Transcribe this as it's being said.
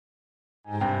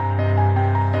Hi,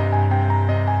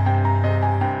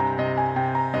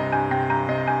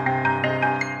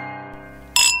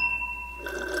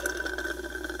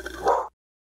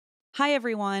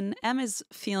 everyone. Em is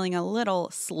feeling a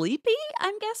little sleepy,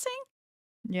 I'm guessing.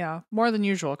 Yeah, more than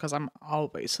usual because I'm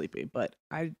always sleepy, but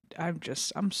I'm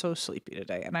so sleepy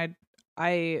today, and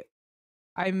I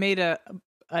made an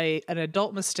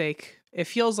adult mistake. It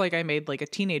feels like I made like a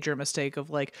teenager mistake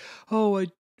of like, oh,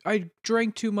 I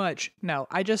drank too much. No,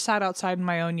 I just sat outside in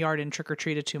my own yard and trick or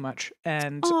treated too much,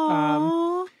 and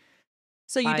Aww.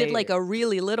 So you did like a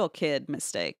really little kid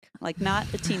mistake, like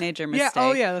not a teenager mistake. Yeah.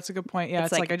 Oh yeah, that's a good point. Yeah,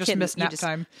 it's like I just missed nap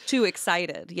time. Too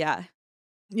excited. Yeah.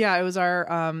 Yeah, it was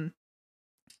our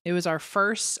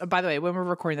first. By the way, when we're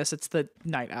recording this, it's the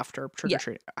night after trick or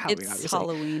treat. Halloween, it's obviously.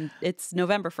 Halloween. It's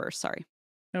November 1st. Sorry.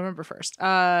 November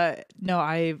 1st.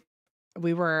 No,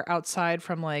 we were outside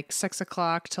from like 6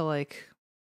 o'clock to like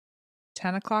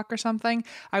 10 o'clock or something.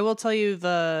 I will tell you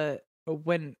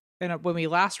when we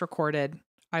last recorded,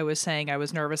 I was saying I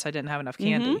was nervous I didn't have enough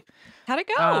candy. Mm-hmm. How'd it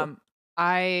go?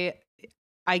 I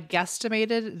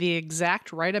guesstimated the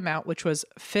exact right amount, which was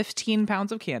 15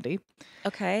 pounds of candy.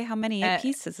 Okay. How many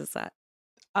pieces is that?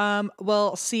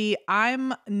 Well, see,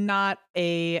 I'm not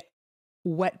a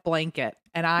wet blanket,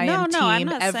 and I am team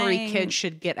every kid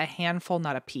should get a handful,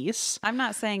 not a piece. I'm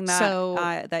not saying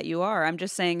that that you are. I'm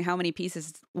just saying how many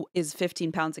pieces is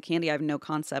 15 pounds of candy. I have no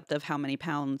concept of how many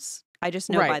pounds. I just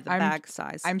know by the bag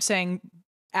size. I'm saying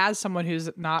as someone who's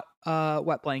not a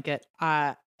wet blanket,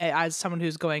 as someone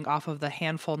who's going off of the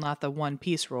handful, not the one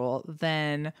piece rule,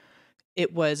 then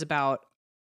it was about,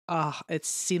 it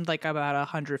seemed like about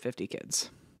 150 kids.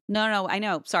 No, I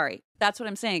know. Sorry. That's what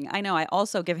I'm saying. I know I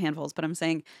also give handfuls, but I'm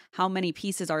saying how many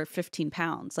pieces are 15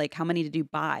 pounds? Like how many did you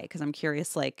buy? Because I'm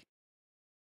curious, like,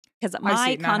 because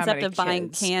my concept of buying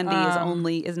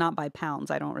candy is not by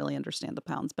pounds. I don't really understand the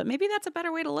pounds, but maybe that's a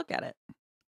better way to look at it.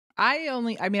 I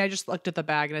just looked at the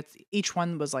bag and each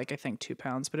one was like, I think 2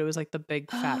 pounds, but it was like the big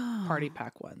fat party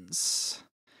pack ones.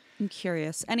 I'm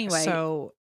curious. Anyway.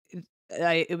 So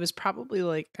it was probably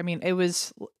like, it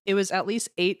was at least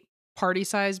 8 party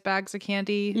size bags of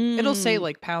candy. It'll say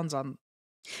like pounds on.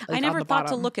 Like, I never on the thought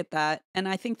bottom. to look at that. And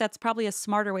I think that's probably a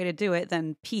smarter way to do it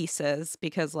than pieces,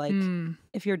 because like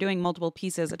if you're doing multiple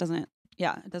pieces, it doesn't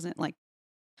like.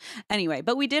 Anyway,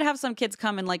 but we did have some kids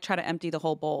come and like try to empty the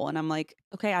whole bowl. And I'm like,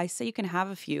 okay, I say you can have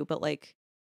a few, but like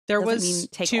there was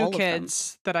 2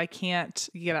 kids that I can't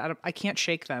get out of. I can't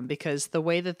shake them because the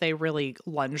way that they really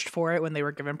lunged for it when they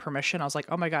were given permission, I was like,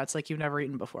 oh my God, it's like you've never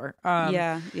eaten before.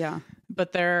 Yeah.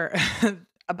 But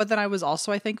but then I was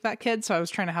also, I think, that kid. So I was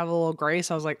trying to have a little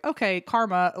grace. I was like, okay,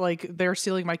 karma, like they're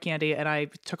stealing my candy. And I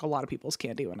took a lot of people's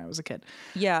candy when I was a kid.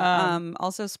 Yeah.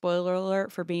 Also, spoiler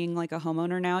alert for being like a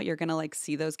homeowner now, you're going to like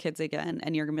see those kids again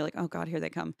and you're going to be like, oh God, here they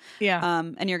come. Yeah.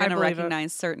 And you're going to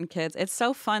recognize certain kids. It's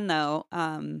so fun though,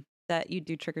 that you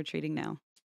do trick-or-treating now.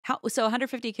 So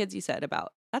 150 kids you said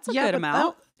about. That's a good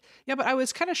amount. Yeah, but I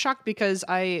was kind of shocked because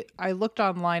I looked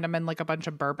online. I'm in like a bunch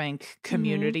of Burbank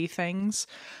community things.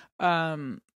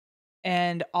 And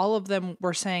all of them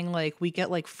were saying like we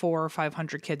get like 400 or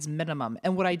 500 kids minimum.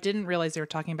 And what I didn't realize they were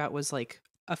talking about was like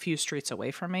a few streets away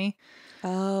from me.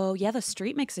 Oh, yeah, the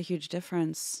street makes a huge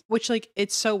difference. Which like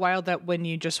it's so wild that when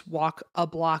you just walk a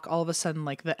block, all of a sudden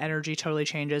like the energy totally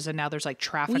changes and now there's like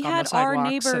traffic on the sidewalks. We had our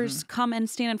neighbors come and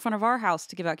stand in front of our house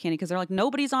to give out candy because they're like,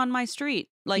 nobody's on my street.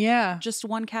 Like just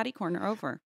one catty corner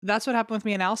over. That's what happened with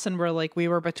me and Allison, where like we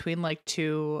were between like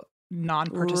 2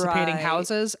 non-participating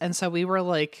houses, and so we were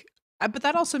like, but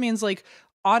that also means like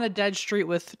on a dead street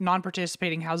with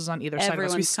non-participating houses on either side of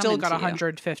us, we still got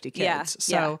 150 kids.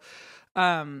 So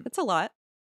it's a lot.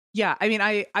 Yeah, I mean,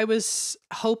 I was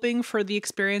hoping for the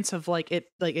experience of like it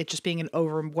just being an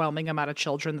overwhelming amount of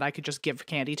children that I could just give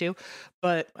candy to,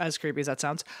 but as creepy as that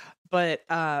sounds, but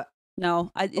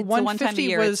no, it's the one time a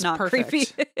year it's not perfect.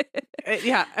 Creepy.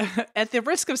 Yeah, at the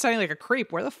risk of sounding like a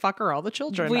creep, where the fuck are all the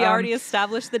children? We already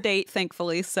established the date,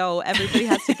 thankfully, so everybody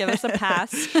has to give us a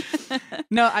pass.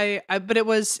 No, but it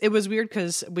was weird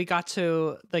because we got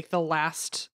to like the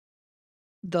last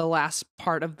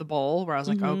part of the bowl where I was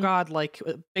like, oh God, like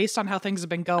based on how things have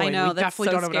been going, I know, we that's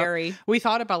definitely so don't scary. have enough. We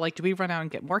thought about like, do we run out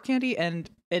and get more candy? And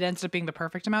it ends up being the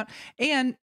perfect amount.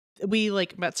 And we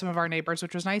like met some of our neighbors,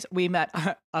 which was nice. We met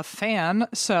a fan.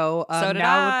 So, so did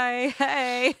I.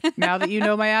 Hey. Now that you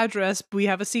know my address, we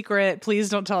have a secret. Please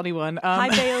don't tell anyone. Hi,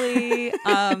 Bailey.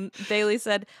 Bailey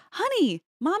said, honey,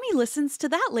 mommy listens to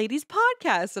that lady's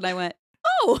podcast. And I went,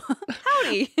 oh,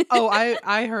 howdy. Oh,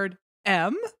 I heard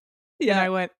M. Yeah. And I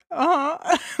went,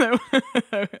 I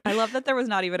love that there was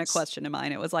not even a question in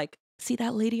mine. It was like, see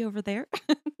that lady over there?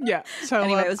 Yeah. So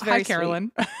anyway, it was very hi,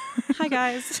 Carolyn. Hi,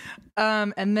 guys.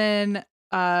 And then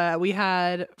we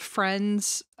had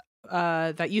friends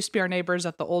that used to be our neighbors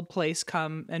at the old place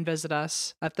come and visit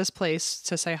us at this place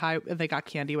to say hi. They got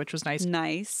candy, which was nice.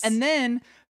 Nice. And then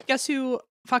guess who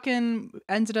fucking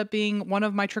ended up being one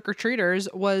of my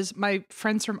trick-or-treaters was my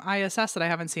friends from ISS that I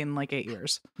haven't seen in like 8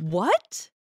 years. What?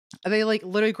 They like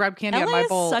literally grabbed candy LA out of my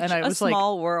bowl, is and such I was a like,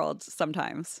 small world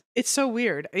sometimes. it's so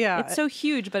weird. Yeah. It's so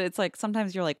huge, but it's like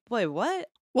sometimes you're like, wait, what?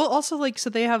 Well, also like, so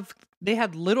they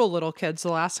had little kids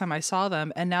the last time I saw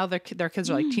them, and now their kids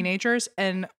are like teenagers,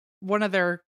 and one of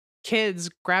their kids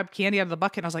grabbed candy out of the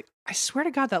bucket, and I was like, I swear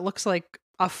to God, that looks like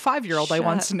a 5-year-old I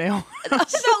once knew.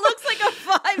 That looks like a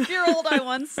 5-year-old I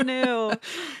once knew.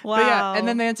 Wow. But yeah, and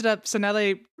then they ended up, so now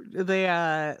they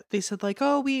said like,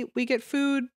 oh, we get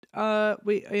food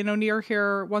we near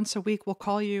here once a week, we'll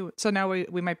call you. So now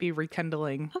we might be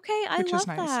rekindling. Okay, I love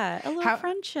nice. that. A little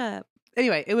friendship.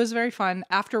 Anyway, it was very fun.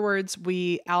 Afterwards,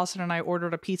 Allison and I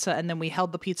ordered a pizza, and then we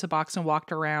held the pizza box and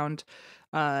walked around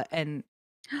and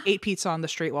ate pizza on the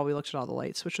street while we looked at all the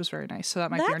lights, which was very nice. So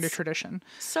that might be our new tradition.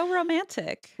 So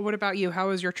romantic. What about you? How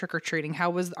was your trick-or-treating? How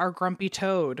was our grumpy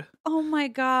toad? Oh my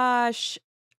gosh.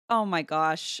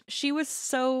 She was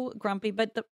so grumpy,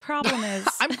 but the problem is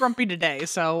I'm grumpy today,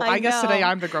 so I guess today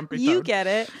I'm the grumpy toad. You get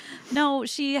it. No,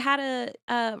 she had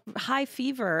a high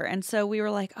fever, and so we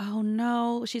were like, oh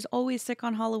no, she's always sick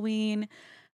on Halloween.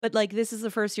 But like this is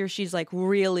the first year she's like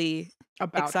really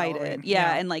excited. Halloween.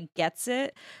 Yeah, and like gets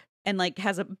it. And like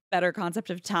has a better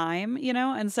concept of time,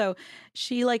 And so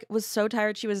she like was so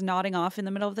tired. She was nodding off in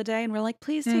the middle of the day, and we're like,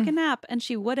 please take a nap. And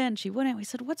she wouldn't. We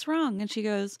said, what's wrong? And she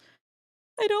goes,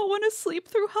 I don't want to sleep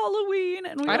through Halloween.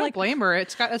 And I don't blame her.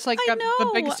 It's like the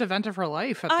biggest event of her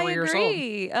life at 3 years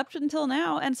old. Up until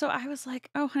now. And so I was like,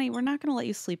 oh honey, we're not going to let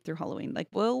you sleep through Halloween. Like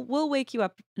we'll wake you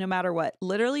up no matter what.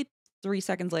 Literally 3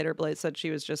 seconds later, Blaze said she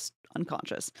was just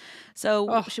unconscious.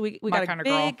 So we got a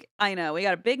big, I know, we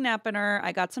got a big nap in her.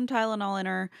 I got some Tylenol in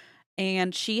her,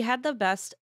 and she had the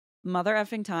best mother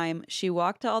effing time. She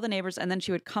walked to all the neighbors, and then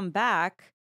she would come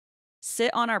back,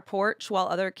 sit on our porch while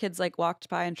other kids like walked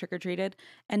by and trick-or-treated,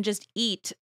 and just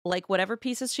eat like whatever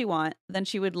pieces she want. Then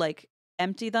she would like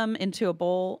empty them into a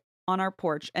bowl on our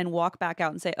porch and walk back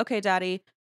out and say, okay, Daddy,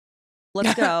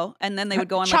 let's go. And then they would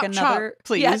go on chop, like another, chop,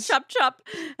 please. Yeah, chop.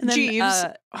 And then Jeeves.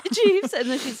 Jeeves. And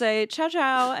then she'd say,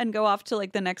 ciao, and go off to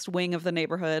like the next wing of the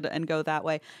neighborhood and go that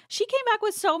way. She came back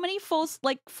with so many full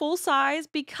size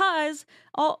because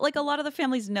a lot of the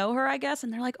families know her, I guess.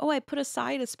 And they're like, oh, I put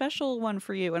aside a special one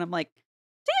for you. And I'm like,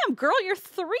 damn, girl, you're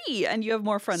 3 and you have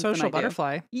more friends than I do. Social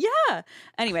butterfly. Yeah.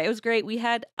 Anyway, it was great. We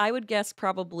had, I would guess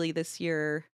probably this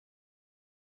year,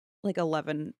 like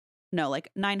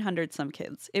 900 some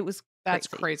kids. It was That's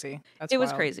crazy. It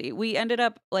was crazy. We ended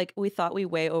up we thought we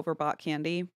way overbought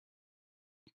candy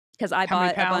because I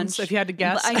bought a bunch. If you had to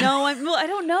guess, I know. I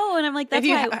don't know, and I'm like, that's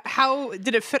why. How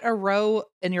did it fit a row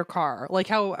in your car? Like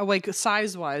how,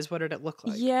 size wise, what did it look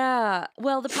like? Yeah.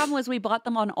 Well, the problem was we bought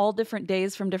them on all different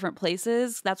days from different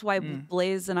places. That's why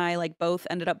Blaze and I both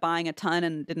ended up buying a ton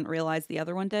and didn't realize the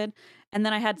other one did. And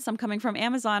then I had some coming from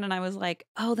Amazon, and I was like,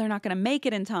 oh, they're not going to make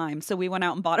it in time. So we went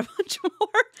out and bought a bunch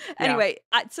more. Anyway,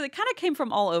 so it kind of came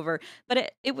from all over,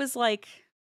 but it was like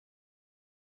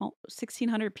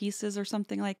 1,600 pieces or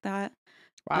something like that.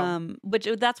 Wow.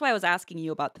 That's why I was asking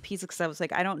you about the pieces, because I was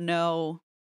like, I don't know.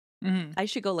 I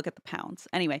should go look at the pounds.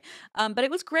 Anyway, but it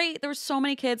was great. There were so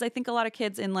many kids. I think a lot of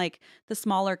kids in like the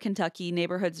smaller Kentucky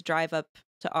neighborhoods drive up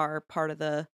to our part of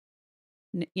the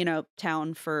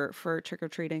town for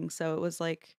trick-or-treating. So it was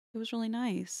really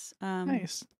nice.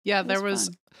 Nice. Yeah, there was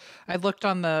fun. I looked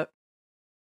on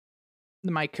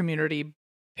my community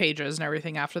pages and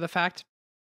everything after the fact.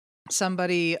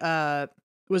 Somebody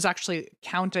was actually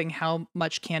counting how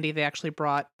much candy they actually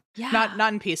brought. Yeah.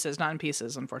 Not in pieces,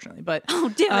 unfortunately. But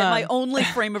oh damn it, my only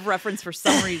frame of reference for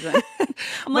some reason.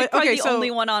 I'm like probably the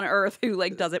only one on earth who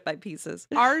does it by pieces.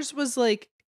 Ours was 8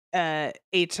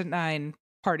 to 9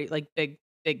 party, big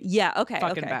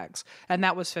fucking bags. And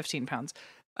that was 15 pounds.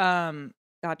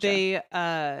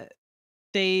 Gotcha.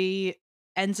 They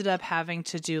ended up having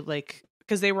to do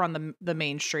because they were on the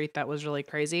main street. That was really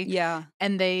crazy. Yeah.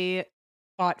 And they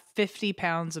bought 50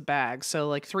 pounds of bags.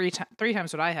 So three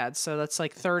times what I had. So that's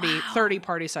 30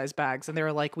 party size bags. And they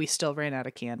were like, we still ran out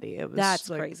of candy. It was that's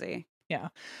crazy. Yeah.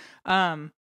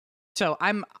 So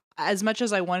as much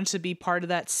as I wanted to be part of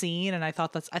that scene, and I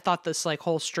thought this like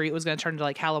whole street was going to turn into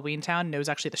like Halloween Town, and it was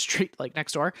actually the street like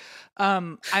next door.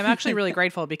 I'm actually really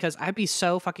grateful because I'd be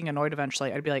so fucking annoyed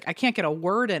eventually. I'd be like, I can't get a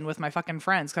word in with my fucking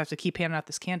friends because I have to keep handing out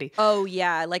this candy. Oh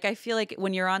yeah, like I feel like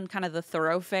when you're on kind of the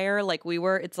thoroughfare, like we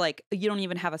were, it's like you don't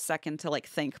even have a second to like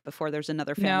think before there's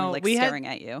another family staring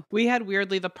at you. We had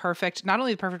weirdly not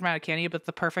only the perfect amount of candy, but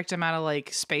the perfect amount of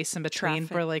like space in between.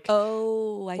 Traffic. Where like,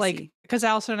 I see. Because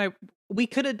Allison and I, we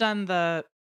could have done the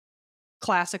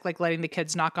classic, like letting the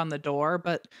kids knock on the door,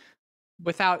 but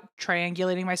without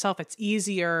triangulating myself, it's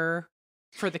easier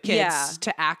for the kids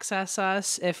to access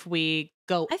us if we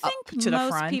go up to the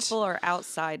front. Most people are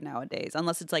outside nowadays,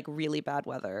 unless it's like really bad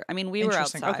weather. I mean, we were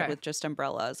outside with just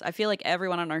umbrellas. I feel like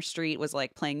everyone on our street was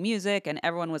like playing music and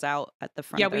everyone was out at the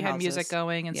front. Yeah, of their we had houses. Music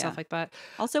going and stuff like that.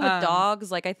 Also with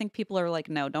dogs, like I think people are like,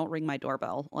 no, don't ring my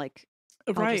doorbell. Like,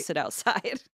 I'll just sit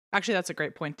outside. Actually, that's a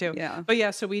great point too. Yeah. But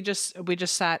yeah, so we just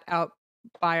sat out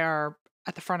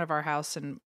at the front of our house,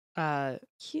 and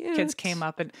kids came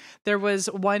up, and there was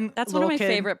one. That's one of my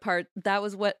favorite parts. That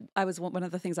was one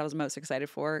of the things I was most excited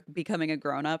for becoming a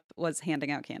grown up was handing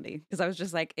out candy, because I was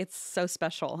just like, it's so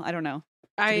special. I don't know,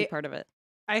 to be part of it.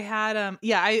 I had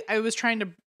I was trying to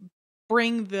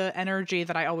bring the energy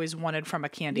that I always wanted from a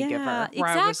candy giver.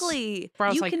 Exactly.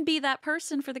 You can be that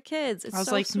person for the kids. It's I was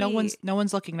so like, sweet. no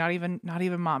one's looking, not even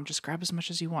mom. Just grab as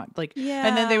much as you want. Like,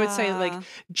 and then they would say like,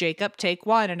 Jacob, take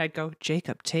one, and I'd go,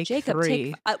 Jacob, take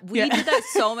three. We did that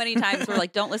so many times. We're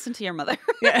like, don't listen to your mother.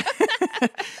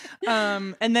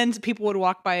 And then people would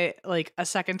walk by like a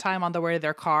second time on the way to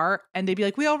their car, and they'd be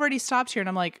like, we already stopped here, and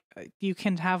I'm like, you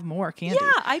can have more candy.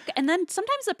 Yeah, and then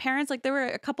sometimes the parents, like there were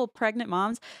a couple pregnant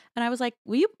moms, and I was like,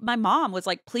 my mom was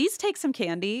like, please take some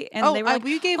candy, and they were like,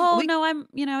 no, I'm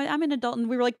an adult, and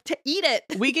we were like, to eat it.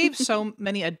 We gave so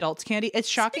many adults candy. It's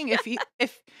shocking.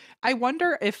 If I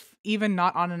wonder if even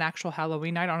not on an actual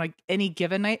Halloween night, on any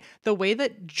given night, the way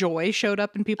that joy showed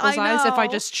up in people's eyes if I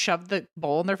just shoved the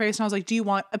bowl in their face and I was like, do you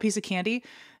want a piece of candy?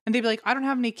 And they'd be like, I don't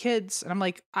have any kids. And I'm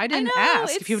like, I didn't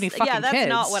ask if you have any fucking kids. Yeah, that's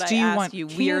not what I asked, you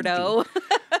weirdo.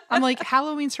 I'm like,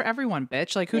 Halloween's for everyone,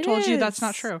 bitch. Like, who told you that's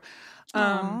not true?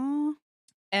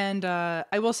 And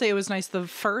I will say it was nice. The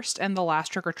first and the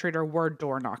last trick-or-treater were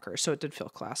door knockers, so it did feel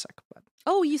classic. But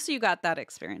you got that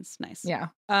experience. Nice. Yeah.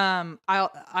 I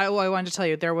wanted to tell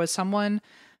you, there was someone,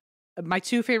 my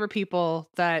two favorite people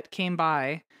that came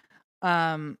by.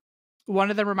 One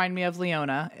of them reminded me of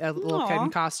Leona, a little kid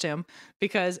in costume,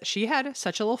 because she had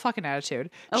such a little fucking attitude.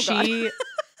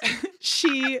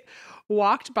 She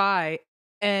walked by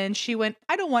and she went,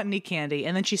 I don't want any candy.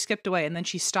 And then she skipped away, and then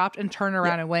she stopped and turned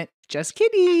around and went, just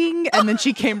kidding. And then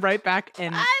she came right back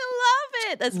and I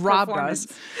love it. That's robbed us.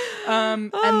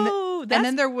 And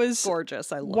then there was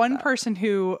gorgeous. I love one that. person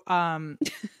who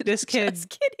this kid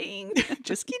just kidding.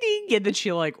 Just kidding. And then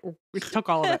she like took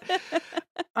all of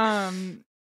it.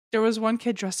 There was one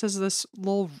kid dressed as this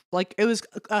little, like, it was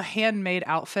a handmade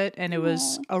outfit, and it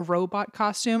was a robot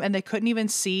costume, and they couldn't even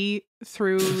see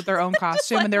through their own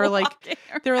costume. And they were like,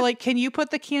 can you put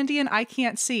the candy in? I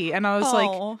can't see. And I was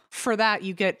like, for that,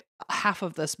 you get half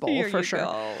of this bowl for sure.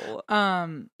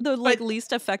 The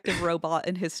least effective robot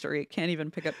in history can't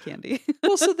even pick up candy.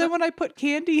 Well, so then when I put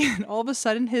candy in, all of a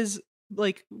sudden it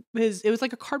was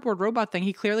like a cardboard robot thing.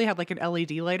 He clearly had like an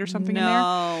LED light or something in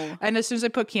there. And as soon as I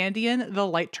put candy in, the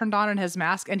light turned on in his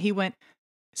mask, and he went,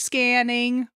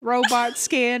 scanning, robot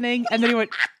scanning. And then he went,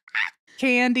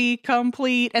 candy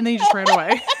complete. And then he just ran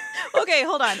away. Okay,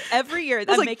 hold on. Every year,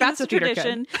 I'm making this a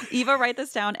tradition. Eva, write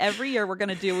this down. Every year, we're going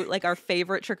to do like our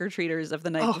favorite trick-or-treaters of the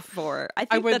night before. I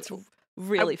think that's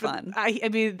really fun. I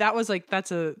mean,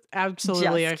 that's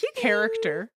absolutely a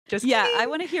character. Just kidding. I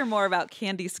want to hear more about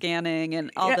candy scanning and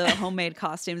all the homemade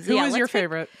costumes. Who was your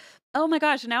favorite? Oh my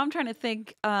gosh, now I'm trying to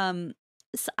think.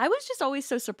 So I was just always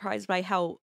so surprised by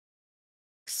how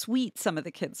sweet some of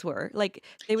the kids were. Like,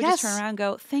 they would just turn around and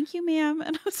go, thank you, ma'am.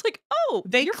 And I was like,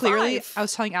 you're clearly 5. I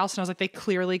was telling Allison, I was like, they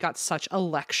clearly got such a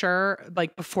lecture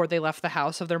like before they left the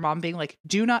house of their mom being like,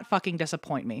 do not fucking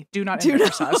disappoint me. Do not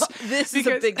embarrass us. This is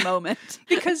a big moment.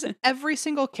 Because every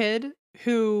single kid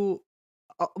who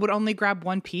would only grab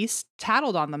one piece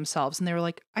tattled on themselves, and they were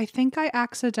like, I think I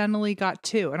accidentally got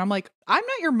 2. And I'm like, I'm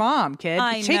not your mom, kid.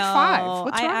 Take 5.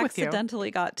 What's wrong with you? I accidentally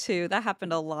got 2. That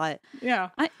happened a lot. Yeah.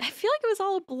 I feel like it was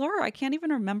all a blur. I can't even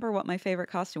remember what my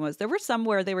favorite costume was. There were some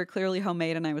where they were clearly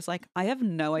homemade, and I was like, I have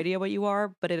no idea what you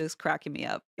are, but it is cracking me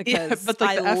up because but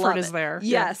like the effort is there.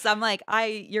 Yes. I'm like,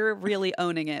 you're really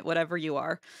owning it, whatever you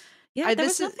are. Yeah. There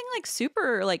was nothing like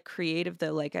super like creative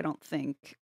though. Like, I don't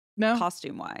think. No,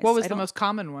 costume wise. What was the most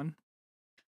common one?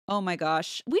 Oh my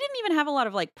gosh. We didn't even have a lot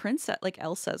of like princess, like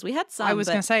Elsa's. We had some. I was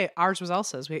going to say ours was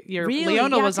Elsa's. Really?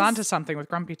 Leona was onto something with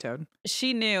Grumpy Toad.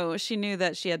 She knew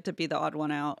that she had to be the odd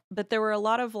one out. But there were a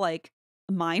lot of like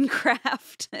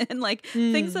Minecraft and like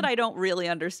things that I don't really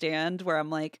understand where I'm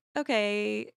like,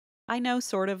 okay, I know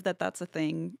sort of that's a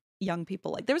thing young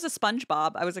people like. There was a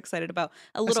SpongeBob I was excited about.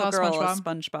 A little girl, a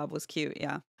SpongeBob was cute.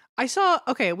 Yeah.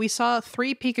 we saw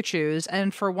 3 Pikachus,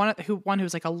 and for one who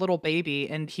was like a little baby,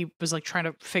 and he was like trying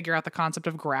to figure out the concept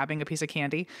of grabbing a piece of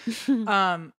candy.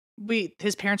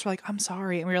 His parents were like, I'm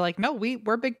sorry. And we were like, no,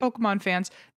 we're big Pokemon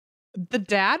fans. The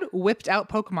dad whipped out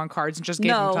Pokemon cards and just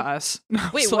gave them to us.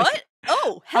 Wait, what? Like,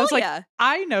 oh, hell yeah. Like,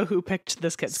 I know who picked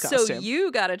this kid's costume. So you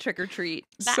got a trick-or-treat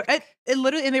back. So it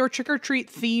literally, and they were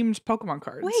trick-or-treat themed Pokemon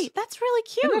cards. Wait, that's really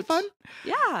cute. Isn't that fun?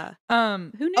 Yeah.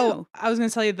 Who knew? Oh, I was going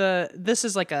to tell you this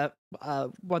is like a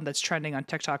one that's trending on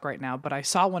TikTok right now, but I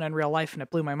saw one in real life and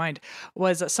it blew my mind.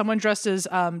 Was that someone dressed as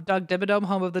Doug Dimmadome,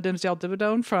 home of the Dimsdale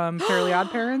Dimmadome from Fairly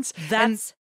Odd Parents.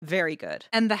 That's very good.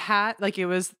 And the hat, like it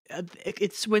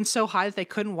went so high that they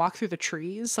couldn't walk through the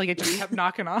trees. Like it just kept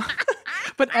knocking off.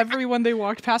 But everyone they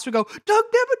walked past would go, Doug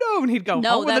Dimmadome, and he'd go,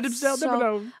 no, that's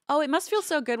Dimmadome. Oh, it must feel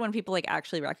so good when people like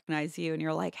actually recognize you and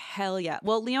you're like, hell yeah.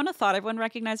 Well, Leona thought everyone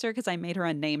recognized her because I made her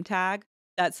a name tag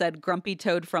that said Grumpy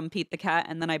Toad from Pete the Cat,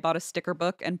 and then I bought a sticker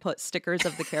book and put stickers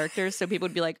of the characters so people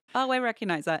would be like, oh, I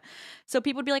recognize that. So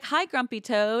people would be like, hi, Grumpy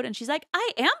Toad, and she's like,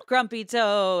 I am Grumpy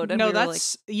Toad. And no,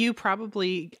 that's like, you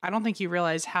probably, I don't think you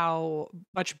realize how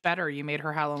much better you made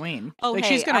her Halloween. Oh, like, hey,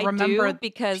 she's gonna remember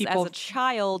because people... as a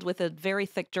child with a very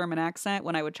thick German accent,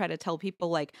 when I would try to tell people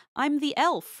like, I'm the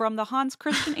elf from the Hans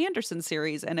Christian Andersen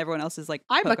series, and everyone else is like,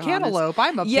 I'm a cantaloupe,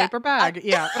 I'm a paper bag.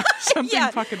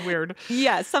 Something fucking weird.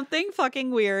 Yeah, something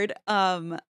fucking weird.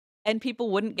 And people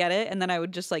wouldn't get it, and then I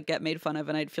would just like get made fun of,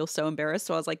 and I'd feel so embarrassed.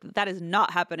 So I was like, that is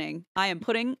not happening. I am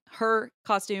putting her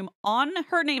costume on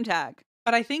her name tag.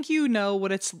 But I think you know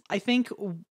what it's, I think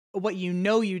what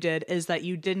you did is that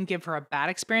you didn't give her a bad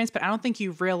experience, but I don't think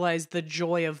you realized the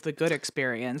joy of the good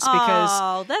experience. Because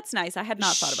oh, that's nice. I had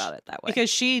not thought about it that way.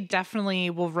 Because she definitely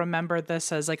will remember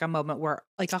this as like a moment where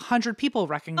like 100 people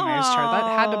recognized her.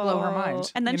 That had to blow her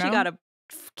mind. And then she got a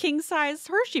king-size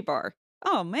Hershey bar.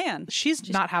 Oh, man.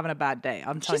 She's not having a bad day.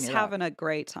 I'm telling you. She's having a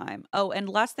great time. Oh, and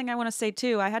last thing I want to say,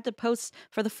 too, I had to post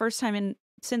for the first time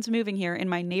since moving here in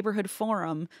my neighborhood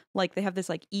forum. Like, they have this,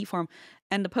 like, e-forum.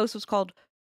 And the post was called,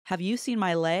 have you seen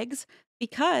my legs?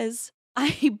 Because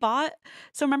I bought...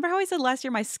 So remember how I said last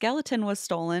year my skeleton was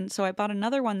stolen? So I bought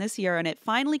another one this year, and it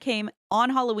finally came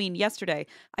on Halloween yesterday.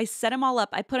 I set him all up.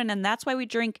 I put in, and that's why we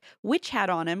drink witch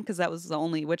hat on him, because that was the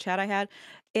only witch hat I had.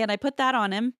 And I put that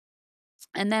on him.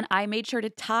 And then I made sure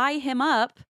to tie him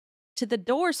up to the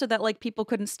door so that like people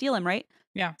couldn't steal him, right?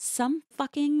 Yeah. Some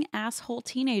fucking asshole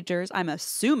teenagers, I'm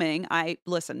assuming,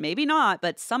 maybe not,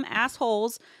 but some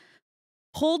assholes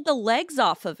pulled the legs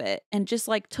off of it and just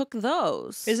like took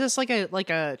those. Is this like a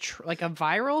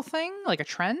viral thing? Like a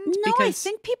trend? No, I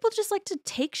think people just like to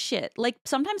take shit. Like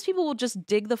sometimes people will just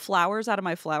dig the flowers out of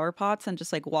my flower pots and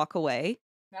just like walk away.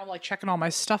 Now I'm like checking all my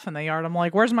stuff in the yard. I'm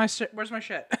like, where's my shit?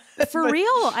 For real.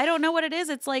 I don't know what it is.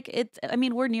 It's like,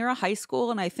 we're near a high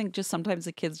school, and I think just sometimes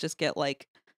the kids just get like,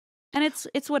 and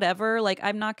it's whatever. Like,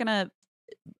 I'm not going to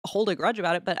hold a grudge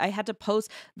about it, but I had to post.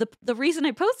 The reason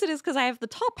I posted is because I have the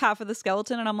top half of the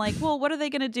skeleton, and I'm like, well, what are they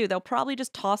going to do? They'll probably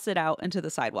just toss it out into the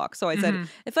sidewalk. So I said,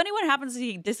 if anyone happens to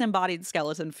see disembodied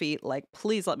skeleton feet, like,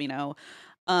 please let me know.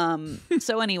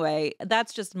 So anyway,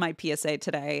 that's just my PSA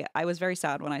today. I was very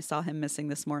sad when I saw him missing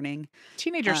this morning.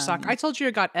 Teenagers suck. I told you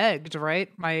it got egged, right?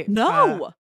 My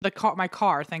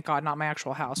car, thank God, not my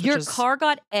actual house. Your car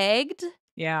got egged?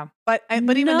 Yeah. But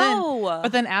even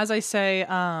then, as I say,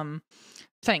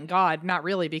 thank God, not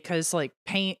really, because like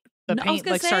paint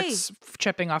starts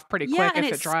chipping off pretty quick if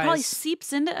it dries. Probably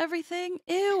seeps into everything.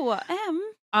 Ew.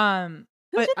 Who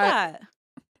did that?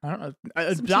 I don't know.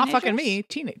 Not fucking me.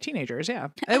 Teenagers, yeah.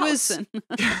 It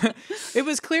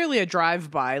was clearly a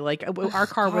drive-by. Like our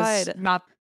car was not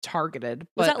targeted.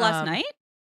 Was that last night?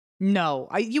 No,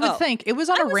 you would think it was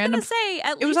on a random.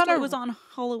 I was gonna say it was on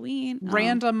Halloween.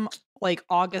 Random like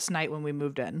August night when we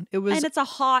moved in. It was, and it's a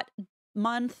hot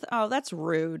month. Oh, that's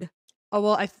rude. Oh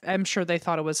well, I'm sure they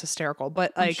thought it was hysterical.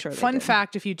 But like, fun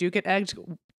fact: if you do get egged,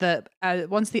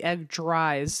 once the egg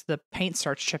dries, the paint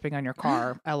starts chipping on your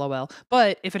car. LOL.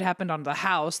 But if it happened on the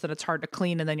house, then it's hard to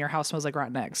clean, and then your house smells like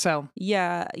rotten eggs. So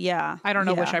yeah. I don't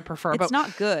know which I prefer. It's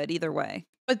not good either way.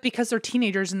 But because they're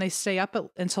teenagers and they stay up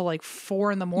until like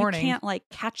 4 a.m, you can't like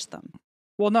catch them.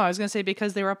 Well, no, I was gonna say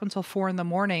because they were up until 4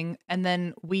 a.m, and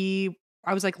then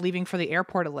I was like leaving for the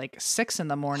airport at like 6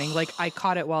 a.m. Like I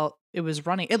caught it while it was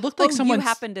running. It looked like someone you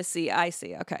happened to see. I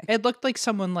see. Okay. It looked like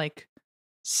someone like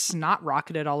snot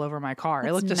rocketed all over my car.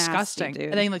 It looked disgusting. Nasty,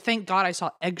 and then like thank God I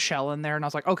saw eggshell in there, and I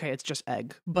was like, okay, it's just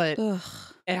egg. But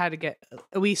it had to get.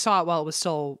 We saw it while it was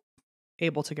still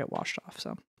able to get washed off.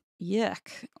 So yuck.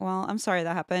 Well, I'm sorry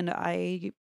that happened.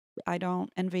 I don't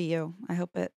envy you. I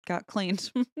hope it got cleaned.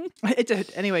 It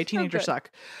did. Anyway, teenagers suck.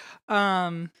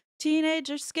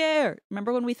 Teenager scare.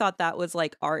 Remember when we thought that was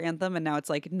like our anthem, and now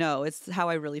it's like, no, it's how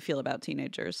I really feel about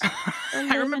teenagers.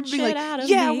 I remember being like,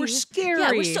 yeah, we're scary.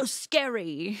 Yeah, we're so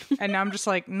scary. And now I'm just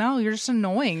like, no, you're just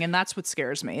annoying. And that's what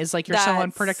scares me, is like you're so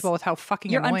unpredictable with how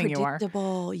fucking annoying you are.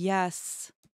 Unpredictable,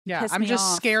 yes. Yeah, I'm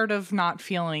just scared of not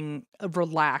feeling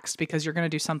relaxed because you're going to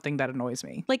do something that annoys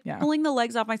me. Like pulling the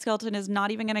legs off my skeleton is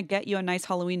not even going to get you a nice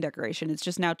Halloween decoration. It's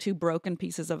just now 2 broken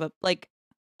pieces of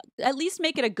at least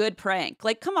make it a good prank.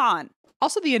 Like, come on.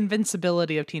 Also, the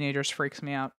invincibility of teenagers freaks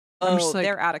me out.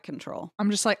 They're out of control. I'm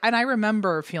just like, and I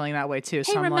remember feeling that way too. Hey,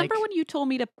 so remember when you told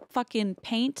me to fucking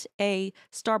paint a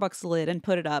Starbucks lid and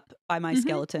put it up by my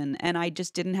skeleton, and I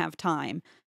just didn't have time?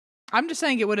 I'm just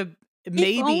saying it would have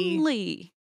maybe. If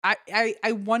only.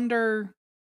 I wonder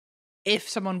if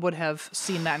someone would have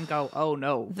seen that and go, oh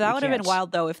no. That would have been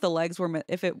wild though if the legs were,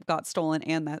 if it got stolen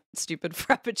and that stupid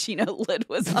Frappuccino lid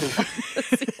was up on the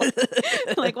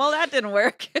ceiling. Like, well, that didn't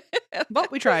work.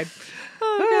 But we tried.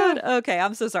 Oh god. Okay,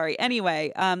 I'm so sorry.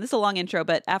 Anyway, this is a long intro,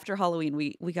 but after Halloween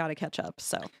we got to catch up.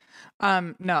 So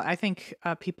no, I think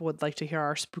people would like to hear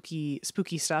our spooky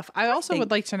stuff. I also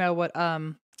would like to know what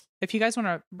if you guys want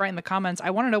to write in the comments, I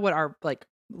want to know what our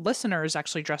listeners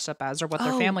actually dressed up as, or what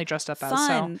their family dressed up as.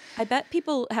 So I bet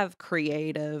people have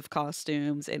creative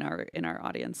costumes in our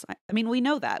audience. I mean, we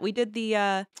know that we did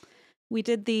the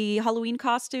Halloween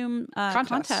costume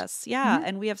contest. Yeah,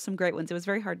 and we have some great ones. It was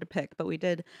very hard to pick, but we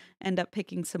did end up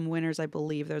picking some winners. I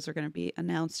believe those are going to be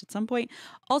announced at some point.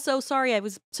 Also, sorry, I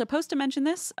was supposed to mention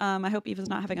this. I hope Eva's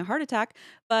not having a heart attack,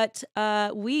 but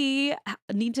we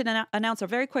need to announce a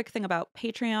very quick thing about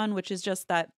Patreon, which is just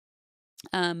that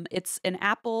it's an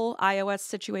Apple iOS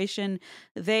situation.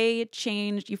 They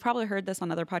changed, you've probably heard this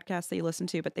on other podcasts that you listen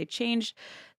to, but they changed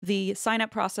the sign up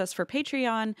process for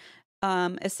Patreon.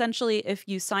 Essentially, if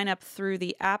you sign up through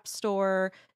the App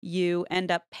Store, you end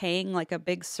up paying like a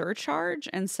big surcharge.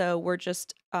 And so we're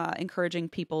just encouraging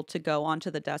people to go onto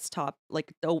the desktop,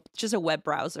 like just a web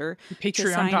browser.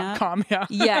 Patreon.com, yeah.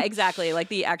 Yeah, exactly. Like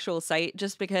the actual site,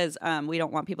 just because we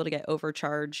don't want people to get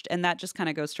overcharged. And that just kind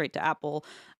of goes straight to Apple.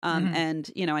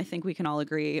 And, I think we can all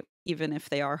agree, even if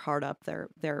they are hard up,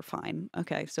 they're fine.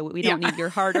 Okay, so we don't need your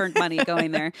hard-earned money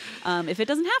going there if it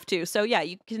doesn't have to. So yeah,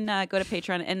 you can go to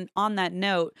Patreon. And on that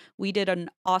note, we did an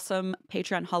awesome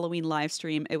Patreon Halloween live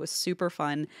stream. It was super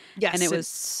fun. Yes. And it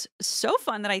was so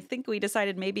fun that I think we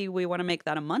decided maybe we want to make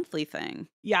that a monthly thing.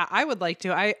 Yeah, I would like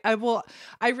to.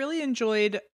 I really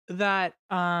enjoyed that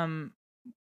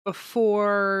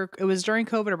before, it was during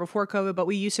COVID or before COVID, but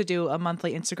we used to do a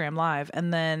monthly Instagram live,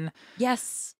 and then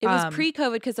yes, it was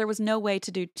pre-COVID because there was no way to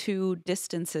do 2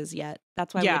 distances yet.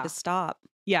 That's why we had to stop.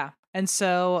 Yeah. And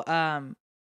so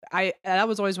that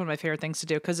was always one of my favorite things to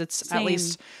do, because it's at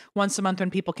least once a month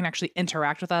when people can actually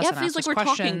interact with us and ask us we're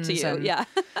questions. Talking to you. Yeah.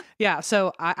 Yeah.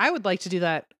 So I would like to do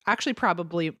that. Actually,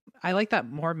 probably I like that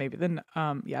more maybe than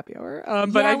Yappy Hour.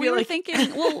 But I feel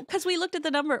thinking, well, because we looked at the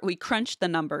number, we crunched the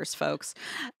numbers, folks.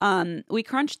 We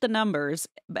crunched the numbers,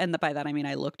 and by that I mean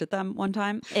I looked at them one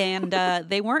time, and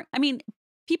they weren't. I mean,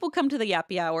 people come to the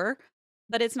Yappy Hour,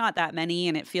 but it's not that many,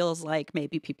 and it feels like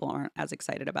maybe people aren't as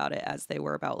excited about it as they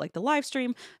were about like the live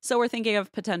stream. So we're thinking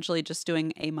of potentially just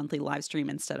doing a monthly live stream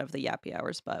instead of the Yappy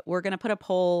Hours. But we're going to put a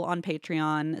poll on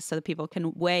Patreon so that people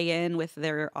can weigh in with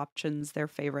their options, their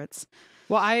favorites.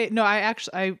 Well, I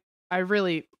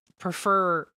really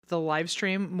prefer the live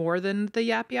stream more than the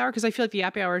Yappy Hour, because I feel like the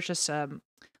Yappy Hour is just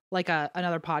like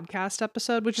another podcast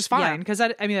episode, which is fine, because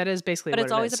that is basically. But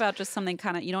it's always about just something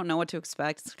kind of, you don't know what to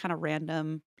expect. It's kind of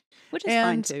random. Which is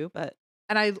fine too, but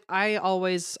I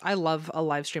love a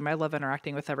live stream. I love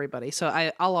interacting with everybody, so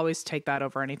I'll always take that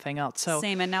over anything else. So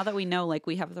same. And now that we know, like,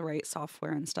 we have the right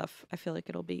software and stuff, I feel like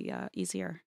it'll be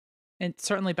easier. And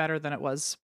certainly better than it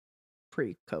was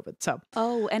pre-COVID. So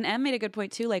and Em made a good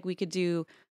point too. Like, we could do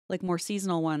like more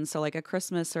seasonal ones, so like a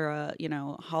Christmas or a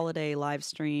holiday live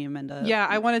stream. And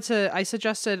I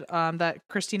suggested that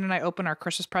Christine and I open our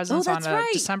Christmas presents on a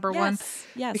December one.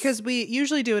 Yes, because we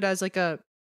usually do it as like a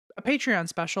Patreon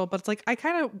special, but it's like I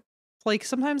kind of like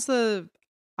sometimes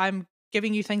I'm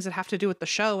giving you things that have to do with the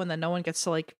show, and then no one gets to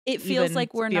like it feels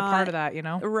like we're not a part of that,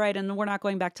 right? And we're not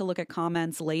going back to look at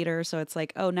comments later, so it's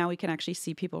like, oh, now we can actually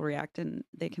see people react, and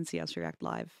they can see us react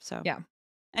live. So yeah.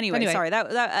 Anyway, sorry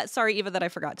sorry, Eva, that I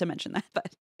forgot to mention that,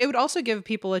 but It would also give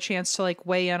people a chance to like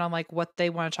weigh in on like what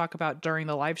they want to talk about during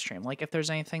the live stream. Like if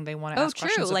there's anything they want to ask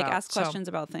questions about. Like ask questions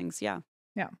about things. Yeah.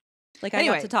 Yeah. Like I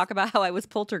got to talk about how I was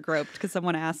poltergroped because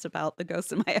someone asked about the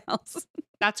ghost in my house.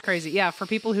 That's crazy. Yeah. For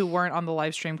people who weren't on the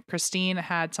live stream, Christine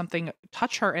had something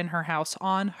touch her in her house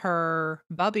on her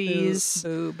bubbies.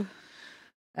 Boob.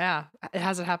 Yeah.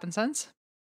 Has it happened since?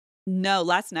 No,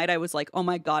 last night I was like, oh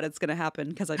my God, it's going to happen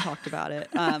because I talked about it.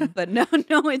 But no,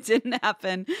 it didn't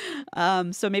happen.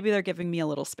 So maybe they're giving me a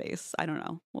little space. I don't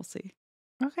know. We'll see.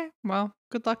 Okay. Well,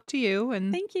 good luck to you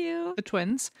and thank you. The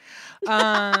twins.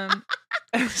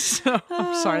 So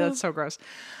I'm sorry, that's so gross.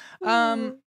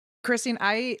 Christine,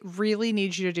 I really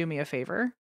need you to do me a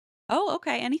favor. Oh,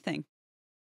 okay. Anything.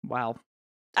 Wow.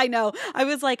 I know. I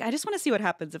was like, I just want to see what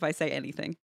happens if I say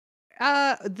anything.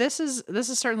 This is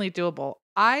certainly doable.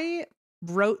 I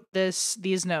wrote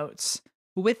these notes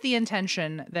with the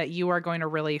intention that you are going to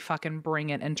really fucking bring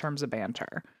it in terms of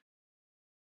banter.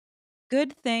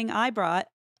 Good thing I brought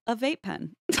a vape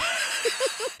pen.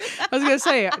 I was gonna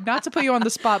say, not to put you on the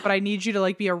spot, but I need you to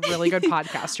like be a really good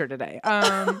podcaster today.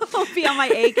 I'll be on my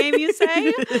A game, you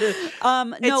say? It's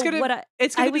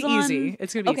gonna be easy.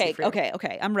 It's gonna be easy for you.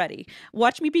 Okay. I'm ready.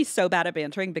 Watch me be so bad at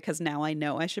bantering because now I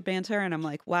know I should banter, and I'm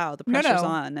like, wow, the pressure's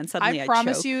on, and suddenly I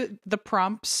promise choke. you, the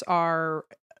prompts are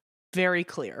very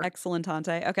clear.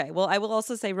 Excellentante. Okay. Well, I will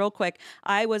also say real quick,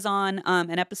 I was on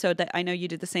an episode that I know you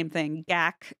did the same thing,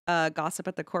 GAC, Gossip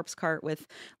at the Corpse Cart with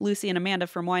Lucy and Amanda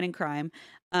from Wine and Crime.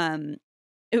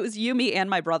 It was you, me, and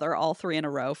my brother, all 3 in a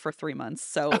row for 3 months.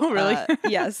 So, really?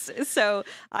 Yes. So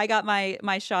I got my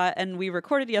shot, and we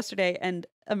recorded yesterday, and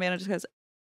Amanda just goes,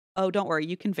 "Oh, don't worry,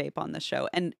 you can vape on this show."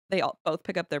 And they all both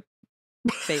pick up their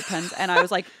vape pens, and I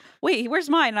was like, "Wait, where's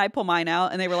mine?" And I pull mine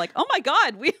out, and they were like, "Oh my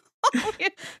God, we."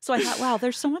 So I thought, wow,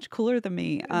 they're so much cooler than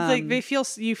me. Like you feel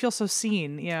so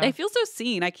seen. Yeah, I feel so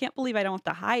seen. I can't believe I don't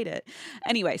have to hide it.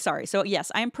 Anyway, sorry. So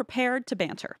yes, I am prepared to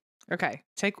banter. Okay,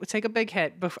 take a big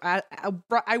hit. I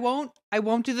won't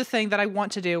do the thing that I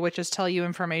want to do, which is tell you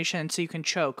information so you can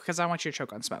choke, because I want you to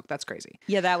choke on smoke. That's crazy.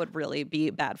 Yeah, that would really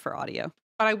be bad for audio.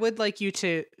 But I would like you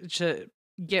to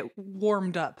get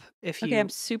warmed up if you. Okay, I'm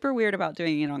super weird about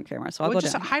doing it on camera, so I'll go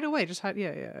just down. hide away. Just hide.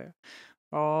 Yeah.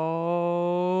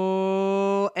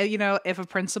 Oh, you know, if a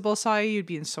principal saw you, you'd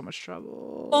be in so much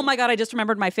trouble. Oh my God, I just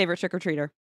remembered my favorite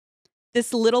trick-or-treater.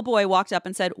 This little boy walked up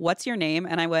and said, "What's your name?"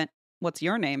 And I went, "What's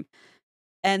your name?"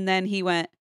 And then he went,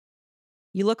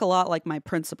 "You look a lot like my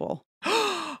principal."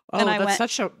 And I went,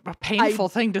 such a painful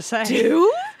thing to say.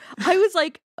 Do? I was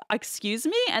like, "Excuse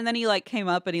me?" And then he like came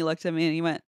up and he looked at me and he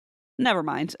went, "Never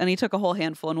mind." And he took a whole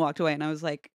handful and walked away. And I was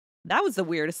like, that was the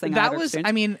weirdest thing I've ever experienced.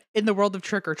 I mean, in the world of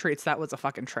trick or treats, that was a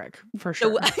fucking trick for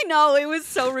sure. I know, it was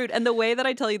so rude. And the way that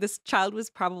I tell you, this child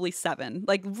was probably 7,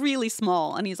 like really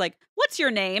small. And he's like, "What's your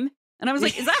name?" And I was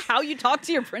like, is that how you talk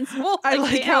to your principal? I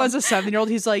like how as a 7-year-old,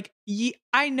 he's like,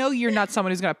 I know you're not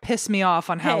someone who's going to piss me off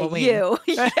on Halloween. You.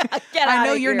 Yeah, get I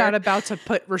know out of you're here. not about to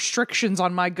put restrictions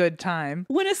on my good time.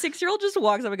 When a 6-year-old just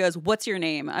walks up and goes, "What's your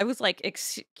name?" I was like,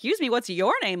 "Excuse me, what's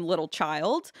your name, little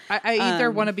child?" I either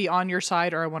want to be on your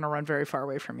side or I want to run very far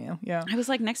away from you. Yeah. I was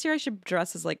like, next year I should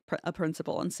dress as like a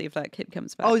principal and see if that kid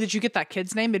comes back. Oh, did you get that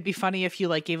kid's name? It'd be funny if you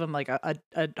like gave him like a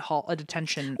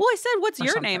detention. Well, I said, "What's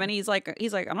your name?" And he's like,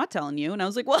 "I'm not telling you." And I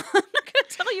was like, "Well, I'm not going to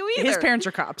tell you either." His parents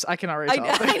are cops. I can already tell.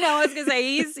 I know. I was going to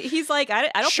say, he's like,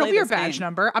 I don't show play me your this badge game.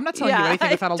 number. I'm not telling you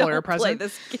anything without a lawyer present. Play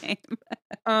this game.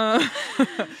 Mommy,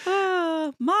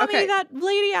 okay. That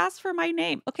lady asked for my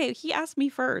name. Okay, he asked me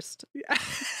first.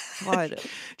 God.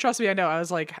 Trust me, I know. I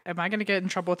was like, am I going to get in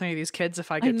trouble with any of these kids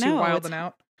if I get too wild and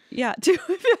out? Yeah, if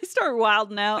I start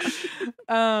wilding out.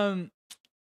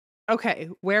 Okay,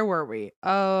 where were we?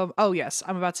 Oh yes,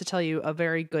 I'm about to tell you a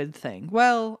very good thing.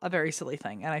 Well, a very silly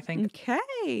thing, and I think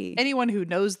anyone who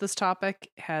knows this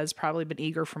topic has probably been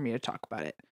eager for me to talk about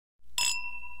it.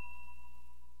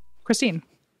 Christine.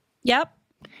 Yep.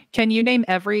 Can you name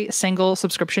every single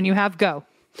subscription you have? Go.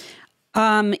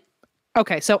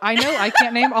 Okay, so I know I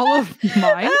can't name all of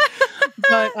mine.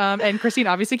 But and Christine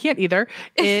obviously can't either.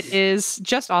 It is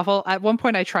just awful. At one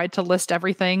point I tried to list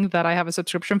everything that I have a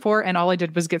subscription for, and all I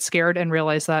did was get scared and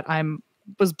realize that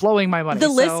was blowing my money. The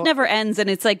list never ends, and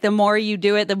it's like the more you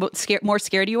do it, the more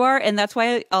scared you are. And that's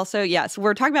why also, yes,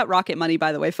 we're talking about Rocket Money,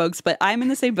 by the way, folks, but I'm in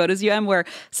the same boat as you am, where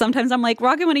sometimes I'm like,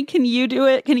 Rocket Money, can you do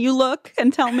it? Can you look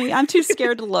and tell me? I'm too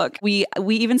scared to look. We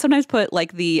even sometimes put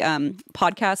like the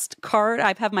podcast card.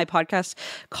 I have my podcast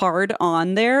card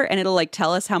on there, and it'll like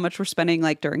tell us how much we're spending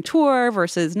like during tour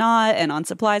versus not, and on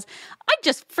supplies. I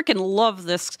just freaking love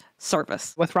this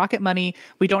service. With Rocket Money,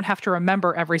 we don't have to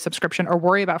remember every subscription or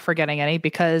worry about forgetting any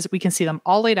because we can see them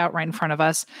all laid out right in front of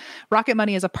us. Rocket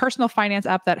Money is a personal finance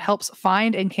app that helps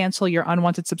find and cancel your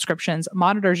unwanted subscriptions,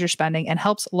 monitors your spending, and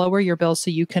helps lower your bills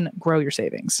so you can grow your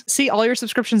savings. See all your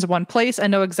subscriptions in one place and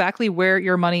know exactly where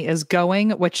your money is going,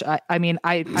 which I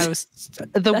was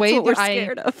the way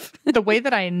that the way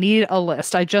that I need a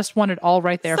list. I just want it all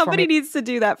right there. Somebody needs to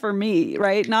do that for me,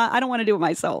 right? I don't want to do it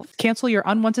myself. Cancel your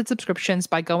unwanted subscriptions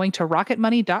by going to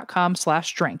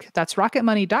rocketmoney.com/drink. That's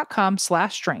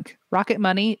rocketmoney.com/drink.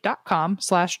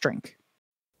 rocketmoney.com/drink.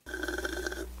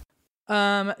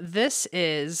 This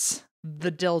is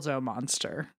the Dildo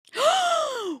Monster.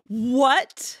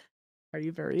 What? Are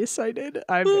you very excited?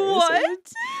 I'm very excited.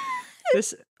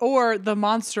 This or the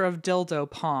Monster of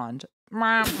Dildo Pond. The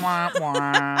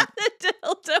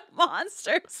Dildo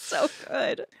Monster, so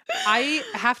good. I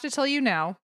have to tell you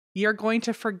now, you're going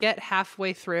to forget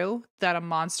halfway through that a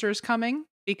monster is coming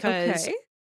because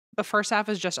the first half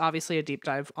is just obviously a deep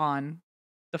dive on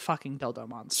the fucking Dildo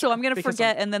Monster. So I'm going to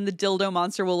forget and then the Dildo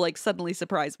Monster will like suddenly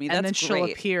surprise me. That's and then great. She'll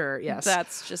appear. Yes.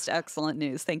 That's just excellent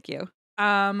news. Thank you.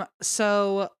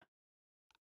 So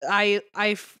I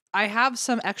have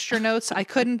some extra notes. I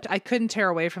couldn't tear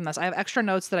away from this. I have extra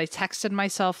notes that I texted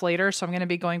myself later, so I'm going to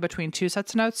be going between two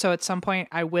sets of notes. So at some point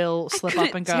I will slip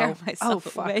up and go, tear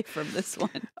myself away from this one.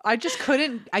 I just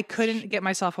couldn't get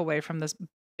myself away from this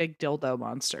big dildo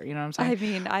monster. You know what I'm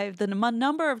saying? I mean, the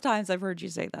number of times I've heard you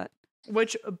say that.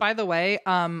 Which, by the way,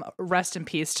 rest in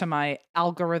peace to my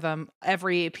algorithm.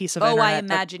 Every piece of internet. I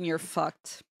imagine you're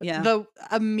fucked. Yeah.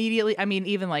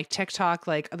 Even like TikTok,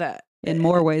 like that. In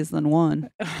more ways than one.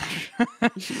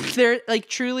 They're like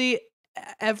truly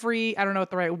I don't know what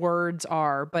the right words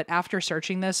are, but after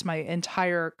searching this, my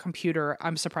entire computer,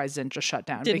 I'm surprised didn't just shut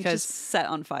down. Didn't because just set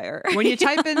on fire. When you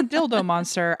type in Dildo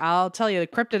Monster, I'll tell you,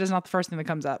 cryptid is not the first thing that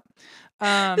comes up.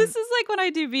 This is like when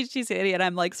I do Beach Tea City and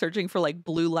I'm like searching for like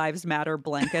Blue Lives Matter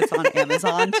blankets on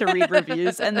Amazon to read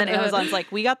reviews. And then Amazon's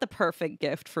like, we got the perfect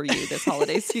gift for you this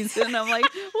holiday season. I'm like,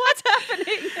 what's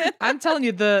happening? I'm telling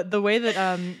you, the way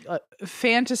that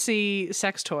fantasy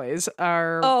sex toys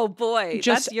are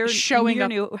just showing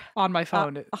up on my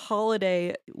phone. A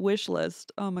holiday wish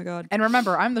list. Oh my God. And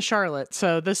remember, I'm the Charlotte.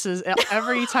 So this is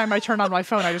every time I turn on my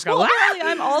phone, I just go, really,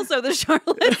 I'm also the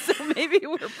Charlotte. So maybe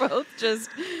we're both just...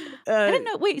 I didn't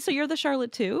know. Wait, so you're the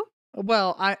Charlotte too?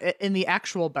 Well, in the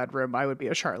actual bedroom, I would be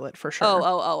a Charlotte for sure.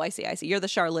 Oh, I see. You're the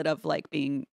Charlotte of like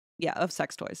being, of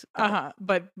sex toys.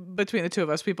 But between the two of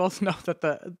us, we both know that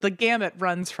the gamut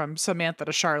runs from Samantha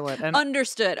to Charlotte. And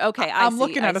understood. Okay, I'm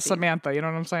looking at a Samantha. You know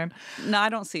what I'm saying? No, I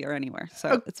don't see her anywhere,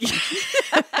 so it's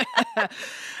fine.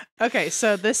 Okay,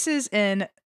 so this is in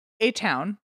a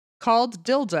town called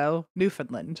Dildo,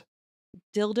 Newfoundland.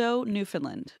 Dildo,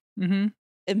 Newfoundland. Mm-hmm.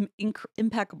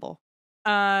 Impeccable.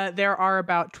 There are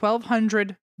about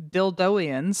 1,200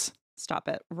 Dildoians. Stop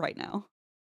it right now.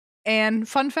 And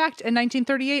fun fact, in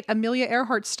 1938, Amelia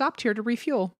Earhart stopped here to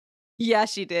refuel. Yeah,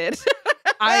 she did.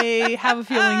 I have a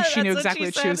feeling she knew exactly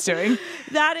what she was doing.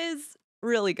 That is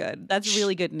really good. That's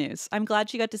really good news. I'm glad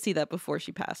she got to see that before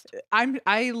she passed.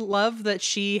 I love that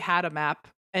she had a map.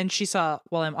 And she saw,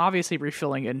 well, I'm obviously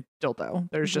refueling in Dildo.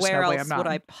 There's just no way I'm not. Where else would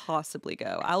I possibly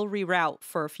go? I'll reroute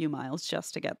for a few miles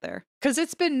just to get there. Because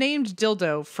it's been named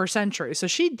Dildo for centuries. So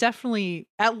she definitely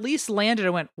at least landed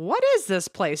and went, what is this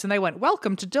place? And they went,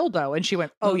 welcome to Dildo. And she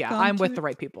went, oh, yeah, I'm with the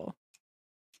right people.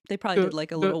 They probably did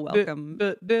like a little welcome.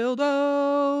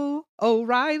 Dildo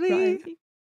O'Reilly.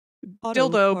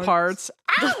 Dildo parts.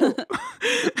 Ow!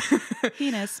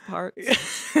 Penis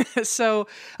parts. So,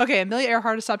 okay, Amelia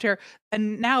Earhart has stopped here.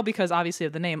 And now, because obviously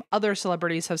of the name, other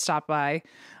celebrities have stopped by.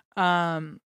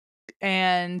 And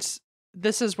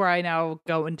this is where I now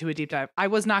go into a deep dive. I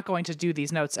was not going to do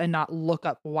these notes and not look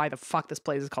up why the fuck this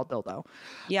place is called Dildo.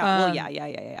 Yeah,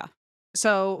 yeah.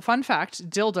 So, fun fact,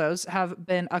 dildos have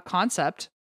been a concept.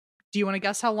 Do you want to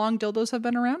guess how long dildos have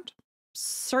been around?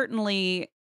 Certainly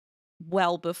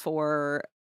well before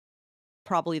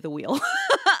probably the wheel.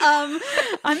 I'm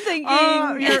thinking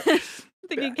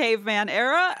caveman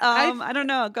era. I don't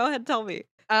know. Go ahead, tell me.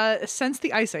 Since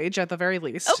the Ice Age, at the very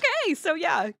least. Okay, so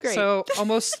yeah, great. So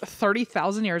almost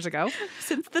 30,000 years ago.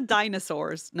 Since the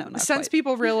dinosaurs. No, not Since quite.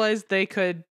 People realized they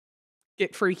could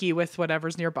get freaky with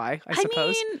whatever's nearby, I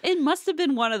suppose. I mean, it must have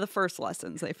been one of the first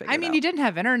lessons they figured out. I mean, you didn't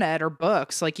have internet or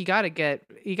books. Like, you gotta kill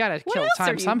time somehow. What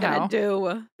else are you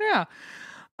gonna do? Yeah.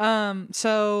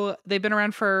 So they've been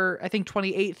around for, I think,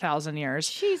 28,000 years.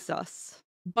 Jesus.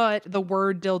 But the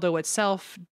word dildo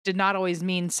itself did not always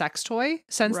mean sex toy.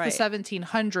 Since the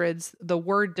 1700s, the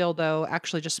word dildo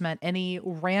actually just meant any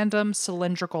random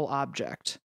cylindrical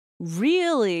object.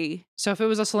 Really? So if it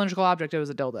was a cylindrical object, it was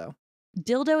a dildo.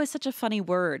 Dildo is such a funny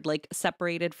word, like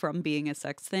separated from being a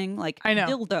sex thing. Like, I know.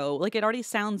 Dildo, like it already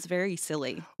sounds very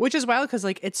silly. Which is wild because,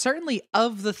 like, it's certainly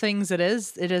of the things it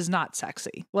is not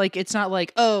sexy. Like, it's not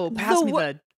like, oh, pass me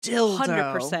the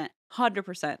dildo.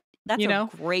 100%. That's a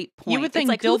great point. You would think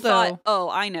like, dildo. Who thought, oh,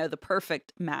 I know, the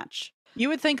perfect match. You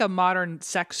would think a modern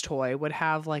sex toy would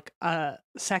have like a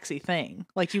sexy thing.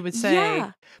 Like you would say,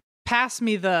 pass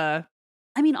me the.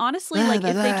 I mean, honestly, like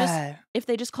if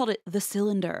they just called it the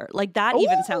cylinder, like that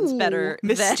even sounds better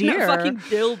than a fucking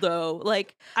dildo.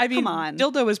 Like, I mean, come on.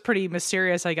 Dildo is pretty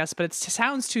mysterious, I guess, but it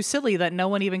sounds too silly that no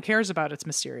one even cares about its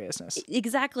mysteriousness.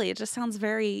 Exactly. It just sounds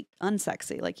very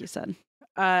unsexy, like you said.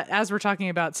 As we're talking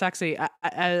about sexy,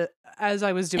 as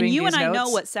I was doing and you these and notes, I know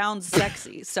what sounds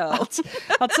sexy, so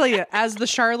I'll tell you, as the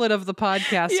Charlotte of the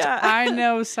podcast, I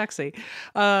know sexy.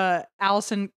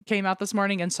 Allison came out this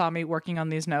morning and saw me working on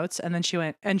these notes, and then she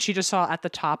went and she just saw at the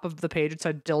top of the page it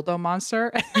said Dildo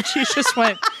Monster, and she just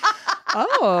went,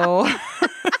 "Oh."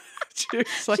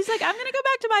 She's like, I'm gonna go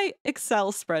back to my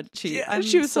Excel spreadsheet. Yeah,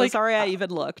 she was so like, sorry I even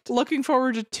looked. Looking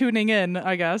forward to tuning in,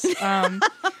 I guess.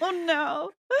 Oh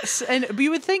no. And you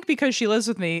would think because she lives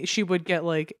with me, she would get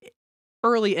like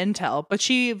early intel, but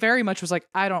she very much was like,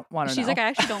 I don't want to know. She's like, I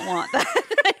actually don't want that.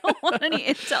 I don't want any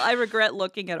intel. I regret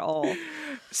looking at all.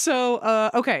 So,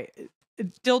 okay.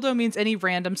 Dildo means any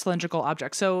random cylindrical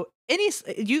object. So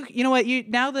you know what,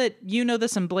 now that you know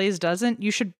this and Blaze doesn't, you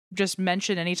should just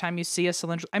mention anytime you see a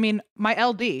cylindrical. I mean, my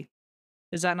LD,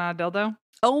 is that not a dildo?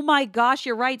 Oh my gosh,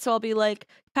 you're right. So I'll be like,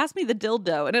 pass me the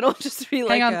dildo, and it'll just be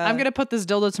like, hang on, I'm gonna put this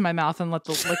dildo to my mouth and let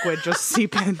the liquid just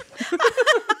seep in.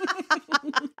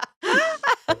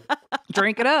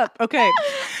 Drink it up. Okay,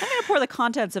 I'm gonna pour the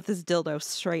contents of this dildo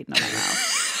straight into my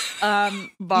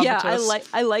mouth. Yeah,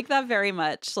 I like that very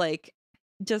much. Like,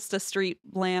 just a street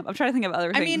lamp. I'm trying to think of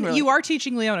other things. I mean, you are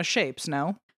teaching Leona shapes,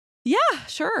 no? Yeah,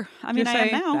 sure. I mean, I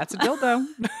am now. That's a dildo.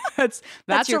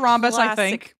 that's a rhombus, I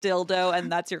think. Dildo,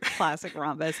 and that's your classic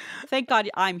rhombus. Thank God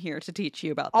I'm here to teach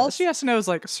you about this. All she has to know is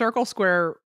like circle,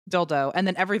 square, dildo, and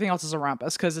then everything else is a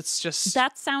rhombus because it's just.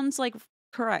 That sounds like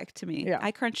correct to me. Yeah.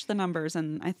 I crunched the numbers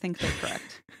and I think they're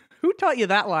correct. Who taught you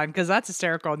that line? Because that's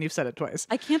hysterical, and you've said it twice.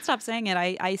 I can't stop saying it.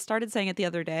 I started saying it the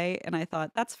other day, and I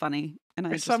thought that's funny.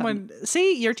 And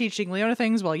see, you're teaching Leona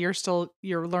things while you're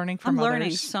learning from others. I'm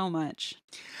learning so much.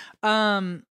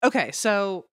 Okay,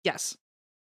 so yes,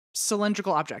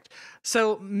 cylindrical object.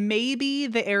 So maybe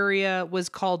the area was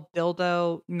called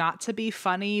dildo not to be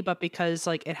funny, but because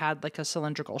like it had like a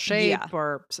cylindrical shape,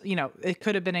 or it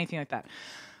could have been anything like that.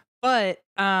 But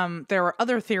there were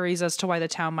other theories as to why the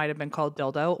town might have been called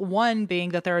Dildo. One being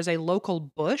that there is a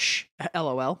local bush,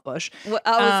 LOL, bush. Well,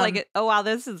 I was like, oh wow,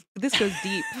 this goes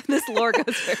deep. This lore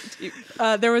goes very deep.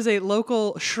 There was a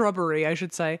local shrubbery, I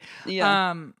should say,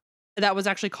 that was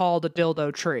actually called a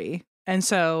dildo tree. And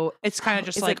so it's kind of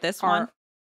just is like it this one.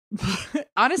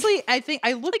 Honestly, I think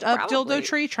I looked up probably. dildo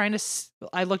tree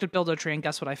I looked up dildo tree and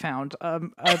guess what I found?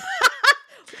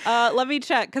 Let me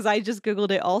check because I just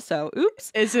Googled it also.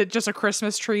 Oops. Is it just a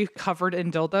Christmas tree covered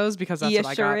in dildos? Because that's what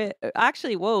I got.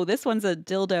 Actually, whoa, this one's a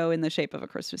dildo in the shape of a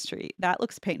Christmas tree. That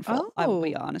looks painful. I will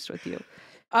be honest with you.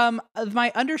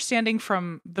 My understanding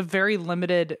from the very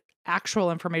limited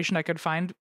actual information I could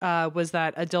find was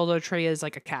that a dildo tree is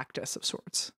like a cactus of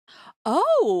sorts.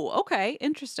 Oh, okay.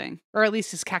 Interesting. Or at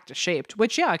least it's cactus shaped,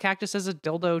 which, a cactus is a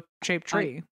dildo shaped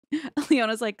tree.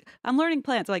 Leona's like, I'm learning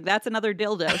plants. I'm like, that's another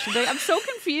dildo. She's like, I'm so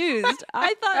confused.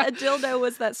 I thought a dildo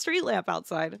was that street lamp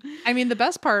outside. I mean, the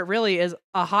best part really is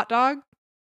a hot dog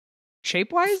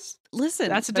shape wise. Listen,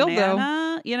 that's a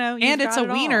banana, dildo. And it's a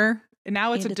wiener.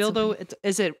 Now it's a dildo.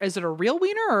 Is it a real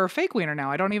wiener or a fake wiener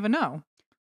now? I don't even know.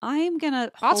 I'm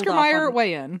gonna Oscar Mayer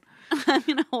weigh in. I'm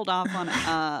gonna hold off on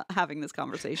having this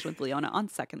conversation with Leona on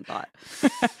second thought.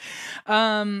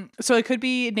 So it could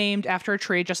be named after a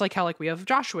tree, just like how like we have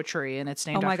Joshua Tree, and it's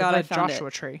named after the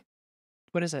Joshua Tree.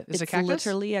 What is it? Is it cactus? It's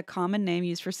literally a common name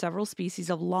used for several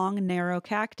species of long, narrow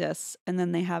cactus, and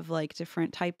then they have like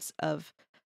different types of.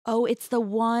 Oh, it's the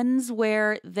ones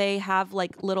where they have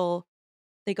like little.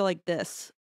 They go like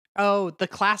this. Oh, the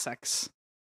classics.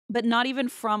 But not even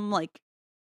from like.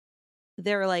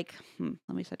 They're like,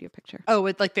 let me send you a picture.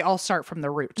 Oh, like they all start from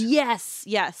the root. Yes,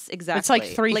 exactly. It's like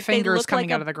three fingers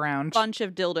coming out of the ground. Bunch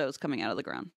of dildos coming out of the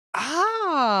ground.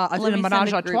 Ah, a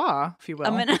menage a trois, if you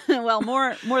will. Well,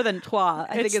 more than trois.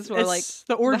 I think it's more like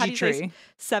the orgy tree.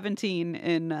 17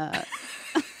 in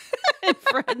in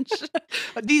French.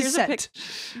 Dix-sept.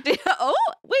 Oh,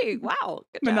 wait, wow.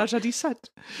 Ménage à 17.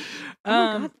 Oh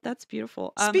my God, that's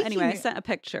beautiful. Anyway, I sent a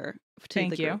picture to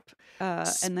Thank the group. you.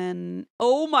 And then,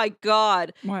 oh my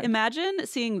God. What? Imagine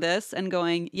seeing this and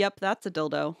going, yep, that's a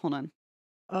dildo. Hold on.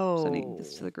 Oh. I'm sending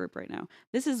this to the group right now.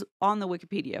 This is on the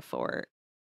Wikipedia for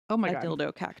a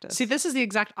dildo cactus. See, this is the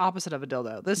exact opposite of a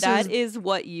dildo. That is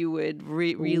what you would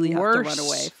really have to run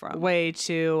away from. Way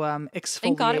to exfoliate.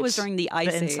 Thank God it was during the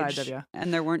Ice inside Age, of you.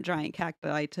 and there weren't giant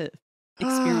cacti to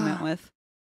experiment with.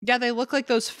 Yeah, they look like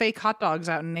those fake hot dogs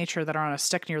out in nature that are on a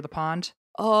stick near the pond.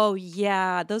 Oh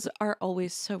yeah, those are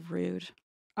always so rude.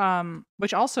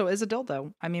 Which also is a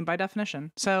dildo. I mean, by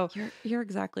definition. So you're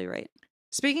exactly right.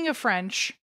 Speaking of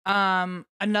French,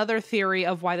 another theory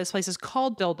of why this place is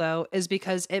called dildo is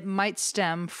because it might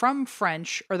stem from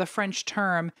French or the French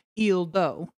term île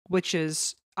d'eau, which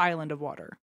is island of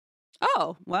water.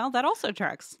 Oh, well, that also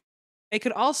tracks. It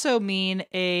could also mean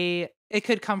it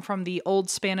could come from the old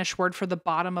Spanish word for the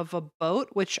bottom of a boat,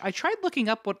 which I tried looking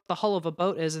up what the hull of a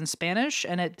boat is in Spanish,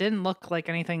 and it didn't look like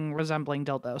anything resembling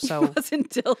dildo. So it wasn't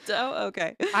dildo?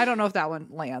 Okay. I don't know if that one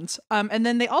lands. And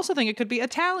then they also think it could be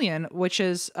Italian, which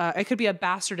is, it could be a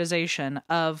bastardization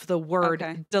of the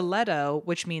word diletto,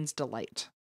 which means delight.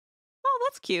 Oh,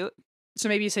 that's cute. So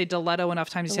maybe you say diletto enough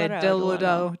times, you say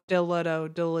dildo,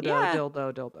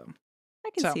 dildo. I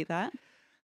can see that.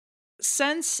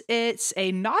 Since it's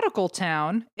a nautical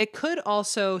town, it could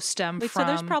also stem from... So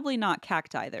there's probably not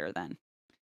cacti there then.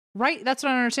 Right, that's what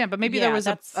I don't understand. But maybe there was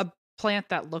a plant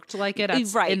that looked like it in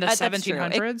the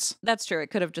 1700s. That's true.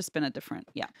 It could have just been a different,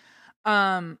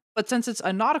 But since it's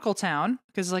a nautical town,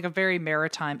 because it's like a very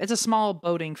maritime, it's a small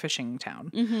boating fishing town.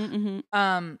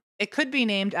 It could be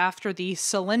named after the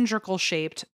cylindrical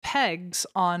shaped pegs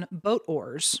on boat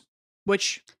oars,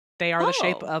 which they are the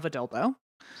shape of a dildo.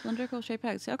 Cylindrical shaped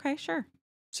pegs. Okay, sure.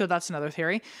 So that's another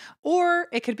theory. Or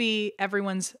it could be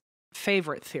everyone's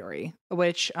favorite theory,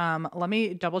 which let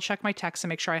me double check my text and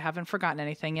make sure I haven't forgotten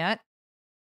anything yet.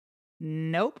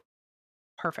 Nope.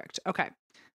 Perfect. Okay.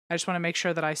 I just want to make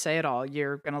sure that I say it all.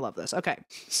 You're going to love this. Okay.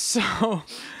 So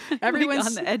everyone's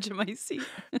on the edge of my seat.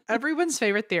 Everyone's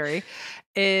favorite theory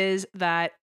is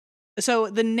that, so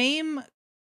the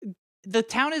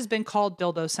town has been called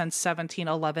dildo since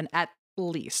 1711 at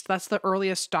least. That's the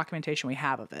earliest documentation we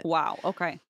have of it. Wow.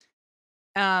 Okay.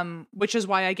 Which is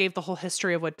why I gave the whole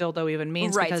history of what dildo even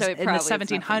means. Right. Because so in the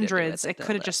 1700s, it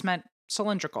could have just meant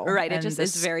cylindrical. Right. It just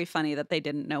is very funny that they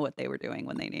didn't know what they were doing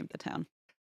when they named the town.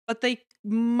 But they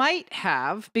might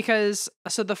have, because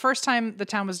so the first time the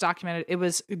town was documented, it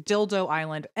was Dildo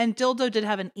Island, and dildo did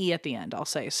have an E at the end, I'll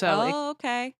say. So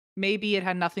okay. Maybe it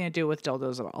had nothing to do with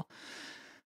dildos at all.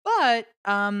 But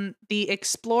the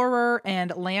explorer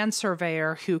and land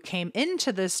surveyor who came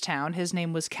into this town, his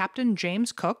name was Captain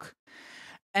James Cook.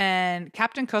 And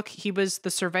Captain Cook, he was the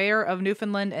surveyor of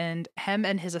Newfoundland, and him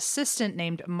and his assistant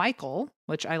named Michael,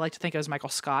 which I like to think of as Michael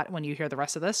Scott when you hear the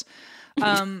rest of this.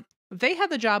 They had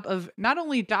the job of not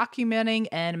only documenting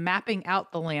and mapping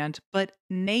out the land, but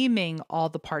naming all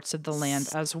the parts of the land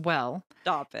as well.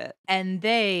 Stop it. And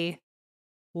they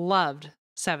loved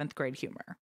 7th grade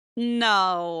humor.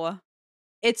 No.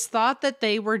 It's thought that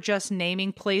they were just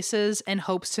naming places in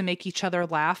hopes to make each other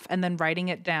laugh and then writing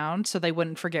it down so they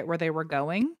wouldn't forget where they were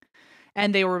going.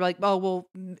 And they were like, oh, well,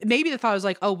 maybe the thought was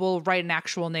like, oh, we'll write an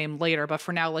actual name later, but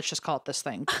for now, let's just call it this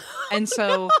thing. And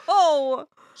so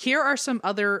here are some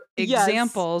other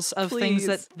examples of things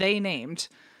that they named.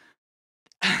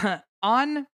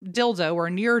 On Dildo, or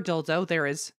near Dildo, there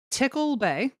is Tickle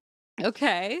Bay.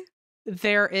 Okay.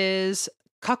 There is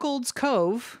Cuckold's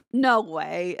Cove. No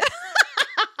way.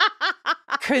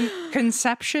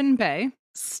 Conception Bay.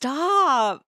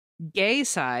 Stop. Gay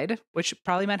Side, which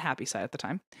probably meant Happy Side at the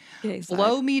time. Gay Side.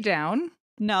 Blow Me Down.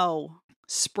 No.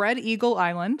 Spread Eagle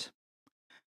Island.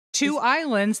 Two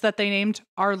islands that they named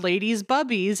Our Lady's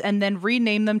Bubbies and then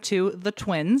renamed them to the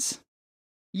Twins.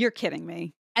 You're kidding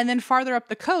me. And then farther up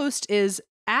the coast is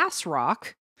Ass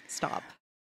Rock. Stop.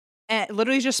 And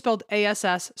literally just spelled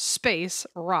ASS space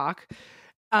rock.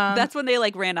 That's when they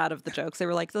ran out of the jokes. They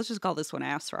were like, let's just call this one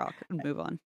Ass Rock and move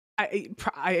on. I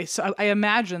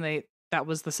imagine that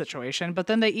was the situation. But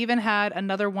then they even had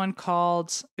another one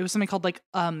called, it was something called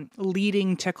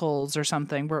Leading Tickles or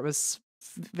something, where it was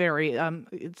very,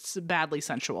 it's badly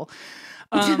sensual.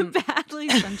 Badly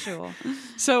sensual.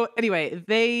 So anyway,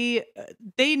 they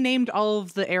named all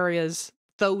of the areas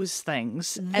those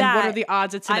things. And what are the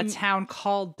odds it's in a town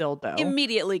called Dildo?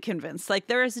 Immediately convinced.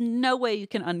 There is no way you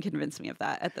can unconvince me of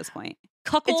that at this point.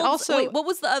 Cuckold's, it's also, wait, what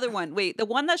was the other one? Wait, the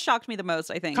one that shocked me the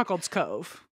most, I think. Cuckold's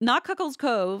Cove. Not Cuckold's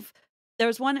Cove.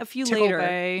 There's one a few Tickle later.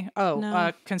 Bay.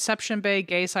 No. Conception Bay,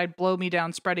 Gay Side, Blow Me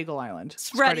Down, Spread Eagle Island.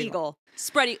 Spread Eagle.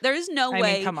 There is no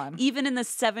way, come on. even in the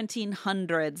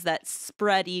 1700s, that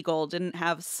Spread Eagle didn't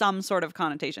have some sort of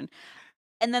connotation.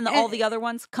 And then all the other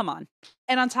ones, come on.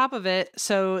 And on top of it,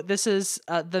 so this is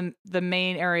the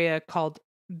main area called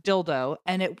Dildo,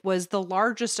 and it was the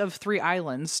largest of 3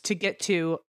 islands to get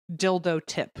to Dildo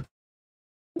Tip.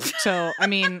 So, I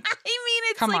mean...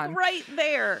 it's like right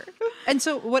there. And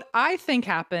so what I think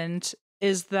happened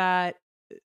is that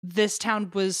this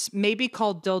town was maybe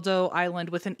called Dildo Island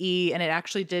with an E, and it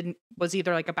actually was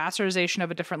either like a bastardization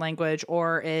of a different language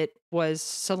or it was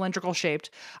cylindrical shaped.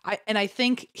 I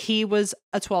think he was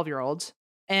a 12-year-old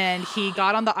and he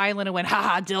got on the island and went,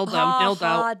 ha,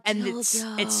 dildo.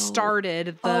 And it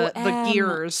started the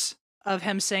gears of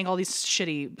him saying all these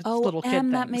shitty little kid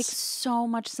things. That makes so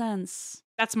much sense.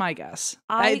 That's my guess.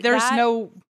 There's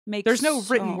no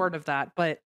written word of that,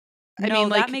 but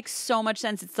that makes so much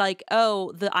sense. It's like,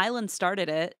 the island started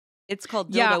it. It's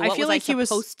called Dildo. Yeah, what was he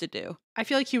supposed to do? I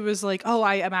feel like he was like,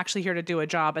 I am actually here to do a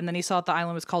job. And then he saw that the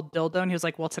island was called Dildo and he was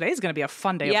like, well, today's going to be a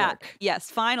fun day of work. Yes,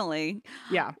 finally.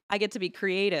 Yeah. I get to be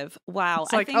creative. Wow.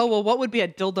 It's what would be a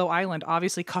Dildo Island?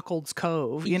 Obviously Cuckold's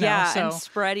Cove, you know? So. And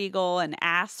Spread Eagle and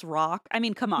Ass Rock. I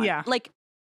mean, come on. Yeah. Like,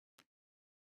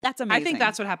 that's amazing. I think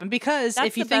that's what happened because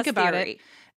if you think about it,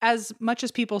 as much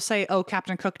as people say,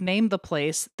 Captain Cook named the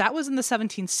place, that was in the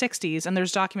 1760s, and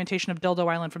there's documentation of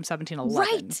Dildo Island from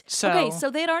 1711. Right.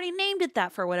 So they had already named it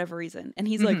that for whatever reason. And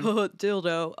he's like,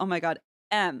 dildo. Oh my God.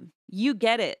 You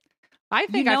get it. I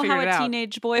think I figured it out. You know how a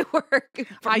teenage boy works.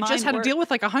 I just had to deal with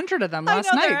like 100 of them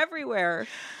last night. They're everywhere.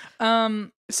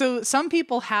 So some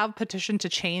people have petitioned to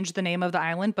change the name of the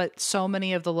island, but so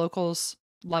many of the locals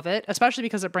love it, especially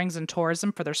because it brings in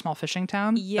tourism for their small fishing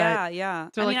town. Yeah.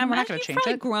 They're we're not going to change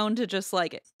it. Grown to just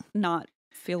like not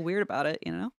feel weird about it,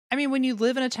 you know? I mean, when you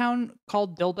live in a town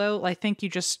called Dildo, I think you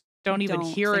just don't even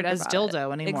hear it as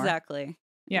dildo anymore. Exactly.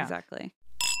 Yeah. Exactly.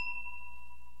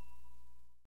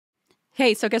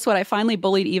 Hey, so guess what? I finally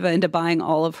bullied Eva into buying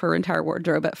all of her entire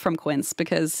wardrobe from Quince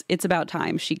because it's about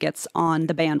time she gets on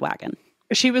the bandwagon.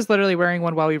 She was literally wearing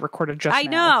one while we recorded just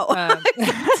now. I know.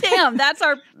 Damn, that's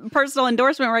our personal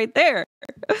endorsement right there.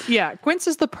 Yeah, Quince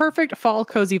is the perfect fall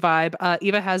cozy vibe.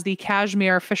 Eva has the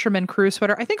cashmere fisherman crew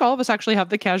sweater. I think all of us actually have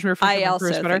the cashmere fisherman crew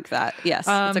sweater. I also think that. Yes,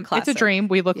 it's a classic. It's a dream.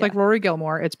 We look like Rory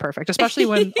Gilmore. It's perfect, especially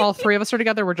when all 3 of us are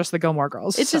together. We're just the Gilmore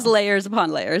girls. It's just layers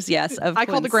upon layers. Yes, I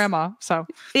called the grandma, so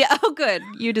yeah. Oh, good.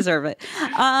 You deserve it.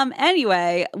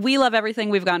 Anyway, we love everything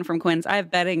we've gotten from Quince. I have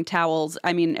bedding, towels.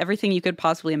 I mean, everything you could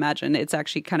possibly imagine. It's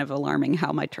actually kind of alarming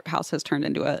how my house has turned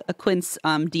into a Quince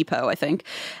depot, I think.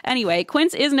 Anyway,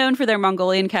 Quince is known for their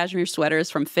Mongolian cashmere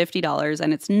sweaters from $50,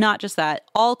 and it's not just that.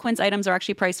 All Quince items are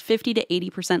actually priced 50 to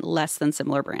 80% less than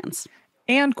similar brands.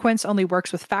 And Quince only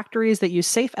works with factories that use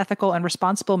safe, ethical, and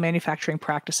responsible manufacturing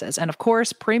practices. And of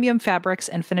course, premium fabrics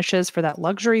and finishes for that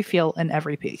luxury feel in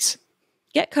every piece.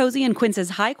 Get cozy in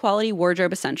Quince's high-quality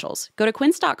wardrobe essentials. Go to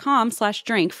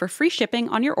quince.com/drink for free shipping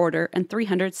on your order and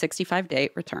 365-day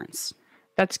returns.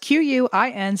 That's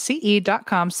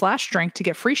QUINCE.com/drink to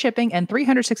get free shipping and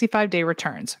 365-day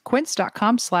returns.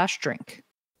 Quince.com/drink.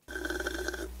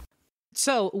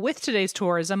 So with today's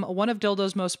tourism, one of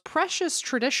Dildo's most precious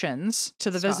traditions to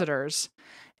the visitors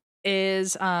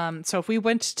is, so if we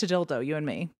went to Dildo, you and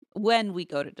me. When we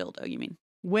go to Dildo, you mean?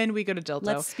 When we go to Dildo.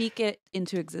 Let's speak it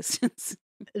into existence.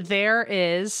 There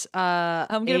is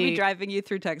I'm gonna be driving you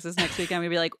through Texas next week. I'm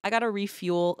gonna be like, I gotta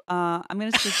refuel. I'm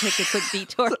gonna just take a quick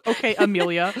detour. Okay,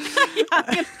 Amelia. Yeah, I'm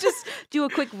gonna just do a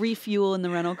quick refuel in the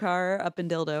rental car up in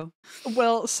Dildo.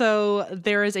 Well, so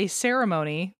there is a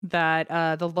ceremony that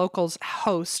the locals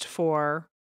host for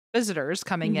visitors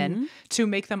coming in to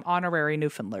make them honorary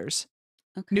Newfoundlanders.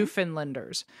 Okay.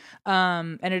 Newfoundlanders.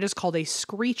 And it is called a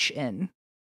screech-in.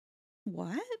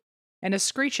 What? And a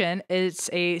screech-in is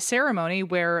a ceremony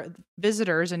where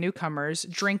visitors and newcomers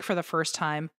drink for the first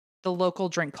time the local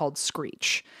drink called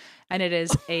Screech. And it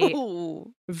is a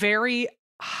very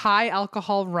high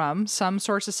alcohol rum. Some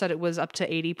sources said it was up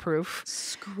to 80 proof.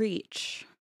 Screech.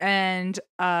 And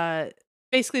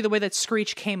basically the way that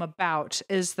Screech came about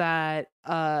is that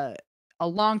a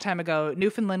long time ago,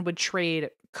 Newfoundland would trade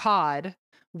cod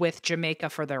with Jamaica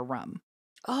for their rum.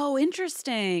 Oh,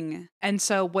 interesting. And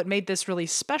so what made this really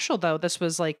special, though, this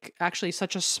was like actually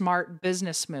such a smart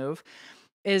business move,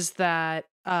 is that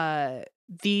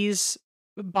these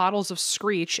bottles of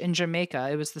Screech in Jamaica,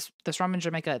 it was this rum in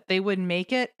Jamaica, they would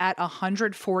make it at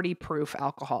 140 proof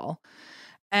alcohol.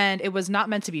 And it was not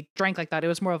meant to be drank like that. It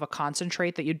was more of a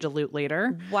concentrate that you dilute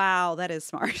later. Wow, that is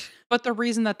smart. But the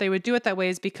reason that they would do it that way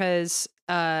is because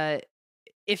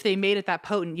if they made it that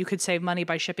potent, you could save money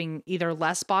by shipping either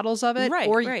less bottles of it,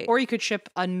 right, or you could ship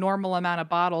a normal amount of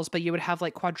bottles, but you would have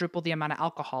like quadruple the amount of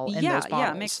alcohol in those bottles.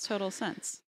 Yeah, it makes total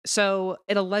sense. So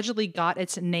it allegedly got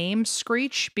its name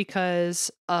Screech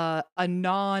because a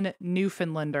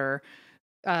non-Newfoundlander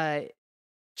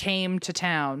came to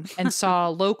town and saw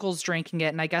locals drinking it,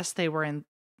 and I guess they were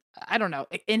I don't know,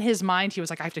 in his mind he was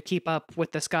like, I have to keep up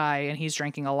with this guy and he's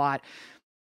drinking a lot.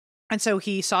 And so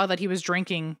he saw that he was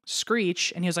drinking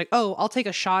Screech and he was like, oh, I'll take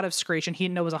a shot of Screech, and he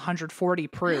didn't know it was 140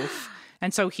 proof.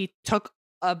 And so he took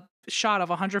a shot of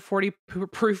 140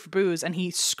 proof booze and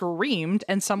he screamed,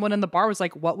 and someone in the bar was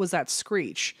like, what was that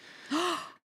Screech?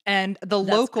 And the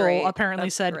local apparently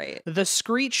said, the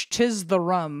Screech 'tis the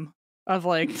rum. Of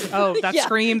like, oh, that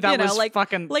scream, that was like,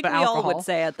 fucking like the we alcohol. all would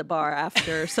say at the bar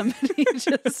after somebody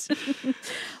just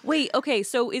wait. Okay,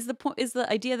 so is the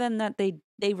idea then that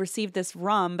they received this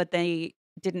rum, but they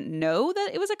didn't know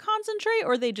that it was a concentrate,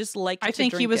 or they just liked? I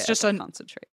think he was just a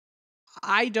concentrate.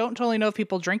 I don't totally know if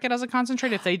people drink it as a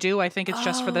concentrate. If they do, I think it's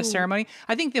just for the ceremony.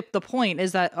 I think the point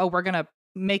is that we're gonna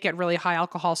make it really high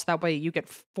alcohol, so that way you get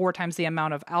 4 times the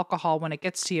amount of alcohol when it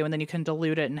gets to you, and then you can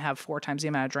dilute it and have 4 times the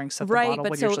amount of drinks that the bottle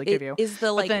would usually give you. Is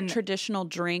the traditional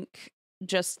drink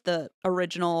just the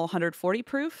original 140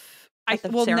 proof?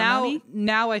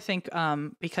 Now I think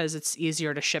because it's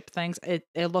easier to ship things, it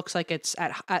looks like it's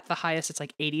at the highest it's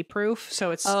like 80 proof,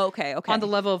 so it's okay on the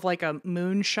level of like a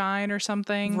moonshine or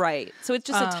something, right? So it's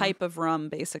just a type of rum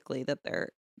basically that they're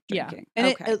drinking.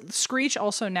 And Screech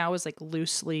also now is like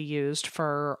loosely used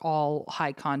for all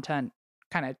high content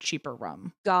kind of cheaper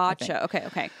rum. Gotcha.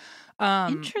 Okay.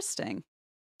 Interesting.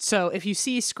 So if you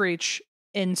see Screech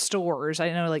in stores,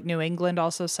 I know like New England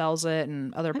also sells it,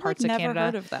 and other parts of Canada. I've never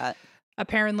heard of that.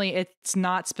 Apparently it's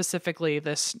not specifically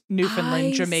this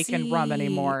Newfoundland Jamaican rum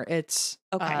anymore. It's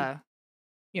it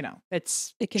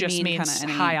just means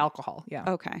high alcohol. Yeah.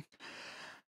 Okay.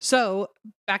 So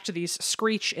back to these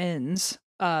Screech inns,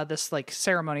 this like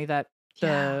ceremony that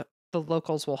the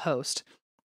locals will host.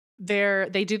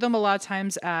 They do them a lot of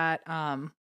times at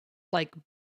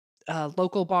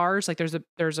local bars. Like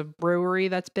there's a brewery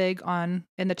that's big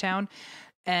in the town,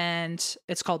 and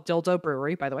it's called Dildo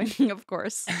Brewery, by the way. Of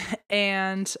course.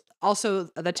 And also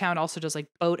the town also does like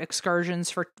boat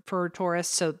excursions for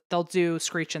tourists, so they'll do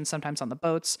Screech-ins sometimes on the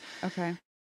boats. Okay.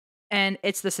 And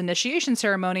it's this initiation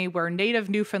ceremony where native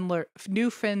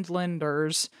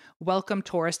Newfoundlanders welcome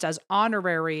tourists as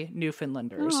honorary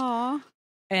Newfoundlanders. Aww.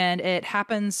 And it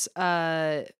happens,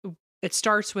 it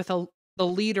starts with the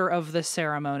leader of the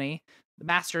ceremony, the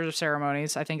masters of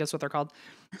ceremonies, I think is what they're called.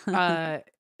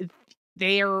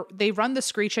 They run the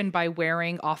Screech-in by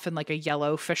wearing often like a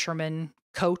yellow fisherman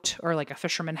coat or like a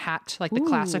fisherman hat, like the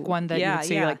classic one that you would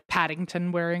see like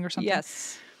Paddington wearing or something.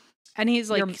 Yes. And he's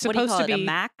like supposed to be a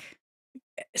Mac?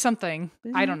 Something.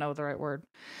 I don't know the right word.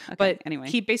 Okay, but anyway.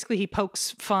 He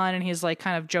pokes fun, and he's like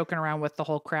kind of joking around with the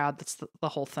whole crowd. That's the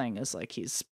whole thing is like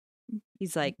he's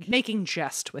like making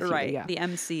jest with you. Yeah. The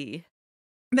MC.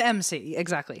 The MC,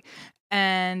 exactly.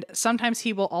 And sometimes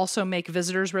he will also make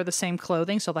visitors wear the same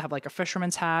clothing. So they'll have like a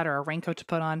fisherman's hat or a raincoat to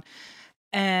put on.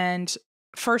 And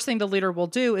first thing the leader will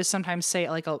do is sometimes say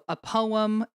like a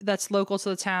poem that's local to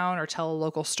the town or tell a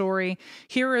local story.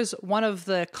 Here is one of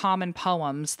the common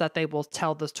poems that they will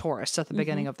tell the tourists at the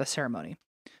beginning of the ceremony.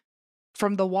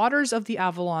 From the waters of the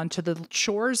Avalon to the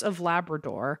shores of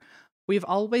Labrador, we've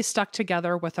always stuck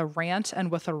together with a rant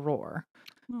and with a roar.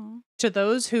 Aww. To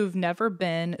those who've never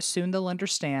been, soon they'll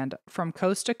understand. From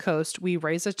coast to coast, we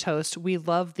raise a toast. We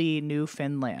love thee,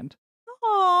 Newfoundland.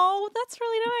 Oh, that's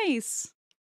really nice.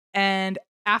 And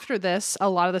after this, a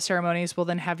lot of the ceremonies will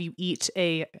then have you eat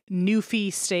a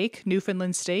Newfie steak,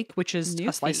 Newfoundland steak, which is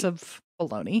a slice of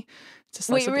bologna. It's a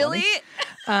slice of bologna.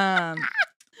 Really?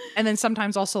 And then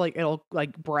sometimes also like it'll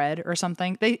like bread or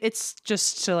something. It's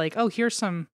just to like, oh, here's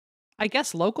some, I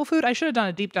guess, local food. I should have done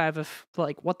a deep dive of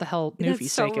like what the hell Newfie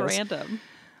steak is. Random.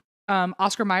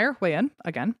 Oscar Mayer, weigh in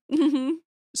again. Mm-hmm.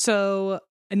 So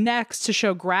next, to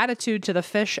show gratitude to the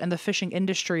fish and the fishing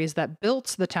industries that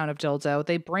built the town of Dildo,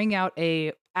 they bring out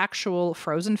a actual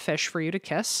frozen fish for you to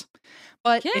kiss.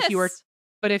 But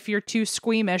if you're too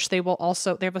squeamish, they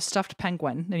have a stuffed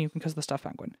penguin, and you can kiss the stuffed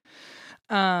penguin.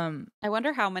 I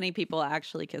wonder how many people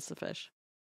actually kiss the fish.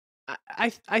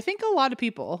 I think a lot of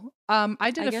people.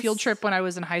 I did a field trip when I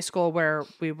was in high school where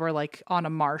we were like on a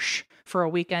marsh for a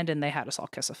weekend, and they had us all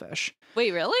kiss a fish.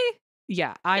 Wait, really?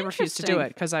 Yeah, I refused to do it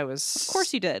because I was. Of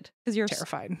course you did, because you're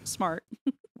terrified. Smart.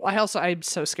 I'm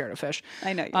so scared of fish.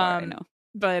 I know you are. I know.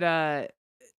 But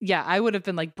yeah, I would have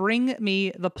been like, bring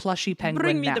me the plushy penguin.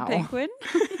 Bring me the penguin.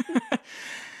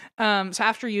 So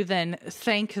after you then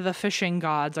thank the fishing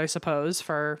gods, I suppose,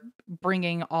 for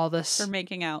bringing all this, for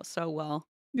making out so well,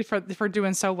 for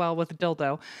doing so well with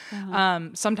dildo.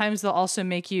 Sometimes they'll also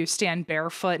make you stand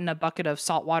barefoot in a bucket of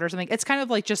salt water or something. It's kind of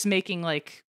like just making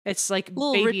like, it's like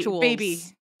little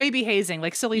rituals. Baby hazing,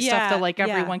 like silly stuff that like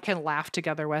everyone can laugh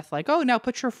together with. Like, oh, now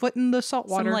put your foot in the salt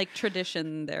water. Some like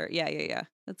tradition there. Yeah.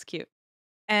 That's cute.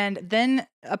 And then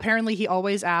apparently he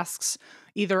always asks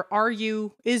either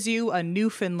is you a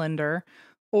Newfoundlander,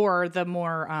 or the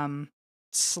more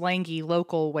slangy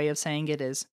local way of saying it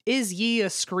is ye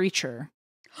a screecher?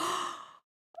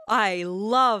 I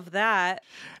love that.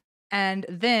 And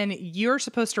then you're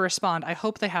supposed to respond. I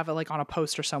hope they have it like on a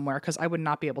poster somewhere, because I would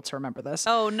not be able to remember this.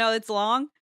 Oh, no, it's long?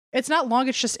 It's not long.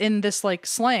 It's just in this like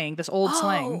slang, this old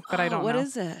slang that I don't know. What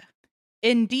is it?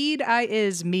 Indeed, I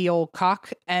is me old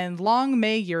cock, and long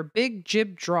may your big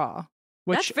jib draw.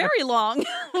 Which that's very long.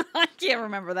 I can't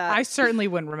remember that. I certainly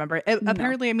wouldn't remember it. No.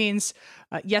 Apparently it means,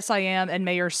 yes, I am, and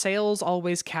may your sails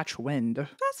always catch wind.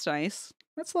 That's nice.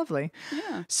 That's lovely.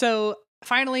 Yeah. So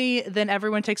finally, then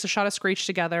everyone takes a shot of Screech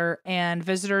together, and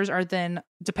visitors are then,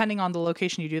 depending on the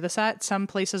location you do this at, some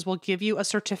places will give you a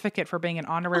certificate for being an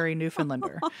honorary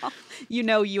Newfoundlander.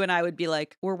 You and I would be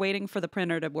like, we're waiting for the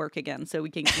printer to work again, so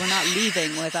we're not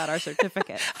leaving without our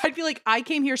certificate. I'd be like, I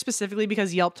came here specifically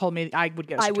because Yelp told me I would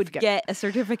get a certificate. I would get a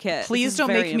certificate. Please don't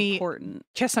make me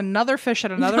kiss another fish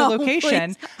at another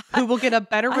location who will get a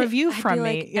better review from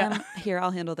me. Yeah. Here,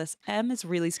 I'll handle this. Em is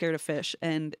really scared of fish,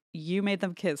 and you made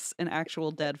them kiss an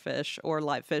actual dead fish or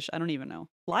live fish. I don't even know.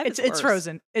 Live it's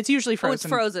frozen. It's usually frozen. Oh, it's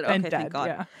frozen. Okay, and thank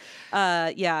dead.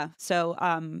 God. Yeah. So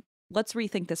let's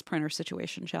rethink this printer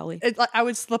situation, shall we? I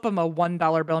would slip them a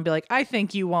 $1 bill and be like, I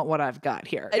think you want what I've got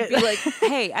here. I'd be like,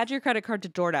 hey, add your credit card to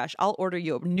DoorDash. I'll order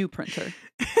you a new printer.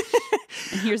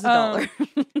 And here's $1.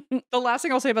 The last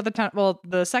thing I'll say about the town,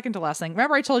 the second to last thing.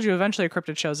 Remember, I told you eventually a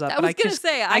cryptid shows up. I was going to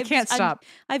say, I can't stop.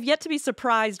 I've yet to be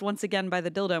surprised once again by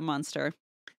the Dildo Monster.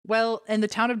 Well, in the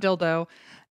town of Dildo,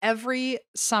 every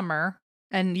summer,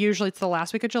 and usually it's the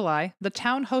last week of July, the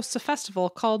town hosts a festival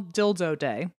called Dildo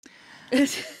Day.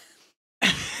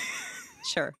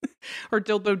 Sure. Or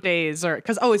Dildo Days, or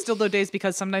because it's Dildo Days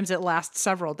because sometimes it lasts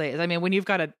several days. I mean, when you've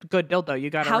got a good dildo,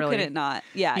 you got to really. How could it not?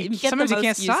 Yeah, you get sometimes the most you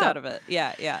can't use stop out of it.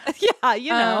 Yeah, yeah,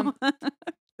 you know.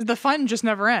 The fun just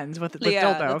never ends with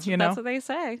dildo. That's what they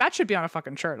say. That should be on a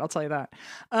fucking shirt. I'll tell you that.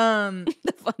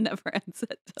 The fun never ends.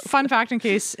 Fun fact, in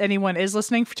case anyone is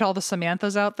listening, to all the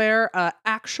Samanthas out there,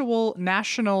 actual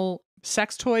National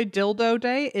Sex Toy Dildo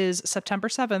Day is September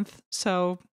 7th.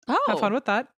 So have fun with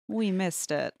that. We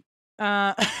missed it.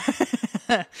 Well,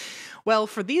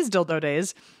 for these dildo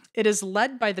days, it is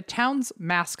led by the town's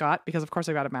mascot, because of course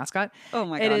I got a mascot. Oh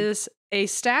my God. It is a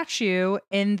statue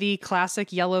in the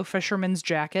classic yellow fisherman's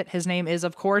jacket. His name is,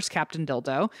 of course, Captain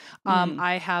Dildo.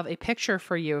 I have a picture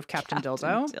for you of Captain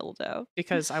Dildo.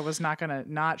 Because I was not going to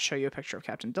not show you a picture of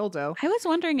Captain Dildo. I was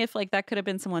wondering if like that could have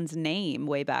been someone's name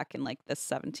way back in like the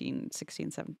 16,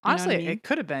 17. Honestly, it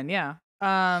could have been, yeah.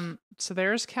 So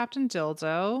there's Captain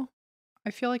Dildo. I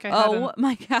feel like I had Oh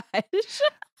my gosh.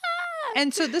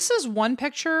 And so this is one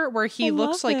picture where he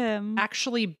looks like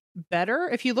actually better.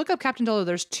 If you look up Captain Dildo,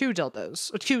 there's two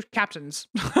captains.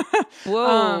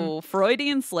 Whoa,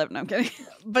 Freudian slip. No, I'm kidding.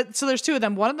 But so there's two of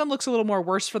them. One of them looks a little more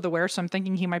worse for the wear, so I'm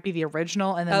thinking he might be the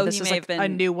original. And then this is like a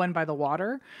new one by the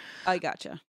water. I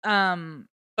gotcha.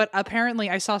 But apparently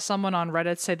I saw someone on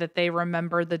Reddit say that they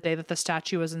remember the day that the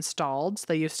statue was installed.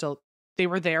 They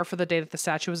were there for the day that the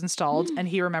statue was installed, and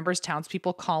he remembers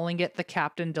townspeople calling it the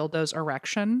Captain Dildo's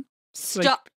erection.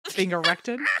 Stop being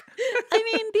erected.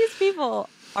 I mean, these people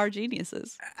are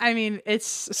geniuses. I mean, it's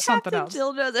something else. Captain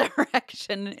Dildo's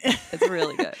erection. It's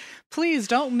really good. Please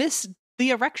don't miss the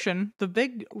erection, the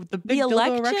big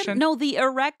dildo erection. No, the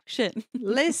erection.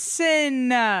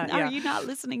 Listen. Are you not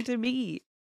listening to me?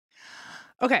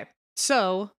 Okay,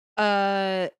 so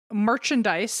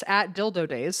merchandise at Dildo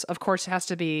Days, of course, it has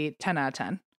to be 10 out of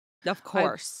 10. Of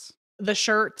course. The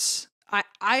shirts.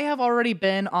 I have already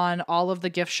been on all of the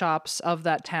gift shops of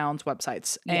that town's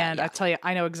websites. And I tell you,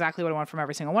 I know exactly what I want from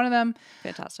every single one of them.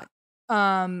 Fantastic.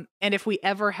 And if we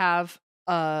ever have,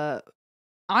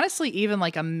 honestly, even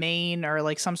like a Maine or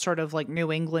like some sort of like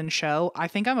New England show, I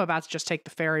think I'm about to just take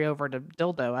the ferry over to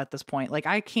Dildo at this point. Like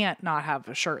I can't not have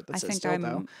a shirt that says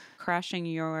Dildo. I'm crashing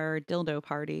your dildo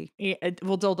party. Yeah,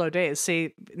 Dildo Days.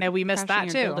 See, now we missed that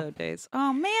too. Dildo Days.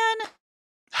 Oh man.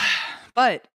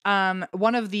 But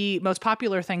one of the most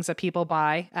popular things that people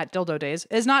buy at Dildo Days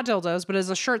is not dildos, but is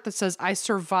a shirt that says, I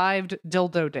survived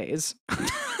Dildo Days.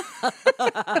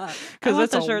 Because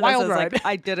it's a wild ride. Like,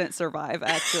 I didn't survive,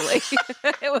 actually.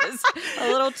 It was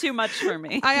a little too much for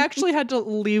me. I actually had to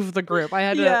leave the group. I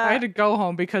had to go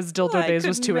home because Dildo Days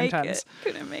was too intense.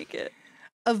 Couldn't make it.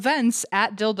 Events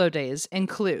at Dildo Days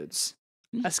includes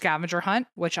a scavenger hunt,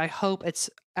 which I hope it's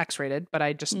X-rated, but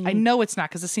I know it's not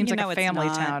because it seems like a family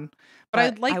town.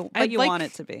 But I'd want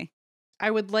it to be. I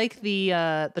would like the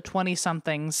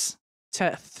 20-somethings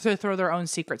to throw their own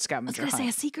secret scavenger hunt. I was gonna say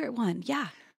a secret one. Yeah.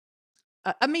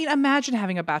 I mean, imagine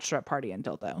having a bachelorette party in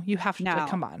Dildo. You have to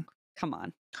come on.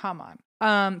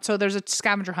 So there's a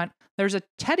scavenger hunt. There's a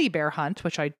teddy bear hunt,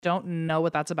 which I don't know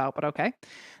what that's about, but okay.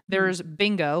 There's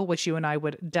bingo, which you and I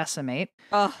would decimate.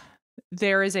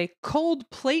 There is a cold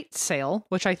plate sale,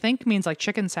 which I think means like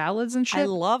chicken salads and shit. I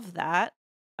love that.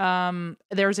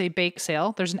 There's a bake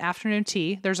sale. There's an afternoon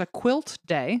tea. There's a quilt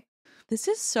day. This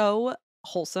is so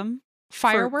wholesome.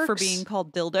 Fireworks for being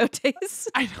called Dildo Days.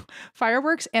 I know.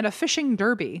 Fireworks and a fishing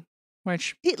derby,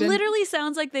 which it literally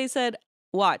sounds like they said,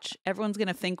 "Watch, everyone's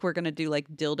gonna think we're gonna do like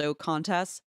dildo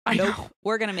contests. Nope,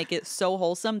 we're gonna make it so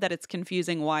wholesome that it's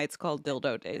confusing why it's called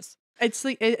Dildo Days." It's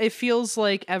like it feels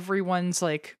like everyone's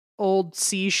like old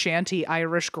sea shanty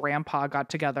Irish grandpa got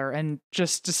together and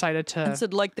just decided to and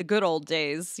said like the good old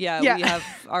days. Yeah. We have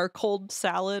our cold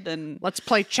salad and let's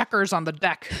play checkers on the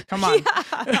deck. Come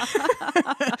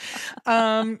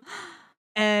on.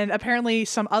 And apparently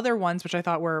some other ones which I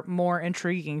thought were more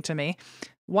intriguing to me.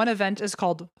 One event is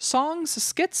called Songs,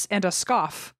 Skits, and a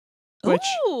Scoff. Which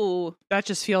that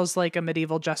just feels like a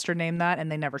medieval jester named that,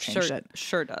 and they never changed it.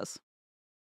 Sure does.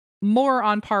 More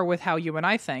on par with how you and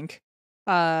I think.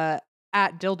 At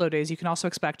Dildo Days, you can also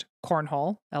expect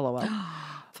cornhole, LOL.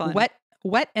 Fun.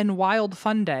 Wet and Wild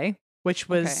Fun Day, which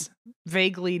was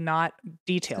vaguely not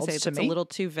detailed to me. It's a little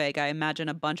too vague. I imagine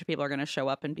a bunch of people are going to show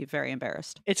up and be very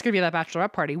embarrassed. It's going to be that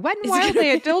bachelorette party. Wet and Wild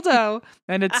Day at Dildo.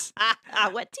 And it's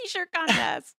wet t-shirt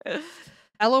contest.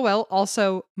 LOL,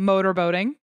 also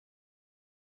motorboating.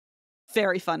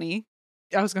 Very funny.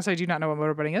 I was going to say, do you not know what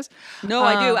motorboating is? No,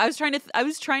 I do. I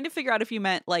was trying to figure out if you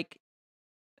meant like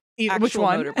which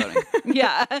one? Motorboating.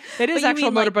 Yeah, it is actual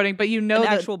motorboating, but you know an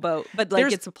actual boat, but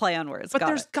like it's a play on words. But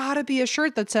there's got to be a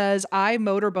shirt that says "I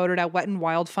motorboated at Wet and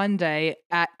Wild Fun Day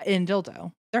in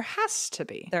Dildo." There has to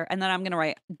be there, and then I'm gonna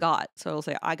write "got," so it'll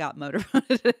say "I got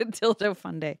motorboated at Dildo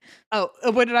Fun Day." Oh,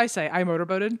 what did I say? I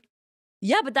motorboated.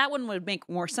 Yeah, but that one would make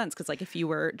more sense because like if you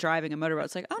were driving a motorboat,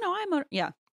 it's like, oh no, yeah.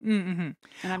 Mm-hmm. And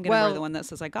I'm gonna wear the one that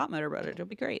says "I got motorboated." It'll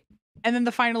be great. And then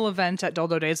the final event at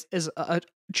Dildo Days is a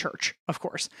church, of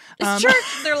course. It's church.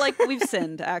 They're like, we've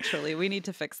sinned, actually. We need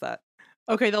to fix that.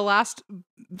 Okay, the last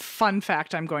fun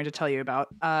fact I'm going to tell you about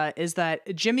is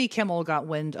that Jimmy Kimmel got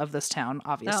wind of this town,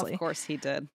 obviously. Oh, of course he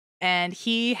did. And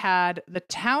he had the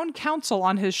town council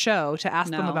on his show to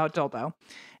ask them about Dildo.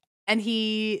 And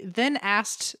he then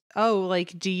asked,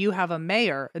 do you have a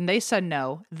mayor? And they said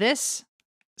no. This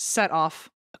set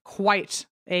off quite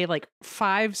a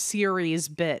 5-series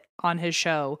bit on his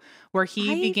show where I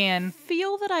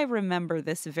feel that I remember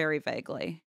this very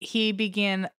vaguely. He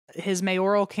began his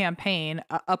mayoral campaign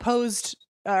opposed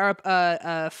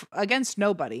against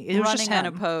nobody. It was running just him.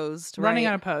 Unopposed. Running right?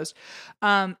 unopposed.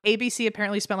 ABC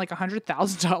apparently spent like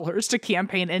 $100,000 to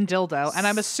campaign in Dildo, and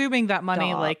I'm assuming that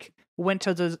money went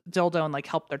to the Dildo and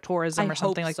helped their tourism or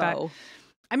something like that.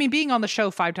 I mean, being on the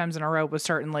show 5 times in a row was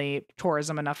certainly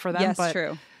tourism enough for them. Yes, but,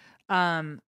 true.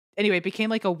 Anyway, it became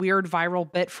like a weird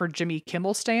viral bit for Jimmy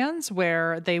Kimmel stans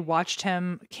where they watched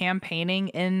him campaigning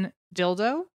in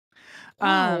Dildo.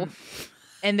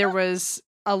 And there was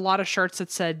a lot of shirts that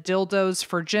said "Dildos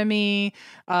for Jimmy."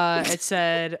 It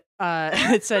said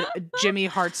Jimmy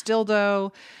Hearts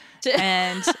Dildo,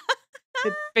 and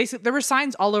basically there were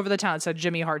signs all over the town that said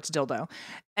Jimmy Hearts Dildo,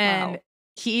 and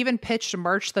he even pitched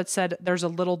merch that said "There's a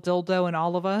little dildo in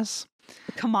all of us."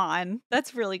 Come on,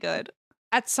 that's really good.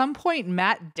 At some point,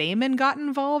 Matt Damon got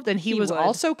involved, and he was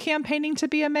also campaigning to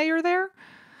be a mayor there.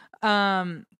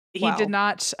 He did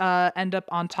not end up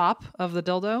on top of the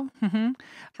dildo.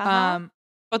 Mm-hmm.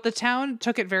 But the town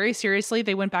took it very seriously.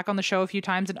 They went back on the show a few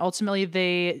times, and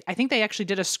ultimately I think they actually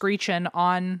did a screech-in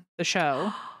on the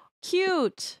show.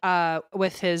 Cute.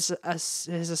 With his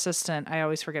assistant. I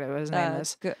always forget what his name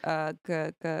is.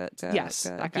 Yes,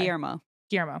 Guillermo.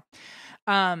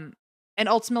 And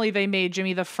ultimately, they made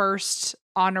Jimmy the first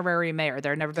honorary mayor.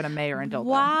 There had never been a mayor in Dildo.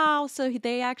 Wow. So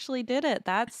they actually did it.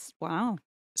 That's wow.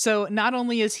 So not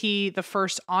only is he the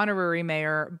first honorary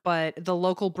mayor, but the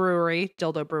local brewery,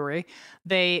 Dildo Brewery,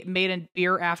 they made a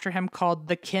beer after him called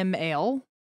the Kim Ale.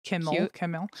 Kimmel.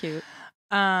 Cute.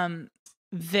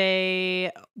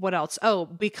 What else? Oh,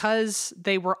 because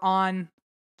they were on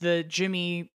the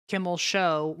Jimmy Kimmel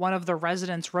show, one of the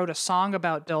residents wrote a song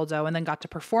about dildo and then got to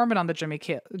perform it on the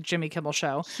Jimmy Kimmel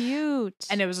show. Cute.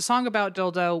 And it was a song about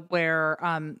dildo where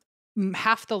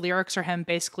half the lyrics are him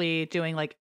basically doing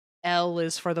like, L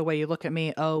is for the way you look at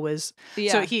me. O is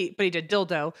so he did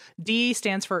dildo. D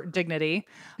stands for dignity.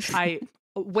 I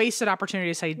wasted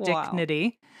opportunity to say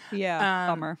dignity. Yeah,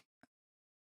 bummer.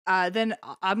 Then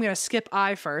I'm gonna skip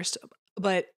I first,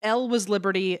 but L was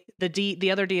liberty.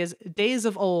 The other D is days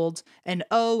of old, and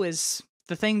O is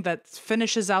the thing that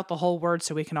finishes out the whole word,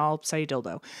 so we can all say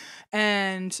dildo.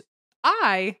 And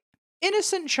I,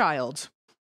 innocent child,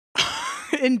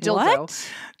 in dildo. What?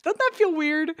 Doesn't that feel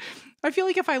weird? I feel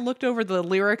like if I looked over the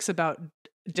lyrics about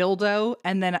dildo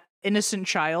and then innocent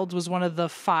child was one of the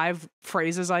 5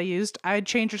 phrases I used, I'd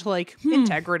change it to like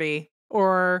integrity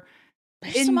or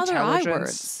there's some other I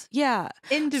words. Yeah.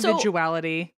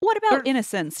 Individuality. So, what about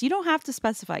innocence? You don't have to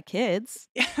specify kids.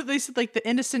 They said like the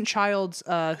innocent child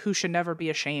who should never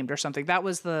be ashamed or something. That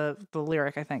was the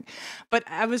lyric, I think. But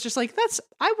I was just like,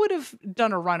 I would have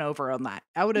done a run over on that.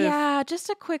 I would have. Yeah, just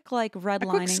a quick like redlining.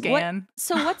 Quick scan.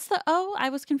 So what's the O?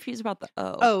 I was confused about the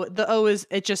O. Oh, the O is,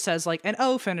 it just says like an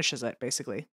O finishes it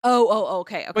basically. Oh,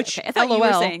 okay. Which, okay. I thought you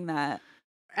were saying that.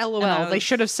 LOL. They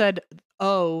should have said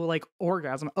O, like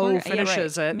orgasm. O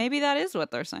finishes it. Maybe that is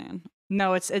what they're saying.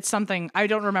 No, it's something I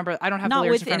don't remember. I don't have not the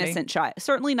lyrics with innocent child.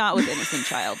 Certainly not with innocent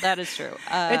child. That is true.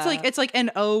 It's like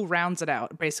an O rounds it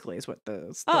out. Basically, is what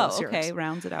the okay,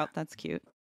 rounds it out. That's cute.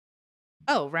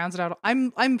 Oh, rounds it out.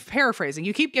 I'm paraphrasing.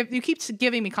 You keep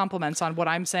giving me compliments on what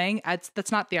I'm saying.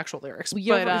 That's not the actual lyrics.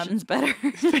 Your version's better.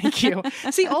 Thank you.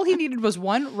 See, all he needed was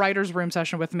one writer's room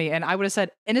session with me, and I would have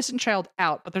said innocent child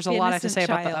out. But there's a lot I have to say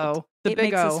about the O. The big O.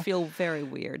 It makes us feel very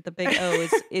weird. The big O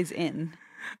is in.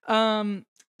 So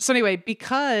anyway,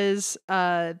 because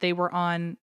they were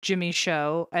on Jimmy's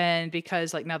show, and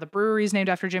because like now the brewery is named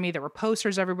after Jimmy, there were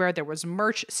posters everywhere. There was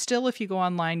merch. Still, if you go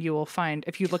online, you will find,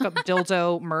 if you look up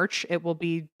dildo merch, it will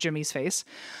be Jimmy's face.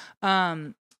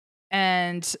 And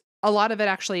a lot of it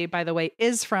actually, by the way,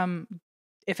 is from,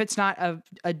 if it's not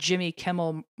a Jimmy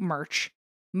Kimmel merch,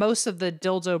 most of the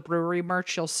dildo brewery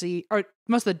merch you'll see, or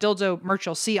most of the dildo merch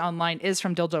you'll see online is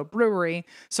from Dildo Brewery.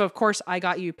 So of course I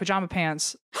got you pajama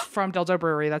pants from Dildo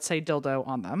Brewery that say dildo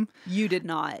on them. You did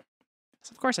not.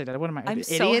 Of course I did. What am I? I'm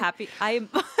so happy. I'm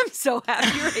so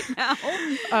happy right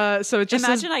now. So it just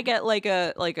imagine I get like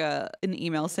an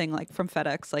email saying like from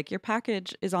FedEx, like your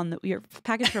package from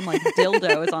like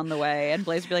dildo is on the way, and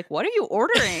Blaze would be like, "What are you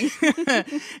ordering?"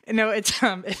 No, it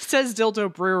says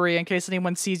Dildo Brewery in case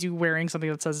anyone sees you wearing something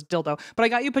that says dildo. But I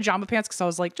got you pajama pants because I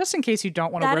was like, just in case you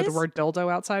don't want to wear the word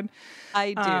dildo outside.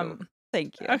 I do.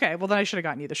 Thank you. Okay, well then I should have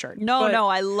gotten you the shirt. No,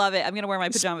 I love it. I'm gonna wear my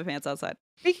pajama pants outside.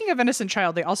 Speaking of innocent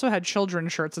child, they also had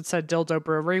children's shirts that said Dildo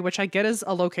Brewery, which I get is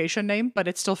a location name, but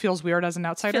it still feels weird as an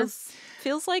outsider.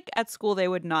 Feels like at school they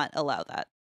would not allow that.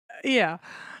 Yeah.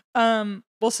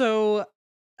 Well, so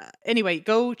anyway,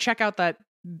 go check out that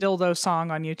dildo song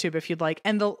on YouTube if you'd like.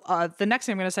 And the next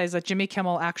thing I'm going to say is that Jimmy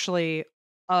Kimmel actually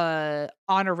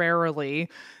honorarily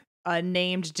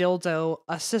named Dildo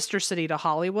a sister city to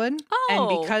Hollywood. Oh.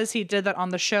 And because he did that on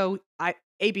the show,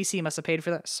 ABC must have paid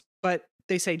for this. But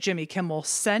they say Jimmy Kimmel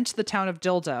sent the town of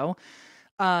Dildo,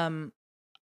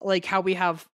 like how we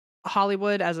have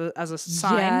Hollywood as a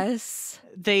sign. Yes.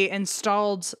 They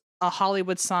installed a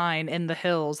Hollywood sign in the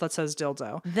hills that says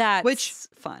Dildo. That's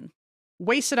fun.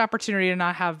 Wasted opportunity to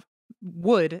not have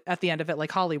wood at the end of it,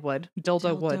 like Hollywood.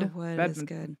 Dildo wood is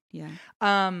good. Yeah.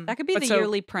 That could be the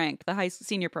yearly prank, the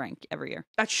senior prank every year.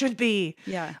 That should be.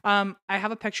 Yeah. I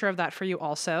have a picture of that for you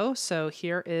also. So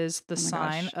here is the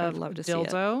sign of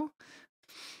Dildo.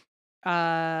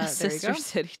 A sister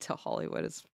city to Hollywood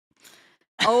is.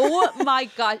 Oh my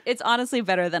god! It's honestly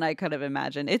better than I could have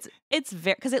imagined. It's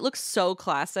very, because it looks so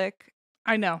classic.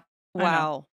 I know.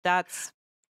 Wow, that's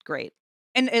great.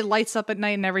 And it lights up at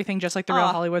night and everything, just like the real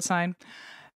Hollywood sign.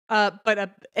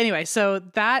 But anyway, so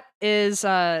that is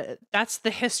that's the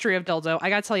history of dildo.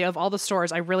 I gotta tell you, of all the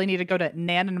stores, I really need to go to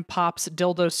Nan and Pop's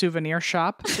Dildo Souvenir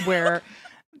Shop, where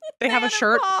they have a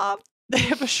shirt. They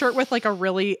have a shirt with like a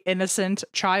really innocent,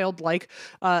 childlike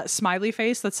smiley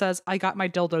face that says, "I got my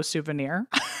dildo souvenir."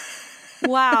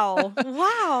 Wow.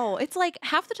 It's like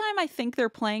half the time I think they're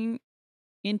playing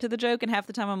into the joke, and half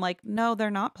the time I'm like, no,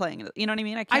 they're not playing. You know what I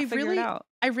mean? I can't figure it out.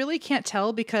 I really can't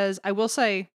tell, because I will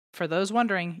say, for those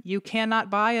wondering, you cannot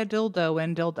buy a dildo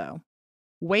in Dildo.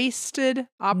 Wasted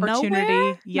opportunity.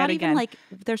 Nowhere? Yet Not again. Even like,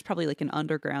 there's probably like an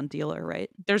underground dealer, right?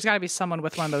 There's got to be someone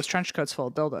with one of those trench coats full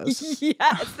of dildos.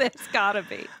 Yes, there's gotta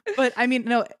be. But I mean,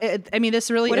 no. This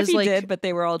really what is if he like. did, but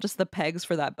they were all just the pegs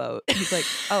for that boat? He's like,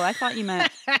 oh, I thought you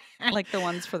meant Like the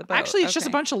ones for the boat. Actually, it's just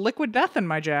a bunch of liquid death in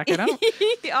my jacket.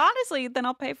 Honestly, then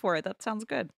I'll pay for it. That sounds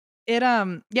good.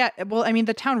 Yeah, well, I mean,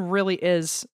 the town really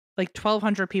is like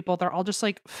 1,200 people. They're all just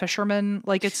like fishermen.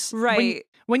 Like it's right.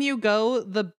 When you go,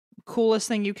 the coolest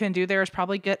thing you can do there is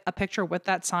probably get a picture with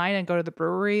that sign and go to the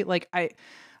brewery. Like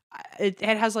it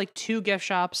has like 2 gift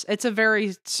shops. It's a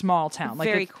very small town. Like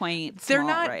very quaint. They're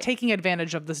not taking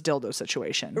advantage of this dildo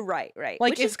situation. Right. Like,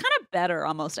 which is kind of better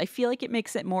almost. I feel like it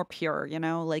makes it more pure,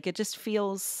 like it just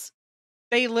feels.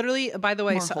 They literally, by the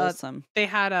way, wholesome. They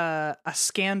had a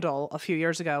scandal a few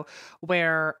years ago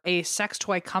where a sex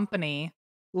toy company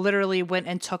literally went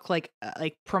and took like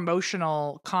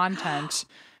promotional content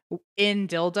in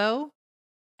dildo,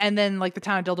 and then like the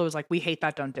town of Dildo was like, we hate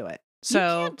that, don't do it. So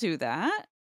you can't do that.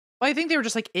 Well, I think they were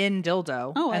just like in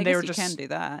dildo. Oh, and I they guess were you just can do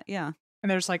that. Yeah. And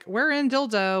they're just like, we're in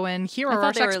dildo, and here are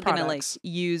our sex products. Gonna like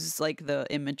use like the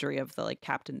imagery of the like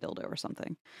Captain Dildo or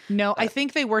something. No, I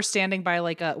think they were standing by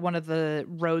like one of the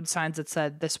road signs that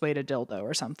said "This way to dildo"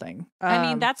 or something. I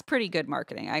mean, that's pretty good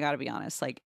marketing. I got to be honest.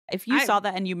 Like, if you saw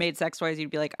that and you made sex toys, you'd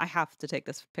be like, I have to take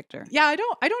this picture. Yeah, I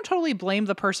don't totally blame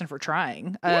the person for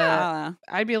trying. Yeah.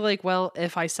 I'd be like, well,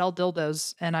 if I sell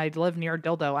dildos and I live near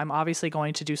dildo, I'm obviously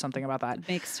going to do something about that.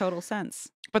 Makes total sense.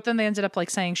 But then they ended up like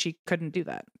saying she couldn't do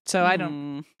that. So I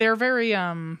don't. They're very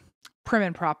prim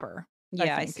and proper.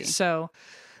 Yeah, I think. I see. So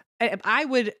I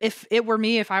would, if it were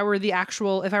me, if I were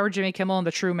Jimmy Kimmel and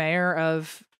the true mayor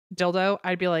of dildo,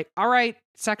 I'd be like, all right,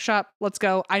 sex shop, let's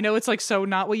go. I know it's like so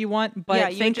not what you want,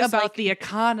 but think about like, the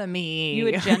economy. You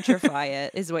would gentrify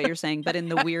it, is what you're saying, but in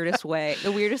the weirdest way,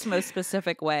 the weirdest, most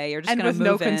specific way. You're just and going to with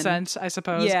move no consent, I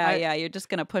suppose. Yeah. You're just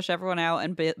going to push everyone out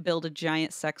and build a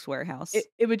giant sex warehouse.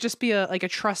 It would just be a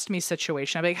trust me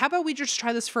situation. I'd be like, how about we just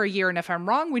try this for a year, and if I'm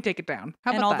wrong, we take it down.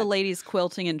 How about all that? the ladies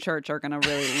quilting in church are going to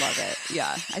really love it. Yeah,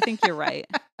 I think you're right.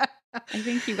 I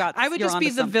think you got. I would just be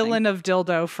the villain of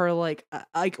dildo for like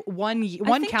one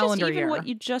calendar year. Even what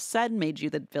you just said made you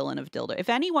the villain of dildo. If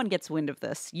anyone gets wind of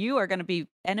this, you are going to be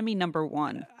enemy number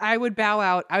 1. I would bow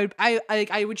out.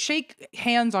 I would shake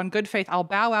hands on good faith. I'll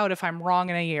bow out if I'm wrong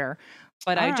in a year.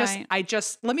 But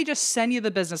let me just send you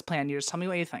the business plan. You just tell me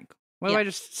what you think. Well, I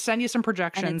just send you some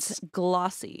projections. And it's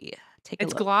glossy.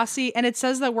 It's glossy, and it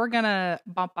says that we're gonna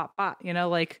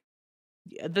like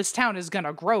this town is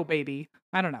gonna grow, baby.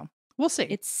 I don't know. We'll see.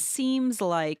 It seems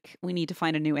like we need to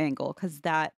find a new angle because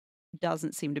that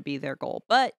doesn't seem to be their goal.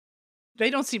 But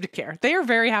they don't seem to care. They are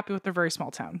very happy with their very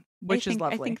small town, which is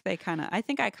lovely. I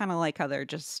think I kind of like how they're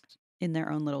just in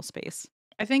their own little space.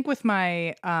 I think with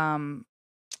my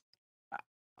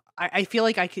I feel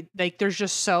like I could like there's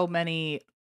just so many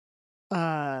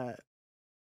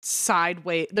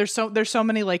sideways there's so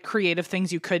many like creative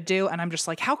things you could do, and I'm just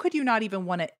like, how could you not even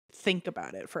want to think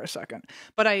about it for a second?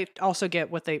 But I also get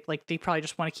what they probably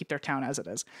just want to keep their town as it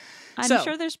is. I'm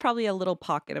sure there's probably a little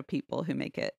pocket of people who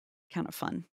make it kind of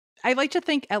fun. I like to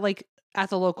think at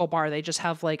the local bar, they just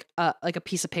have like a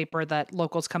piece of paper that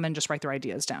locals come in, just write their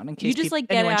ideas down in case you just like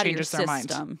get it out of your their system.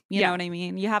 Mind. You know what I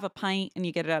mean? You have a pint and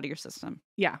you get it out of your system.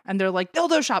 Yeah, and they're like,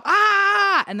 dildo shop,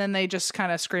 ah, and then they just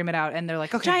kind of scream it out, and they're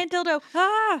like, okay, giant dildo,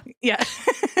 ah, yeah.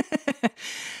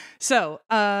 So,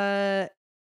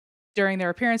 during their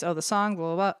appearance, the song,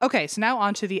 blah, blah, blah. Okay, so now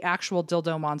on to the actual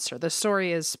Dildo Monster. The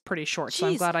story is pretty short, so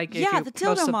I'm glad I gave you the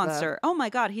Dildo Monster. Oh my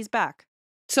God, he's back.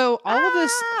 So all of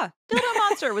this Dildo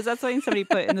Monster, was that something somebody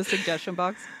put in the suggestion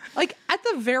box? Like, at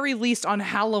the very least, on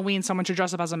Halloween, someone should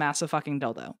dress up as a massive fucking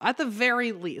dildo. At the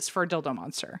very least, for a Dildo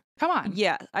Monster. Come on.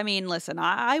 Yeah, I mean, listen,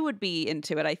 I would be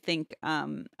into it. I think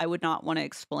I would not want to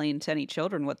explain to any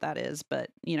children what that is,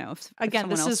 but,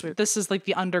 if this is like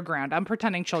the underground. I'm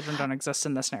pretending children don't exist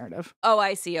in this narrative. Oh,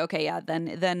 I see. Okay, yeah,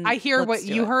 then I hear what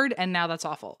you heard, and now that's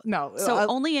awful. No. So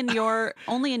only in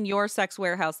your sex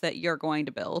warehouse that you're going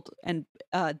to build and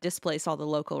displace all the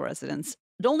local residents.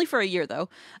 Only for a year, though.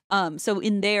 So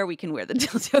in there, we can wear the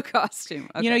dildo costume.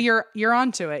 Okay. You're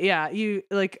onto it. Yeah. You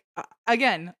like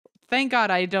again. Thank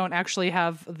God I don't actually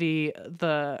have the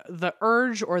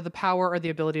urge or the power or the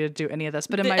ability to do any of this.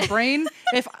 But in my brain,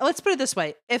 let's put it this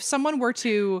way: if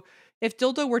dildo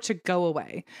were to go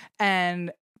away,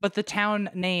 but the town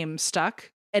name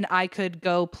stuck, and I could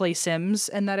go play Sims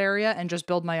in that area and just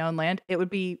build my own land, it would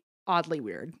be oddly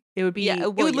weird. It would be.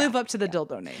 It would live up to the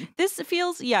dildo name. It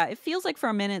feels like for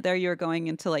a minute there you're going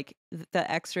into like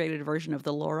the X-rated version of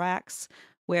the Lorax,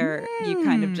 where you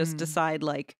kind of just decide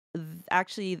like,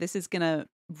 actually, this is gonna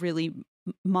really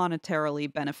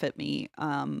monetarily benefit me,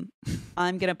 I'm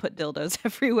gonna put dildos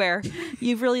everywhere.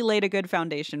 You've really laid a good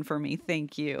foundation for me.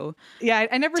 Thank you. Yeah,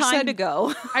 I never Time said to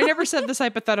go. I never said this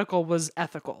hypothetical was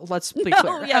ethical. Let's be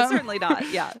clear. Yeah, certainly not.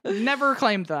 Yeah, never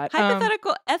claimed that.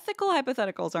 Ethical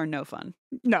hypotheticals are no fun.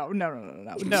 No.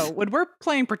 When we're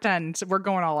playing pretend, we're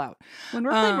going all out. When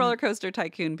we're playing Roller Coaster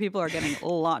Tycoon, people are getting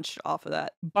launched off of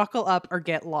that. Buckle up or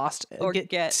get lost, or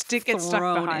get stuck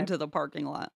behind into the parking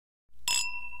lot.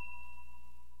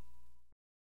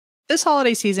 This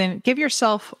holiday season, give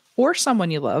yourself or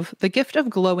someone you love the gift of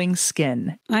glowing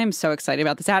skin. I'm so excited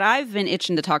about this ad. I've been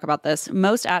itching to talk about this.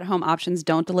 Most at-home options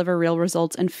don't deliver real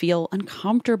results and feel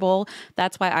uncomfortable.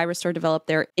 That's why iRestore developed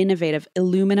their innovative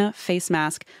Illumina face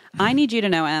mask. I need you to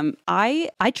know, Em, I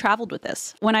traveled with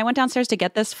this. When I went downstairs to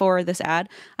get this for this ad,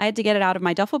 I had to get it out of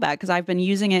my duffel bag because I've been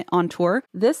using it on tour.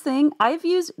 This thing this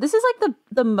is like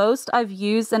the most I've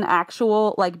used an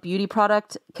actual like beauty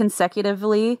product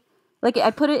consecutively. Like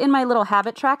I put it in my little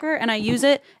habit tracker and I use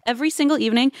it every single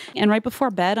evening. And right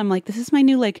before bed, I'm like, this is my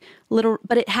new like little,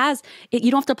 but you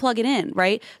don't have to plug it in,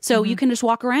 right? So you can just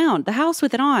walk around the house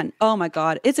with it on. Oh my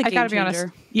God. It's a game changer. I gotta be honest,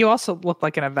 you also look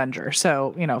like an Avenger.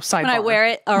 So, sidebar. When I wear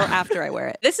it or after I wear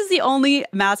it. This is the only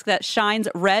mask that shines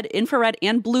red, infrared,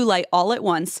 and blue light all at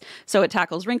once. So it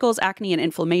tackles wrinkles, acne, and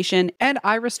inflammation. And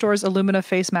iRestore's Illumina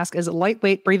face mask is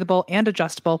lightweight, breathable, and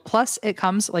adjustable. Plus it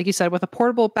comes, like you said, with a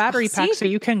portable battery pack so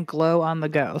you can glow on the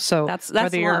go. So that's I'm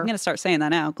going to start saying that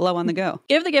now. Glow on the go.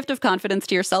 Give the gift of confidence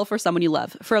to yourself or someone you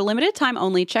love. For a limited time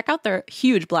only, check out their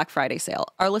huge Black Friday sale.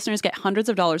 Our listeners get hundreds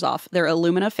of dollars off their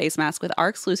Illumina face mask with our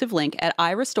exclusive link at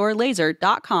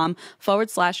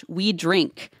irestorelaser.com/we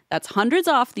drink. That's hundreds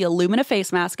off the Illumina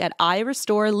face mask at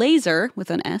irestorelaser with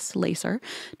an S,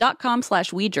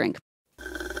 laser.com/we drink.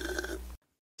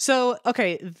 So,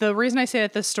 okay, the reason I say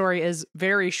that this story is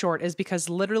very short is because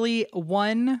literally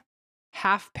one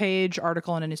half-page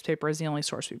article in a newspaper is the only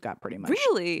source we've got, pretty much.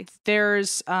 Really?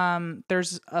 There's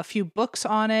a few books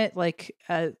on it, like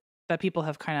that people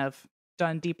have kind of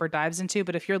done deeper dives into.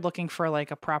 But if you're looking for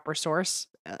like a proper source,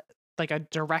 like a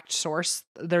direct source,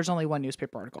 there's only one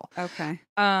newspaper article. Okay.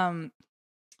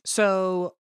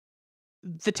 So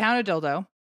the town of Dildo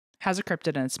has a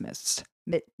cryptid in its midst,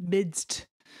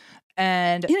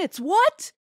 and in its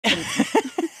what?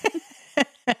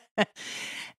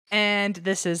 And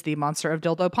this is the Monster of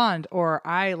Dildo Pond, or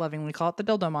I lovingly call it the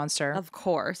Dildo Monster. Of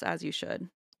course, as you should.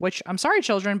 Which, I'm sorry,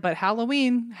 children, but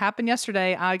Halloween happened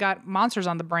yesterday. I got monsters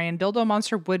on the brain. Dildo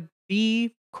Monster would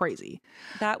be crazy.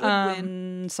 That would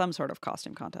win some sort of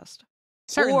costume contest.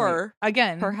 Certainly. Or,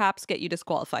 again, perhaps get you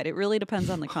disqualified. It really depends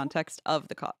on the context of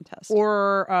the contest.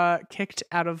 Or kicked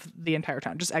out of the entire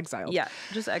town. Just exiled. Yeah,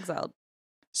 just exiled.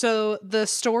 So the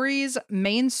story's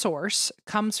main source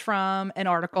comes from an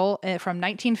article from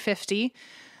 1950,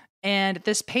 and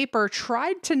this paper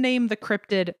tried to name the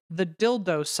cryptid the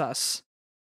Dildo Sus.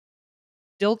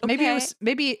 Okay.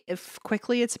 Maybe if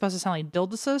quickly it's supposed to sound like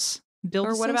Dildosus.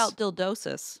 Or what about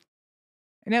Dildosis?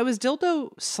 And it was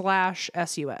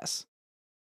Dildo/SUS.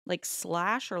 Like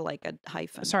slash or like a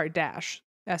hyphen? Sorry, dash.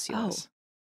 SUS.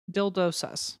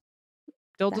 Dildosus.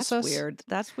 Dildosus?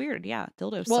 That's weird. Yeah,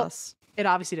 Dildosus. Well, it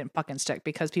obviously didn't fucking stick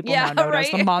because people now know it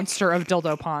as the Monster of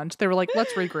Dildo Pond. They were like,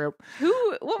 let's regroup.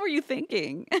 What were you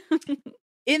thinking?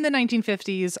 In the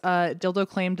 1950s, Dildo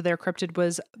claimed their cryptid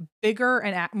was bigger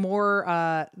and more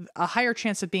a higher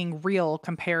chance of being real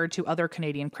compared to other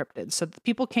Canadian cryptids. So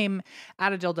people came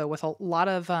out of Dildo with a lot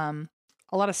of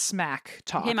smack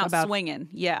talk. Came out swinging.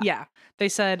 Yeah. Yeah. They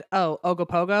said, "Oh,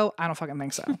 Ogopogo." I don't fucking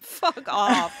think so. Fuck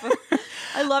off.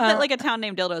 I love that like a town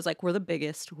named Dildo is like, we're the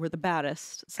biggest, we're the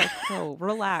baddest. It's like, oh,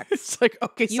 relax. It's like,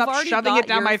 okay, stop shoving it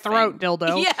down my throat,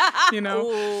 Dildo. Yeah.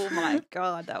 Oh my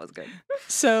God, that was good.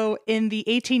 So in the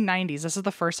 1890s, this is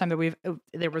the first time that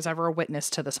there was ever a witness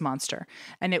to this monster.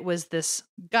 And it was this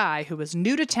guy who was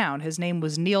new to town. His name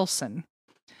was Nielsen.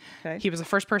 Okay. He was the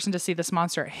first person to see this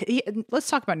monster. Let's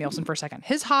talk about Nielsen for a second.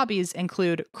 His hobbies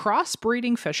include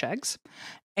crossbreeding fish eggs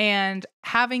and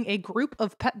having a group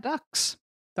of pet ducks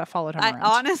that followed him around.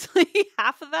 Honestly,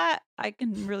 half of that I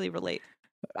can really relate.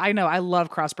 I know. I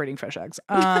love crossbreeding fish eggs.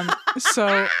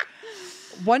 So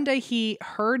one day he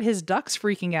heard his ducks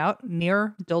freaking out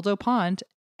near Dildo Pond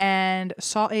and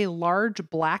saw a large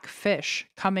black fish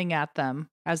coming at them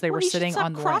as they were sitting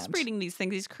on the land. Crossbreeding these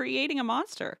things. He's creating a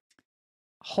monster.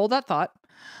 Hold that thought.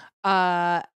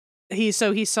 He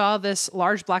saw this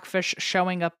large black fish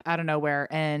showing up out of nowhere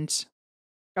and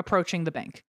approaching the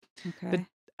bank. Okay.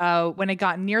 When it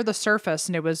got near the surface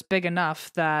and it was big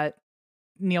enough that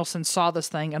Nielsen saw this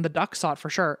thing and the duck saw it for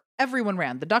sure, everyone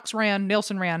ran. The ducks ran,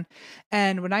 Nielsen ran.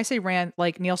 And when I say ran,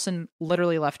 like Nielsen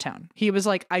literally left town. He was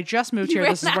like, I just moved here.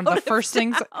 This is one of the first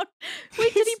things.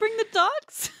 Wait, did he bring the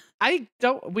ducks?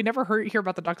 We never hear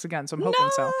about the ducks again, so I'm hoping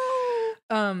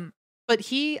so. But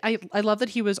I love that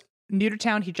he was new to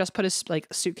town. He just put his like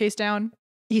suitcase down.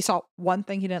 He saw one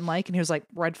thing he didn't like, and he was like,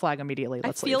 red flag immediately.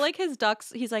 Let's leave. Like his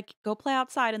ducks, he's like, go play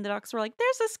outside. And the ducks were like,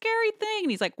 there's a scary thing.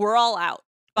 And he's like, we're all out.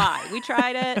 Bye. We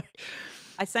tried it.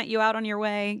 I sent you out on your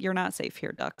way. You're not safe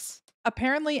here, ducks.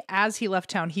 Apparently, as he left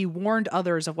town, he warned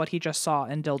others of what he just saw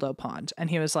in Dildo Pond. And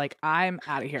he was like, I'm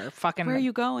out of here. Fucking. Where are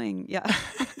you going? Yeah.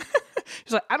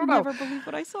 He's like, I don't know. Never believe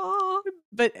what I saw.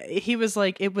 But he was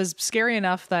like, it was scary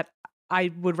enough that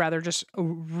I would rather just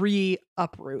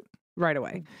uproot right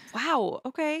away. Wow.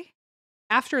 Okay.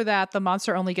 After that, the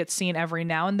monster only gets seen every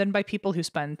now and then by people who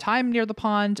spend time near the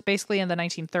pond. Basically, in the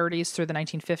 1930s through the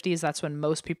 1950s, that's when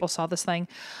most people saw this thing.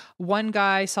 One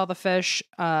guy saw the fish.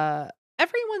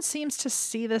 Everyone seems to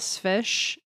see this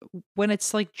fish when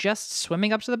it's like just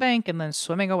swimming up to the bank and then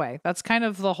swimming away. That's kind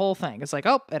of the whole thing. It's like,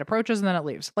 oh, it approaches and then it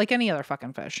leaves, like any other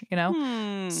fucking fish, you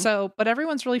know? So, but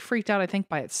everyone's really freaked out, I think,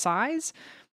 by its size.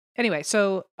 Anyway,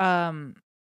 so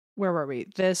where were we?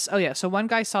 So one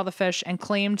guy saw the fish and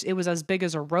claimed it was as big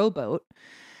as a rowboat.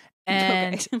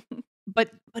 And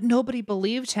but nobody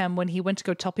believed him when he went to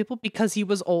go tell people because he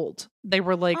was old. They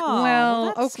were like,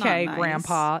 well, okay, nice.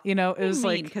 Grandpa. You know, it was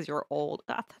like, because you're old.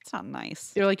 That's not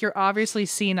nice. They're like, you're obviously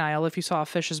senile if you saw a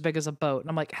fish as big as a boat. And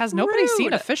I'm like, has nobody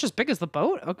seen a fish as big as the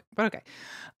boat? Okay, but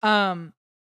okay.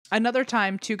 Another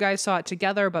time, two guys saw it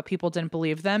together, but people didn't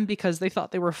believe them because they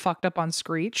thought they were fucked up on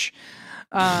Screech.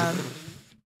 And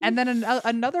then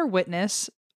another witness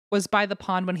was by the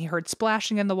pond when he heard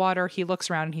splashing in the water. He looks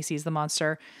around and he sees the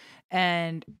monster.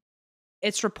 And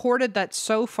it's reported that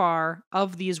so far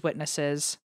of these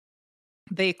witnesses,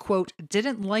 they, quote,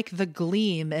 didn't like the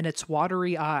gleam in its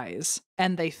watery eyes.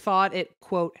 And they thought it,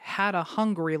 quote, had a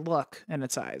hungry look in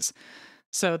its eyes.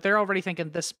 So they're already thinking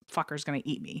this fucker's going to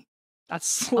eat me.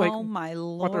 That's like, oh my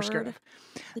Lord. What they're scared of.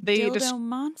 The dildo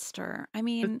monster. I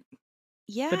mean,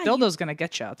 yeah. The dildo's going to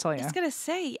get you, I'll tell you. I was going to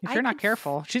say. If you're not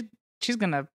careful, she's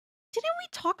going to. Didn't we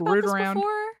talk about this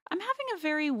before? I'm having a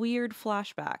very weird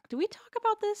flashback. Did we talk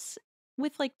about this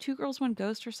with like Two Girls, One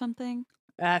Ghost or something?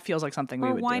 It feels like something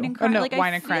we would wine do. And crime. Oh, no, like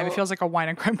wine and crime. It feels like a wine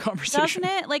and crime conversation.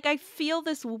 Doesn't it? Like I feel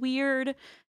this weird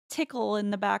tickle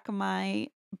in the back of my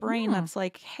brain that's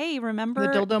like, hey, remember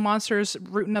the dildo monster's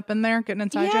rooting up in there, getting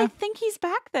inside you? I think he's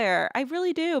back there. I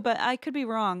really do, but I could be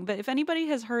wrong. But if anybody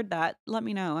has heard that, let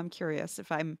me know. I'm curious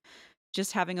if I'm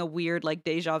just having a weird like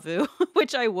deja vu,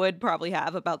 which I would probably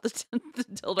have about the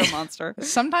dildo monster.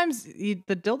 Sometimes the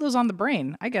dildo's on the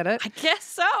brain. I get it. I guess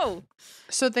so.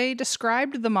 So they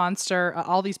described the monster,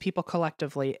 all these people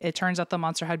collectively. It turns out the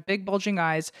monster had big bulging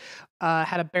eyes,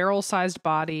 had a barrel-sized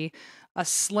body, a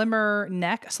slimmer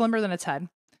neck, slimmer than its head.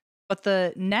 But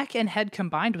the neck and head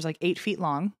combined was like 8 feet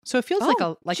long. So it feels like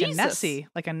a Nessie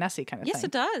kind of thing. Yes,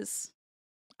 it does.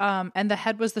 And the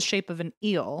head was the shape of an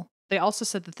eel. They also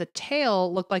said that the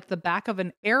tail looked like the back of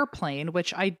an airplane,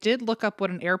 which I did look up what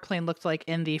an airplane looked like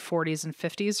in the 40s and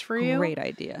 50s for you. Great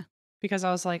idea. Because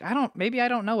I was like, I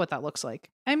don't know what that looks like.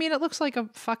 I mean, it looks like a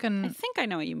fucking. I think I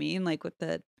know what you mean. Like with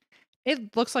the.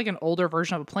 It looks like an older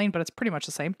version of a plane, but it's pretty much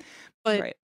the same. But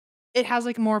right. It has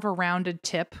like more of a rounded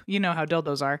tip. You know how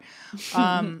dildos are.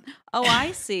 Oh,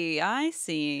 I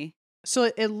see.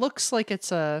 So it looks like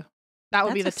it's a. That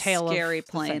would be the tail of scary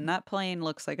plane. That plane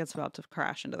looks like it's about to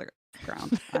crash into the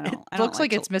ground. It looks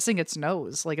like it's missing its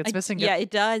nose. Like it's missing. Yeah, it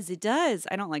does. It does.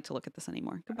 I don't like to look at this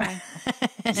anymore. Goodbye.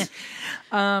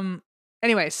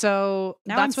 Anyway, so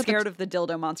now that's I'm scared of the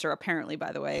dildo monster. Apparently,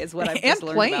 by the way, is what I've just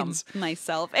learned about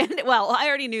myself. And well, I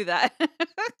already knew that.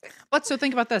 But so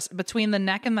think about this: between the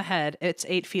neck and the head, it's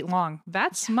 8 feet long.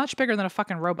 That's much bigger than a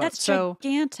fucking rowboat. That's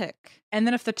gigantic. And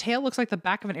then if the tail looks like the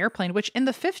back of an airplane, which in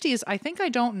the 50s, I think I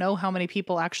don't know how many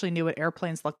people actually knew what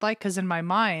airplanes looked like, because in my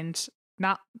mind,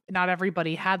 not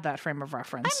everybody had that frame of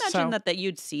reference. I imagine that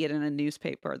you'd see it in a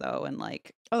newspaper though, and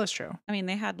like, oh, that's true. I mean,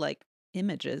 they had like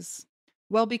images.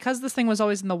 Well, because this thing was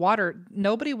always in the water,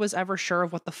 nobody was ever sure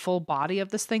of what the full body of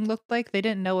this thing looked like. They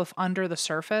didn't know if under the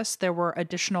surface there were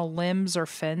additional limbs or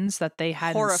fins that they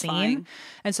hadn't seen.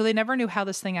 And so they never knew how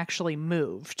this thing actually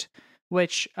moved,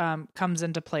 which comes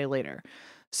into play later.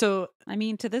 So, I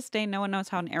mean, to this day, no one knows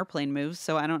how an airplane moves,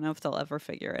 so I don't know if they'll ever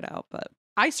figure it out. But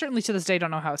I certainly to this day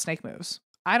don't know how a snake moves.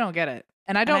 I don't get it.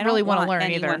 And I don't really want to learn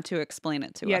either. To explain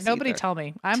it to us. Yeah, nobody either. Tell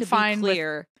me. I'm fine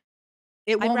with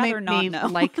it won't make me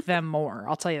like them more.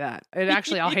 I'll tell you that.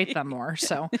 I'll hate them more.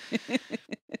 So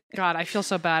God, I feel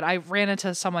so bad. I ran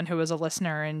into someone who was a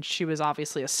listener, and she was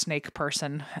obviously a snake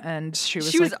person, and she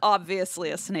was obviously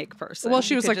a snake person. Well,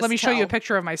 she was like, "Let me show you a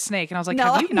picture of my snake," and I was like,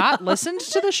 "Have you not listened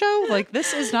to the show? Like,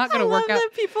 this is not going to work out." That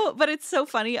people, but it's so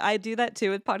funny. I do that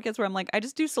too with podcasts where I'm like, I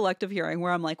just do selective hearing,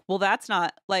 where I'm like, well, that's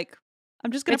not like.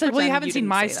 I'm just going to. It's like, well, you haven't seen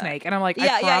my snake, and I'm like,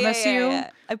 I promise you,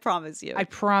 I promise you, I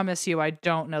promise you, I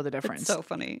don't know the difference. It's so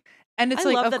funny, and it's I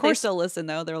like, love of that course, they still listen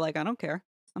though. They're like, I don't care.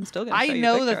 I'm still gonna. I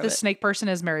know that the snake person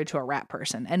is married to a rat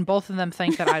person, and both of them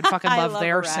think that I'd fucking love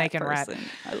their snake and rat.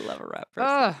 I love a rat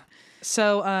person.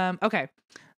 So, okay,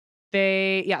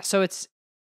 so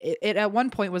it at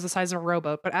one point was the size of a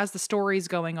rowboat, but as the story's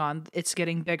going on, it's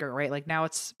getting bigger, right? Like now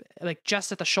it's like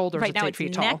just at the shoulders. Right now, 8 feet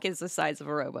its tall. neck is the size of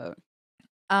a rowboat.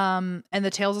 And the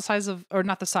tail's the size of, or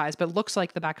not the size, but looks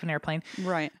like the back of an airplane.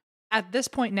 Right. At this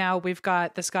point now, we've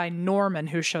got this guy Norman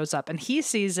who shows up, and he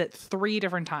sees it 3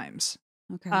 different times.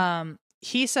 Okay.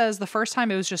 He says the first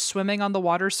time it was just swimming on the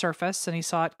water's surface, and he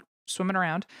saw it swimming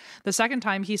around. The second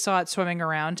time he saw it swimming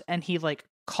around, and he like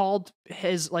called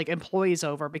his like employees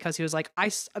over because he was like,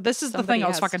 this is the thing I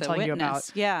was fucking telling you about.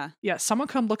 Yeah. Someone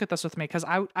come look at this with me because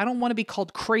I don't want to be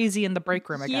called crazy in the break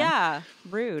room again. Yeah,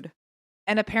 rude.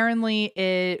 And apparently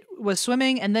it was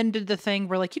swimming and then did the thing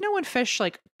where, like, you know when fish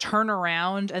like turn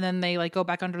around and then they like go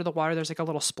back under the water, there's like a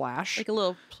little splash, like a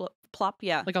little plop.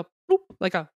 Yeah, like a boop,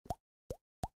 like a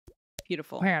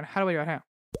beautiful. Hang on, how do we do it?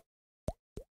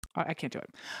 I can't do it.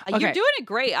 Okay. You're doing it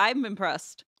great. I'm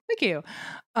impressed. Thank you.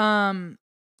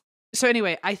 So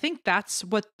anyway, I think that's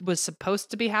what was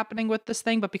supposed to be happening with this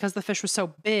thing, but because the fish was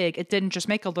so big, it didn't just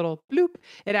make a little bloop.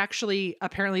 It actually,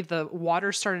 apparently the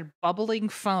water started bubbling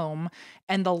foam,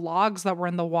 and the logs that were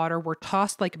in the water were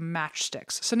tossed like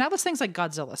matchsticks. So now this thing's like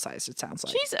Godzilla sized, it sounds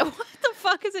like. Jeez, what the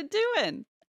fuck is it doing?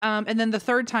 And then the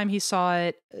third time he saw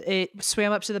it, it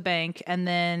swam up to the bank, and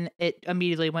then it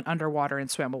immediately went underwater and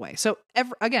swam away. So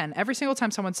every single time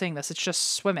someone's saying this, it's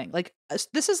just swimming. Like,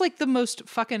 this is like the most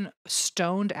fucking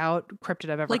stoned out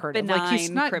cryptid I've ever heard of. Like, he's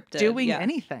not doing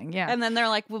anything. Yeah. And then they're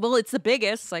like, well, it's the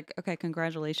biggest. Like, okay,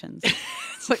 congratulations.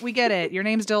 It's like, we get it. Your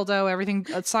name's Dildo. Everything,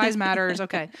 size matters.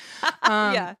 Okay.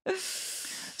 Yeah.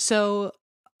 So...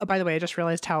 by the way, I just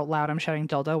realized how loud I'm shouting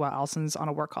dildo while Allison's on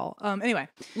a work call. Anyway.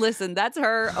 Listen, that's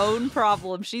her own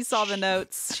problem. She saw the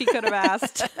notes. She could have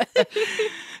asked.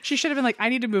 She should have been like, I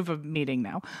need to move a meeting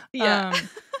now. Yeah.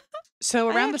 So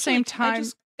around the same time...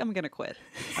 I'm going to quit,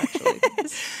 actually.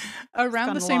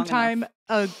 Around the same time,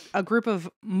 a group of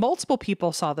multiple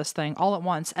people saw this thing all at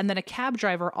once, and then a cab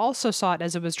driver also saw it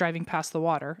as he was driving past the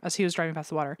water.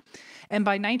 And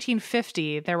by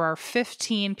 1950, there are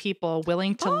 15 people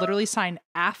willing to literally sign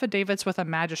affidavits with a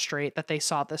magistrate that they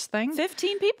saw this thing.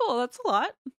 15 people, that's a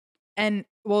lot. And,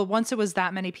 well, once it was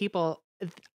that many people,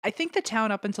 I think the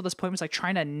town up until this point was like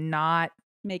trying to not...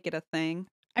 make it a thing.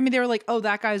 I mean, they were like, oh,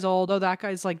 that guy's old. Oh, that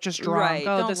guy's like just drunk. Right.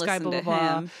 Oh, Don't this guy, blah, blah,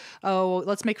 blah. Oh,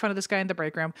 let's make fun of this guy in the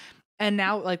break room. And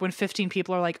now, like, when 15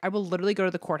 people are like, I will literally go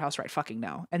to the courthouse right fucking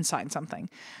now and sign something.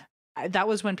 That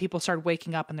was when people started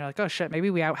waking up and they're like, oh shit, maybe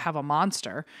we have a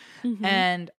monster. Mm-hmm.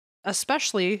 And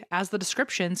especially as the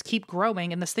descriptions keep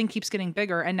growing and this thing keeps getting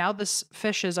bigger. And now this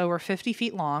fish is over 50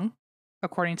 feet long,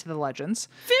 according to the legends.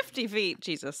 50 feet?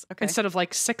 Jesus. Okay. Instead of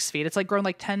like 6 feet. It's like grown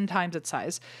like 10 times its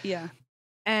size. Yeah.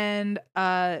 And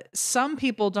some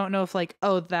people don't know if like,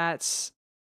 oh, that's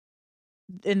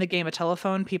in the game of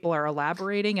telephone, people are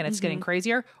elaborating and it's getting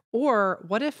crazier. Or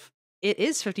what if it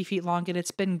is 50 feet long and it's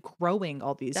been growing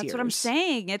all these years? That's what I'm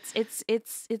saying.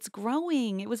 It's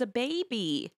growing. It was a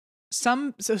baby.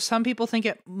 Some people think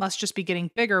it must just be getting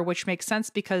bigger, which makes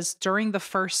sense because during the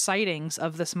first sightings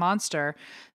of this monster,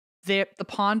 the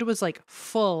pond was like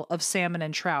full of salmon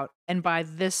and trout. And by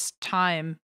this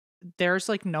time, there's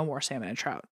like no more salmon and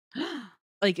trout.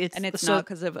 Like it's not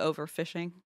because of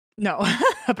overfishing. No,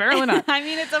 apparently not. I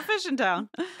mean, it's a fishing town.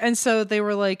 And so they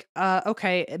were like,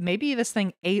 okay, maybe this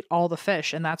thing ate all the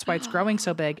fish and that's why it's growing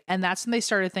so big. And that's when they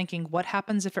started thinking, what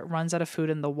happens if it runs out of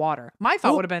food in the water? My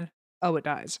thought would have been, oh, it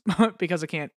dies because it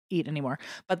can't eat anymore.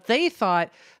 But they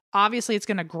thought, obviously, it's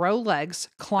going to grow legs,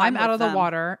 climb out of the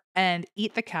water, and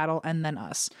eat the cattle and then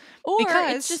us. Or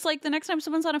it's just like the next time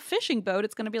someone's on a fishing boat,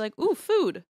 it's going to be like, ooh,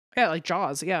 food. Yeah, like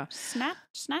Jaws, yeah.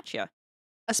 Snatch you.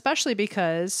 Especially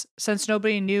because since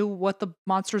nobody knew what the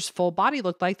monster's full body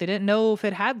looked like, they didn't know if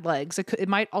it had legs. It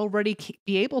might already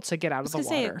be able to get out of the water.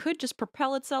 Say it could just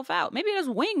propel itself out. Maybe it has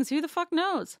wings. Who the fuck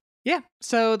knows? Yeah.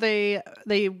 So they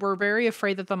were very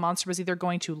afraid that the monster was either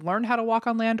going to learn how to walk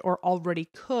on land or already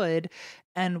could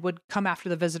and would come after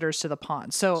the visitors to the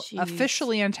pond. So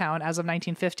officially in town, as of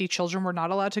 1950, children were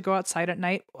not allowed to go outside at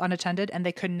night unattended, and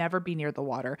they could never be near the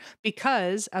water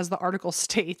because, as the article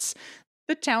states,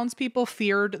 The townspeople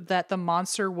feared that the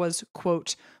monster was,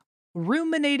 quote,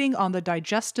 ruminating on the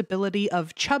digestibility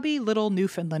of chubby little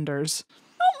Newfoundlanders.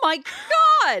 Oh my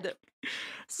God!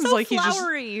 So like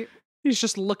flowery. He's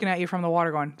just looking at you from the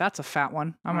water going, that's a fat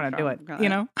one. I'm going to do it, you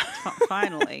know?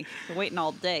 Finally. Been waiting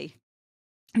all day.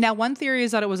 Now, one theory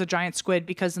is that it was a giant squid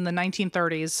because in the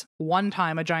 1930s, one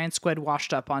time a giant squid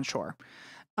washed up on shore.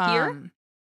 Here?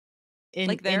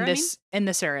 In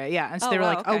this area, yeah. And so they were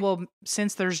like, okay. Oh, well,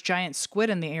 since there's giant squid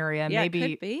in the area,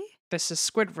 maybe this is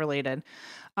squid related.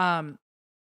 30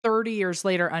 years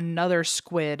later, another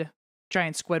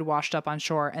giant squid washed up on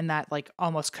shore, and that like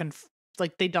almost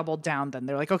they doubled down. Then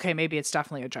they're like, okay, maybe it's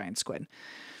definitely a giant squid.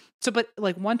 So, but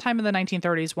like one time in the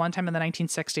 1930s, one time in the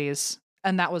 1960s,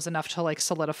 and that was enough to like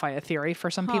solidify a theory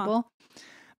for some people.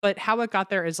 But how it got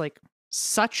there is like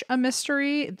such a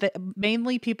mystery that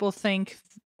mainly people think.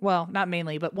 Well, not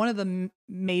mainly, but one of the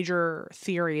major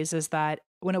theories is that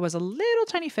when it was a little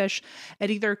tiny fish, it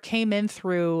either came in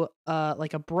through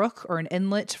like a brook or an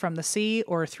inlet from the sea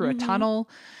or through a tunnel.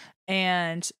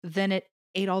 And then it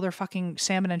ate all their fucking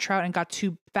salmon and trout and got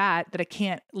too fat that it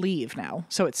can't leave now.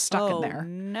 So it's stuck in there.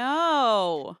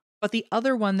 No. But the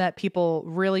other one that people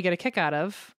really get a kick out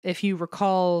of, if you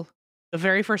recall the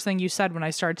very first thing you said when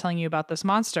I started telling you about this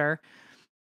monster,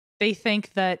 they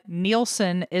think that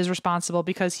Nielsen is responsible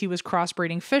because he was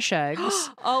crossbreeding fish eggs.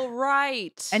 Oh,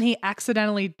 right. And he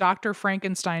accidentally Dr.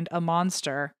 Frankensteined a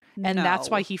monster. And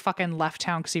that's why he fucking left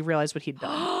town because he realized what he'd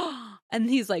done. And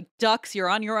he's like, ducks, you're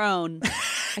on your own.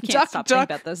 I can't stop thinking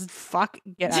about this. Fuck,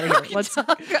 get out of here.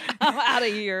 I'm out of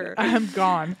here. I'm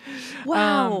gone.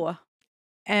 Wow.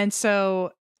 And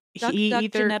so duck,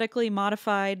 genetically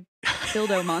modified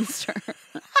dildo monster.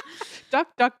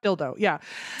 Duck, dildo. Yeah.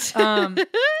 Oh,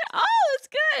 that's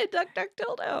good. Duck,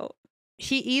 dildo.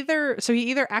 He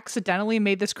either accidentally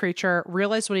made this creature,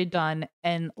 realized what he'd done,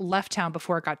 and left town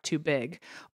before it got too big,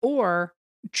 or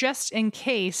just in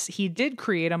case he did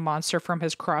create a monster from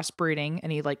his crossbreeding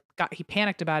and he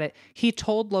panicked about it, he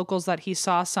told locals that he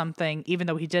saw something, even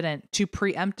though he didn't, to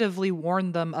preemptively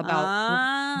warn them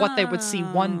about what they would see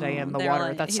one day in the water.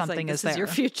 Like, that something is there. This is your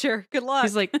future. Good luck.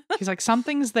 He's like,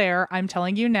 something's there. I'm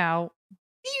telling you now.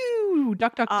 Ew,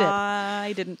 duck, dip.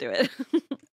 I didn't do it.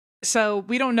 So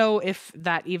we don't know if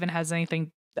that even has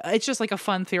anything. It's just like a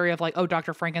fun theory of like, oh,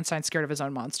 Dr. Frankenstein's scared of his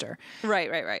own monster.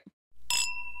 Right.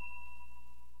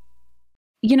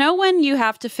 You know when you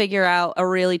have to figure out a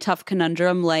really tough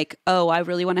conundrum, like, oh, I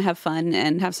really want to have fun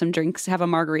and have some drinks, have a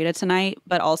margarita tonight,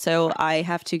 but also I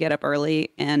have to get up early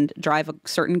and drive a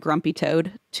certain grumpy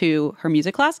toad to her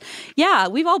music class? Yeah,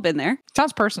 we've all been there.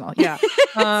 Sounds personal, yeah.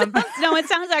 No, it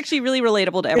sounds actually really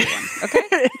relatable to everyone,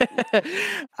 okay?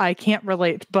 I can't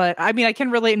relate, but I mean, I can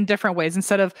relate in different ways.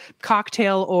 Instead of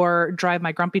cocktail or drive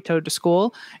my grumpy toad to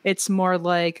school, it's more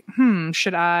like,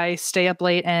 should I stay up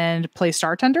late and play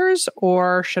Star Tenders,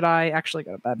 or should I actually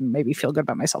go to bed and maybe feel good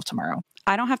about myself tomorrow?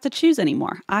 I don't have to choose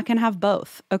anymore. I can have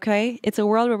both, okay? It's a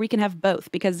world where we can have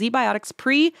both because Z-Biotics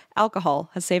pre-alcohol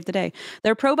has saved the day.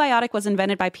 Their probiotic was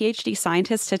invented by PhD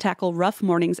scientists to tackle rough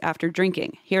mornings after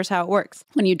drinking. Here's how it works.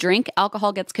 When you drink,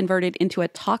 alcohol gets converted into a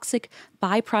toxic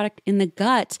byproduct in the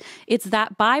gut. It's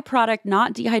that byproduct,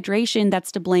 not dehydration,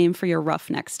 that's to blame for your rough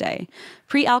next day.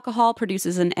 Pre-alcohol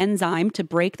produces an enzyme to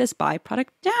break this byproduct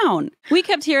down. We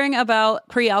kept hearing about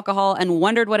pre-alcohol and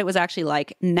wondered what it was actually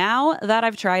like. Now that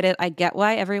I've tried it, I get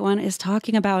why everyone is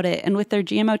talking about it. And with their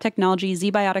GMO technology,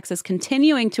 Z-Biotics is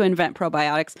continuing to invent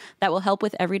probiotics that will help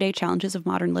with everyday challenges of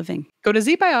modern living. Go to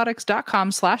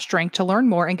zbiotics.com/drink to learn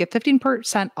more and get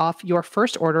 15% off your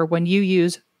first order when you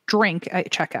use drink at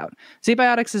checkout.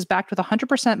 Z-Biotics is backed with a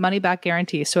 100% money-back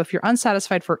guarantee, so if you're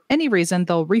unsatisfied for any reason,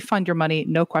 they'll refund your money,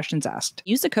 no questions asked.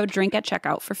 Use the code DRINK at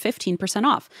checkout for 15%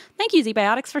 off. Thank you,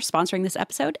 Z-Biotics, for sponsoring this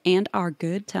episode and our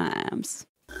good times.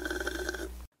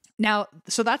 Now,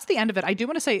 so that's the end of it. I do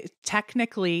want to say,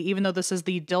 technically, even though this is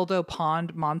the Dildo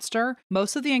Pond monster,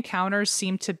 most of the encounters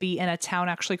seem to be in a town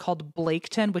actually called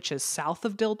Blaketon, which is south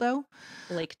of Dildo.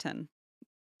 Blaketown.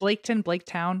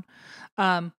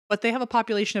 But they have a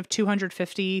population of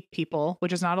 250 people,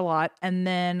 which is not a lot. And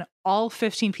then all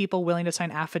 15 people willing to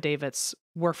sign affidavits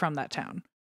were from that town.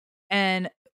 And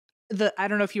I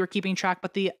don't know if you were keeping track,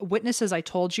 but the witnesses I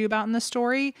told you about in this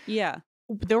story,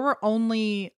 there were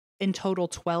only in total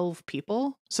 12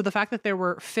 people. So the fact that there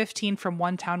were 15 from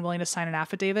one town willing to sign an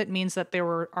affidavit means that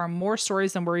there are more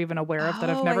stories than we're even aware of that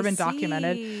have never been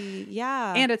documented.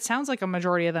 Yeah. And it sounds like a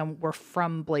majority of them were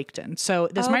from Blaketon. So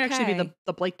this might actually be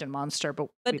the Blaketon monster, but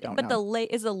we don't know.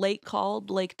 Is the lake called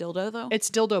Lake Dildo though?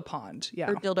 It's Dildo Pond, yeah.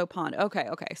 Or Dildo Pond. Okay.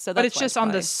 So but it's just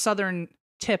on the southern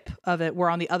tip of it, where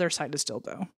on the other side is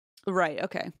Dildo. Right,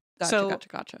 okay.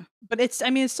 Gotcha. But it's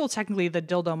still technically the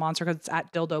Dildo Monster because it's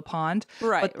at Dildo Pond.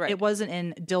 Right. It wasn't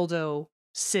in Dildo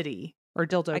City or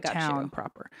Dildo Town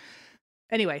proper.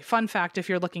 Anyway, fun fact, if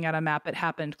you're looking at a map, it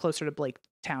happened closer to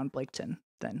Blaketon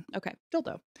than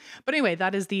Dildo. But anyway,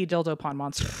 that is the Dildo Pond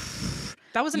Monster.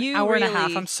 That was an hour and a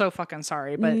half. I'm so fucking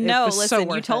sorry, but no, it was listen, so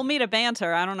worth you told me to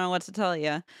banter. I don't know what to tell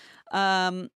you.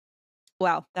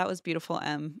 Wow, that was beautiful,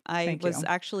 Em. I was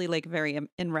actually like very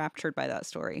enraptured by that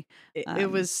story.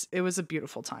 It was a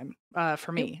beautiful time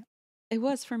for me. It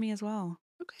was for me as well.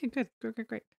 Okay,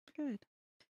 great. Good.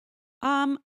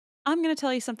 I'm going to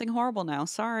tell you something horrible now.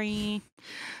 Sorry.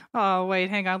 Oh,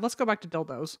 wait, hang on. Let's go back to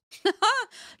dildos.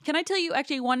 Can I tell you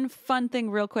actually one fun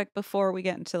thing real quick before we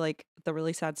get into like the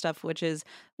really sad stuff, which is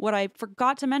what I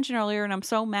forgot to mention earlier. And I'm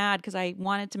so mad because I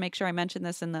wanted to make sure I mentioned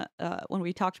this in the when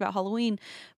we talked about Halloween.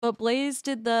 But Blaze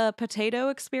did the potato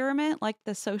experiment, like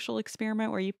the social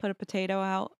experiment where you put a potato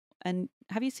out. And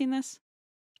have you seen this?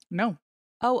 No.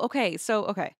 Oh, okay.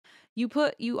 So,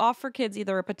 you offer kids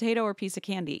either a potato or a piece of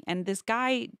candy. And this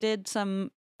guy did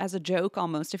some as a joke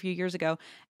almost a few years ago.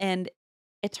 And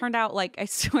it turned out like, I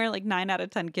swear, like 9 out of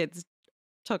 10 kids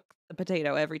took the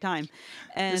potato every time.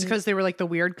 And it's because they were like the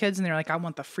weird kids and they're like, I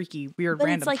want the freaky, weird,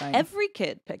 random it's like thing. Every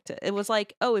kid picked it. It was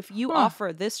like, oh, if you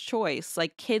offer this choice,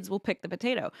 like kids will pick the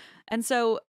potato. And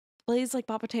so Blaze like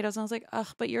bought potatoes and I was like, ugh,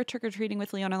 but you're trick-or-treating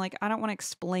with Leona. Like, I don't want to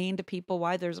explain to people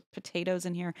why there's potatoes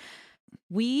in here.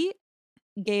 We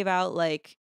gave out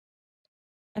like,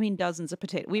 dozens of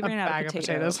potatoes. We ran out of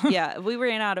potatoes. Yeah, we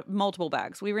ran out of multiple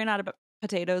bags. We ran out of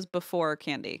potatoes before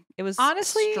candy. It was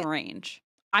honestly strange.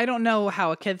 I don't know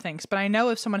how a kid thinks, but I know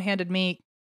if someone handed me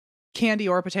candy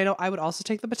or a potato, I would also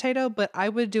take the potato, but I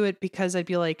would do it because I'd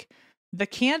be like, the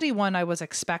candy one I was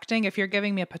expecting. If you're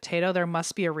giving me a potato, there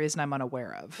must be a reason I'm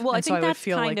unaware of. Well, I think that's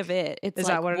kind of it. It's is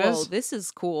like, that what it whoa, is? This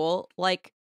is cool.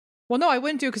 Like, well, no, I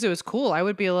wouldn't do it because it was cool. I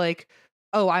would be like,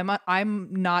 oh, I'm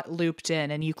not looped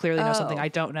in, and you clearly know something I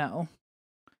don't know.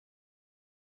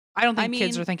 I don't think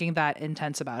kids are thinking that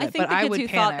intense about it. I think but the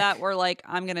kids who thought that were like,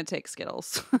 I'm gonna take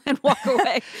Skittles and walk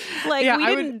away.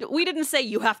 Like we didn't say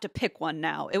you have to pick one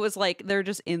now. It was like they're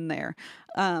just in there.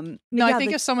 No, I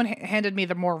think if someone handed me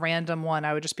the more random one,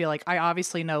 I would just be like, I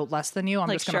obviously know less than you. I'm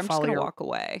just gonna follow your walk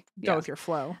away. Go with your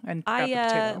flow. And grab the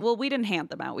potato. Well, we didn't hand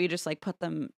them out. We just like put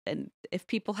them, and if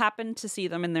people happened to see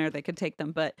them in there, they could take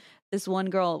them. But this one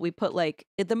girl, we put like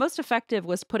the most effective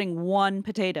was putting one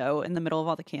potato in the middle of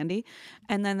all the candy,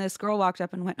 and then this girl walked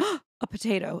up and went, oh, a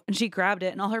potato, and she grabbed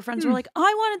it, and all her friends were like, I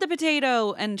wanted the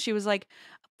potato, and she was like,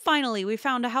 finally we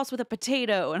found a house with a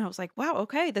potato. And I was like, wow,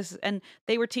 okay, and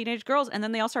they were teenage girls, and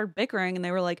then they all started bickering, and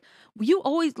they were like, you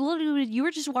always literally, you were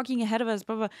just walking ahead of us,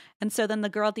 blah, blah. And so then the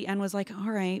girl at the end was like,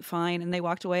 all right, fine, and they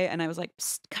walked away, and I was like,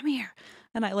 psst, come here.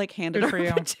 And I like handed her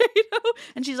a potato,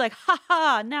 and she's like,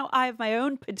 ha, now I have my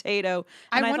own potato.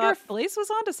 And I wonder if Blaze was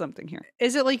onto something here.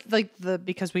 Is it like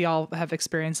because we all have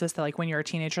experienced this, that like when you're a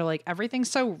teenager, like everything's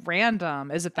so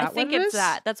random. Is it that? I think it's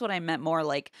that. That's what I meant more,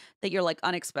 like that you're like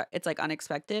unexpected. It's like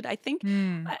unexpected. I think,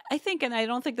 I think, and I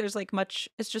don't think there's like much.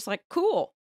 It's just like,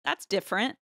 cool. That's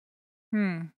different.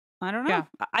 I don't know. Yeah.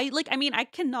 I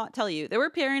cannot tell you. There were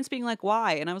parents being like,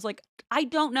 why? And I was like, I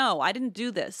don't know. I didn't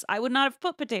do this. I would not have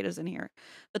put potatoes in here.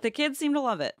 But the kids seem to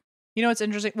love it. You know, it's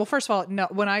interesting. Well, first of all, no,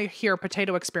 when I hear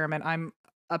potato experiment, I'm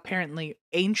apparently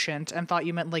ancient and thought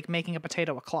you meant like making a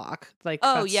potato a clock. Like,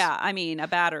 oh, yeah. A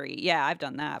battery. Yeah, I've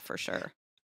done that for sure.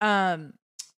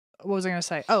 What was I going to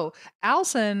say? Oh,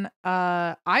 Allison,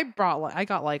 I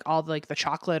got like all like the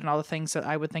chocolate and all the things that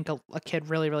I would think a kid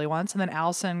really, really wants. And then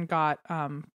Allison got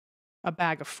a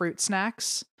bag of fruit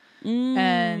snacks.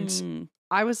 And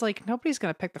I was like, nobody's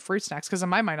going to pick the fruit snacks. Because in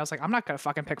my mind, I was like, I'm not going to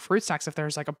fucking pick fruit snacks if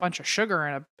there's like a bunch of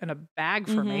sugar in a bag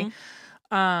for me.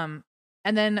 And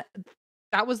then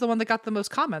that was the one that got the most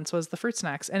comments, was the fruit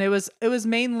snacks. And it was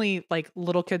mainly like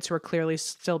little kids who are clearly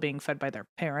still being fed by their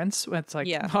parents. It's like,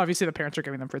 obviously the parents are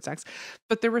giving them fruit snacks.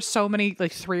 But there were so many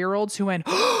like 3-year-olds who went,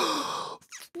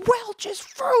 Welch's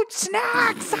fruit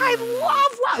snacks. I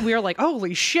love. We were like,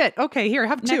 holy shit. Okay, here,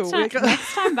 have two.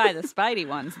 Next time buy the Spidey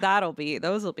ones.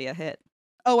 Those will be a hit.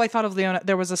 Oh, I thought of Leona.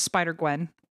 There was a Spider Gwen.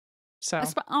 So.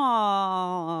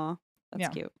 Aww.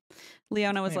 That's cute.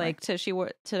 Leona was like, she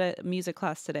wore to the music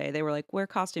class today. They were like, wear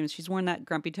costumes. She's worn that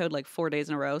Grumpy Toad like 4 days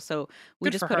in a row. So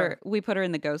we just put her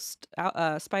in the ghost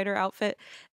spider outfit.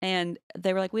 And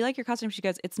they were like, we like your costume. She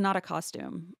goes, it's not a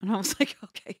costume. And I was like,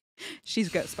 okay, she's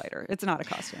Ghost Spider. It's not a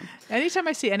costume. Anytime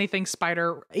I see anything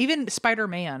spider, even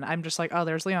Spider-Man, I'm just like, oh,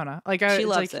 there's Leona. Like she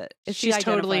loves it. She's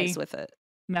totally with it.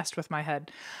 messed with my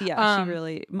head. Yeah, she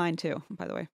really, mine too, by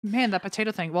the way. Man, that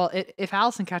potato thing. Well, if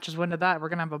Allison catches wind of that, we're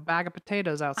going to have a bag of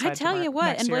potatoes outside. I tell you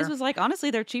what, and Blaze year. was like,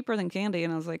 honestly, they're cheaper than candy.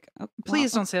 And I was like, oh,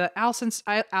 please don't say that.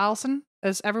 Allison,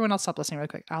 as everyone else, stop listening really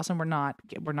quick. Allison, we're not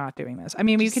doing this. I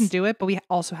mean, we can do it, but we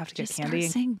also have to get candy.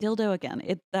 Start saying dildo again.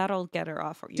 That'll get her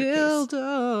off your dildo.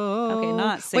 Case. Okay,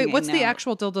 not singing. Wait, what's now. the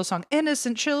actual dildo song?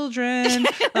 Innocent children.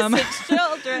 Innocent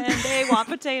children. They want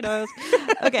potatoes.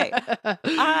 Okay,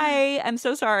 I am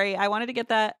so sorry. I wanted to get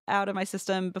that out of my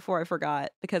system before I forgot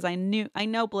because I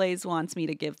know Blaze wants me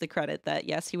to give the credit that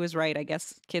yes, he was right. I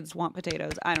guess kids want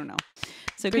potatoes. I don't know.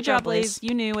 So good job, Blaze.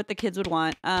 You knew what the kids would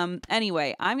want.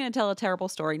 Anyway, I'm going to tell a terrible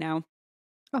story now.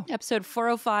 Oh. Episode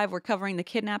 405, we're covering the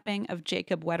kidnapping of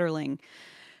Jacob Wetterling.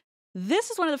 This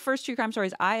is one of the first true crime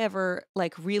stories I ever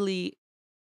really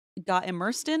got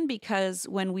immersed in because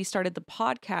when we started the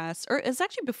podcast, or it's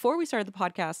actually before we started the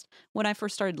podcast, when I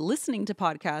first started listening to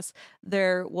podcasts,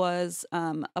 there was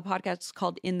a podcast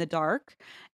called In the Dark,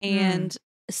 and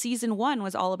season 1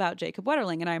 was all about Jacob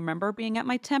Wetterling. And I remember being at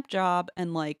my temp job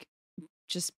and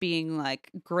just being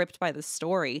gripped by the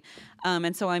story.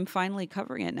 And so I'm finally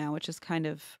covering it now, which is kind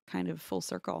of full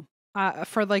circle.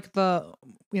 For the,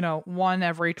 one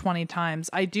every 20 times,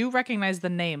 I do recognize the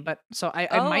name, but so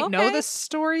I might know this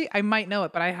story. I might know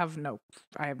it, but I have no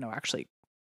actually.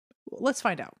 Let's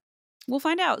find out. We'll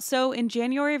find out. So in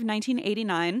January of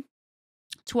 1989,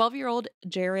 12-year-old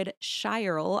Jared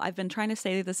Shirel, I've been trying to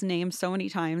say this name so many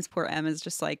times. Poor Em is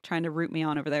just trying to root me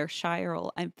on over there.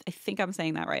 Shirel, I think I'm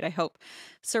saying that right. I hope.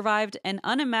 Survived an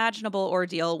unimaginable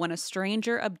ordeal when a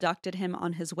stranger abducted him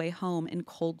on his way home in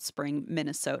Cold Spring,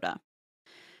 Minnesota.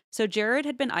 So Jared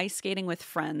had been ice skating with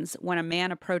friends when a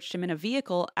man approached him in a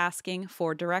vehicle asking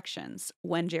for directions.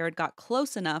 When Jared got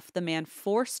close enough, the man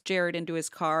forced Jared into his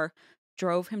car,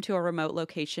 drove him to a remote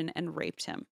location, and raped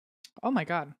him. Oh my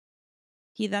God.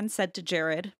 He then said to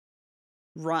Jared,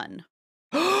 "Run.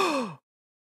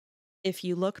 If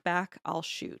you look back, I'll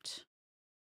shoot."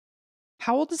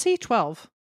 How old is he? 12.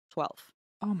 12.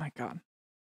 Oh my God.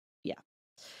 Yeah.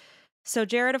 So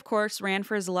Jared, of course, ran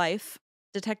for his life.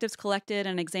 Detectives collected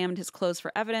and examined his clothes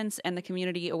for evidence, and the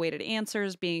community awaited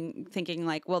answers,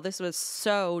 thinking well, this was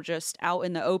so just out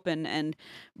in the open and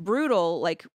brutal.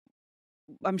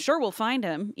 I'm sure we'll find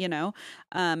him,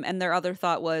 and their other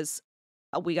thought was,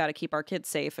 we got to keep our kids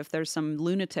safe if there's some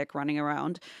lunatic running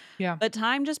around. Yeah. But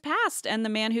time just passed, and the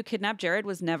man who kidnapped Jared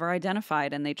was never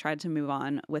identified, and they tried to move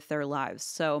on with their lives.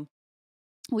 So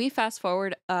we fast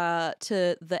forward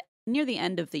to near the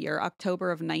end of the year,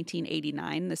 October of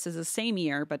 1989. This is the same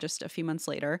year, but just a few months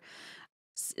later.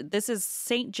 This is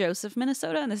St. Joseph,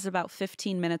 Minnesota, and this is about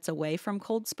 15 minutes away from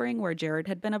Cold Spring, where Jared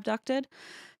had been abducted.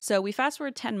 So we fast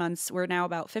forward 10 months. We're now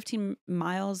about 15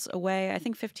 miles away. I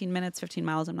think 15 minutes, 15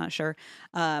 miles, I'm not sure,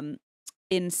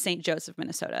 in St. Joseph,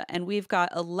 Minnesota. And we've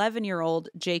got 11-year-old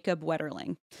Jacob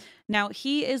Wetterling. Now,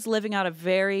 he is living out a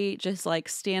very just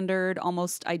standard,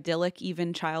 almost idyllic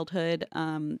even childhood,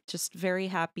 just very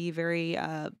happy, very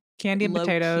candy and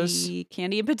potatoes.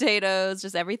 Candy and potatoes,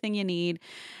 just everything you need.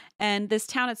 And this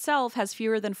town itself has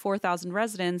fewer than 4,000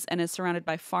 residents and is surrounded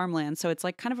by farmland. So it's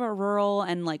kind of a rural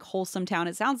and wholesome town.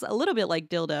 It sounds a little bit like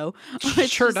Dildo. It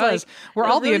sure does. Where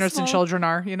all the innocent children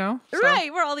are, So.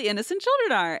 Right, where all the innocent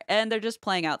children are. And they're just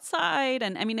playing outside.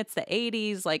 And I mean, it's the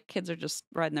 80s. Kids are just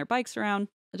riding their bikes around.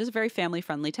 It is a very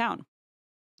family-friendly town.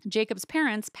 Jacob's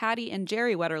parents, Patty and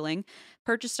Jerry Wetterling,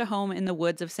 purchased a home in the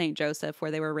woods of St. Joseph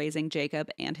where they were raising Jacob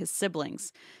and his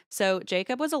siblings. So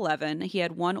Jacob was 11. He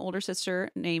had one older sister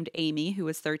named Amy, who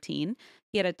was 13.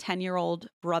 He had a 10-year-old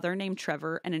brother named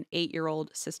Trevor and an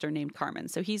 8-year-old sister named Carmen.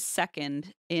 So he's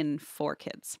second in 4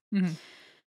 kids. Mm-hmm.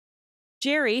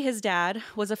 Jerry, his dad,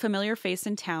 was a familiar face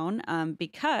in town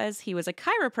because he was a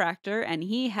chiropractor and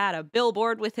he had a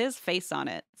billboard with his face on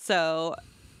it. So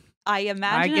I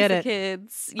imagine as the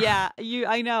kids,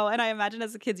 I know. And I imagine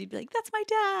as the kids, you'd be like, "That's my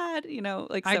dad,"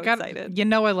 excited.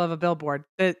 I love a billboard.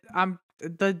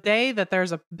 The day that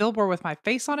there's a billboard with my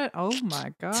face on it, oh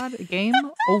my God, game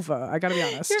over. I gotta be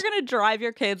honest. You're gonna drive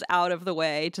your kids out of the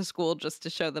way to school just to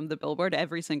show them the billboard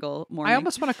every single morning. I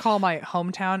almost want to call my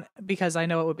hometown because I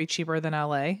know it would be cheaper than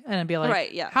LA and be like,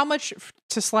 right, yeah. How much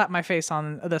to slap my face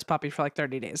on this puppy for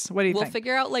 30 days? What do you think? We'll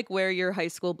figure out where your high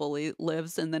school bully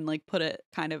lives and then put it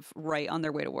kind of right on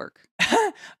their way to work.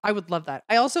 I would love that.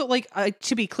 I also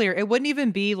to be clear, it wouldn't even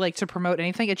be to promote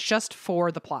anything. It's just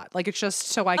for the plot. It's just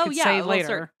so I could say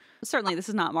later. Certainly, this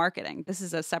is not marketing. This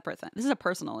is a separate thing. This is a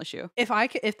personal issue. If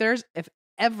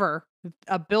ever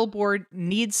a billboard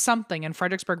needs something in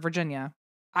Fredericksburg, Virginia,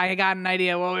 I got an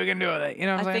idea what we're going to do with it. You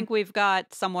know what I'm saying? I think we've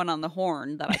got someone on the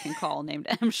horn that I can call named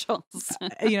M. Schultz.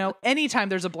 Anytime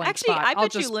there's a blank spot. Actually, I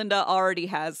bet you Linda already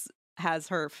has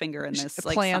her finger in this,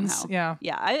 like, plans. Somehow.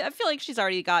 Yeah. I feel like she's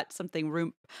already got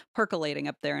something percolating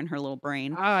up there in her little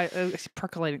brain.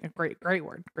 Percolating, great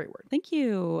word. Thank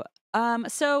you.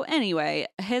 So anyway,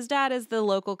 his dad is the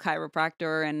local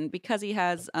chiropractor, and because he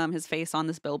has his face on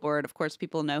this billboard, of course,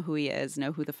 people know who he is,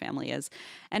 know who the family is.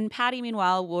 And Patty,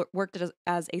 meanwhile, worked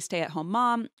as a stay-at-home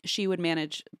mom. She would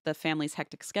manage the family's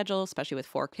hectic schedule, especially with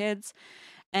 4 kids.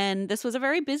 And this was a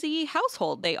very busy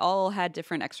household. They all had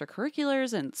different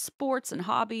extracurriculars and sports and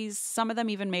hobbies. Some of them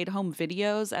even made home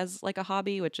videos as like a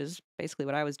hobby, which is basically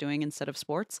what I was doing instead of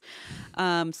sports.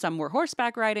 Some were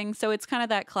horseback riding. So it's kind of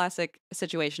that classic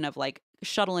situation of like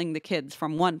shuttling the kids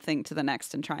from one thing to the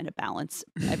next and trying to balance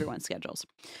everyone's schedules.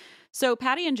 So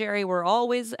Patty and Jerry were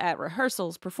always at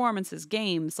rehearsals, performances,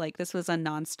 games. Like, this was a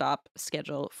nonstop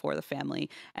schedule for the family.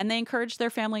 And they encouraged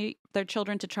their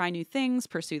children to try new things,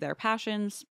 pursue their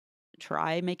passions,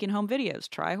 try making home videos,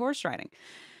 try horse riding.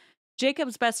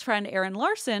 Jacob's best friend, Aaron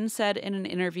Larson, said in an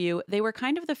interview, they were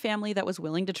kind of the family that was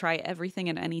willing to try everything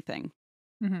and anything.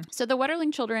 Mm-hmm. So the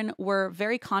Wetterling children were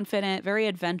very confident, very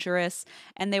adventurous,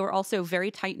 and they were also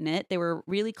very tight-knit. They were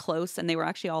really close, and they were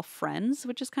actually all friends,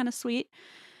 which is kind of sweet.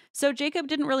 So Jacob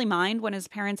didn't really mind when his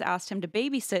parents asked him to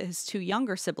babysit his 2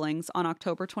 younger siblings on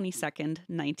October 22nd,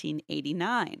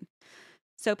 1989.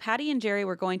 So Patty and Jerry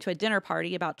were going to a dinner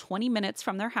party about 20 minutes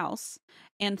from their house,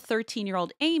 and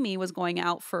 13-year-old Amy was going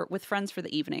out with friends for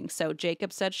the evening. So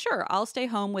Jacob said, sure, I'll stay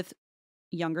home with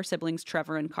younger siblings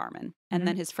Trevor and Carmen. Mm-hmm. And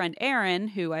then his friend Aaron,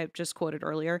 who I just quoted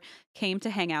earlier, came to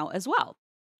hang out as well.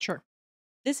 Sure.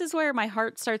 This is where my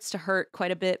heart starts to hurt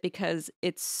quite a bit because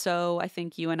it's so, I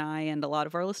think you and I and a lot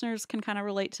of our listeners can kind of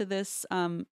relate to this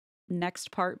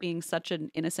next part being such an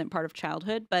innocent part of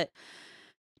childhood. But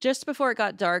just before it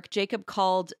got dark, Jacob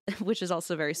called, which is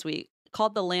also very sweet,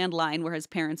 called the landline where his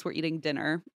parents were eating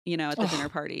dinner, at the dinner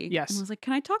party. Yes. And was like,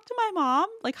 can I talk to my mom?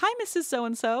 Like, hi, Mrs.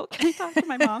 So-and-so. Can I talk to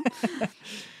my mom?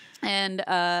 And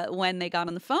when they got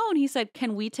on the phone, he said,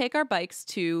 can we take our bikes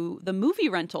to the movie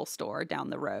rental store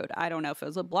down the road? I don't know if it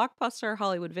was a Blockbuster,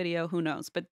 Hollywood Video, who knows?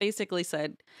 But basically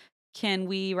said, can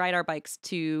we ride our bikes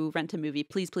to rent a movie?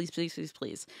 Please, please, please, please,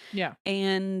 please. Yeah.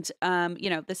 And,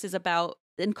 this is about,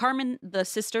 and Carmen, the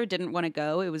sister, didn't want to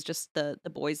go. It was just the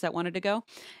boys that wanted to go.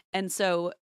 And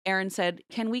so Aaron said,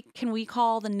 can we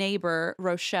call the neighbor,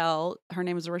 Rochelle? Her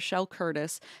name is Rochelle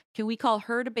Curtis. Can we call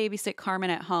her to babysit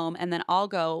Carmen at home? And then I'll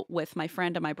go with my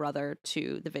friend and my brother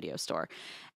to the video store.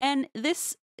 And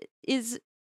this is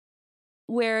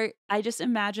where I just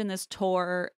imagine this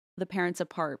tore the parents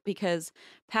apart because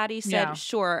Patty said,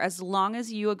 sure, as long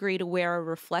as you agree to wear a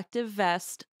reflective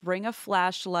vest, bring a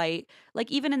flashlight.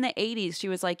 Like, even in the 80s, she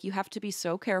was like, you have to be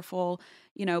so careful,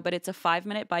 but it's a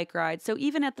 5-minute bike ride. So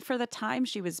even for the time,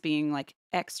 she was being like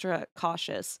extra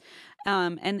cautious.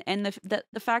 And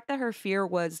the fact that her fear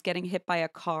was getting hit by a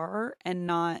car and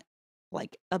not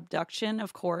like abduction,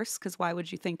 of course, because why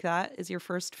would you think that is your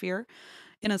first fear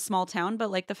in a small town? But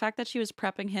like the fact that she was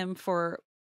prepping him for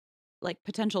like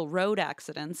potential road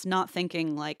accidents, not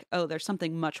thinking like, oh, there's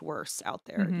something much worse out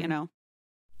there, Mm-hmm.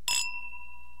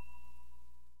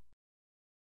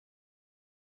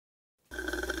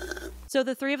 So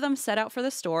the 3 of them set out for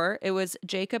the store. It was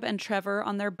Jacob and Trevor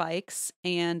on their bikes,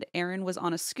 and Aaron was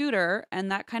on a scooter, and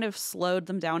that kind of slowed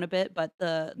them down a bit, but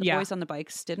the boys on the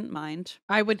bikes didn't mind.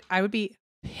 I would be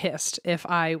pissed if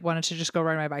I wanted to just go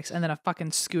ride my bikes and then a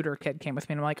fucking scooter kid came with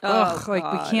me and I'm like, ugh, like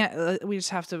we can't, we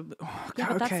just have to.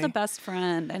 But that's the best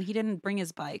friend, and he didn't bring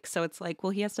his bike, so it's like,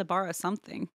 well, he has to borrow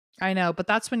something. I know, but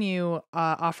that's when you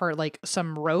offer like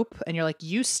some rope and you're like,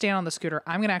 you stand on the scooter,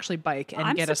 I'm gonna actually bike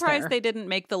and get us there. I'm surprised they didn't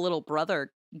make the little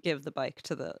brother give the bike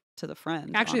to the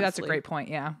friend. Actually, honestly. That's a great point.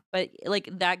 Yeah, but like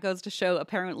that goes to show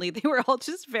apparently they were all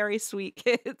just very sweet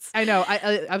kids. I know.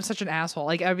 I'm such an asshole.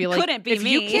 Like, I'd be like, couldn't be if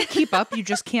me. You can't keep up, you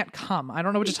just can't come. I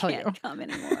don't know what to tell you. Can't come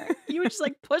anymore. You would just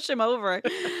like push him over.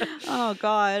 Oh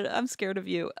God, I'm scared of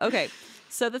you. Okay.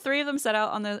 So the 3 of them set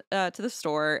out on to the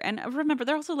store, and remember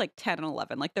they're also like 10 and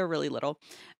 11, like they're really little.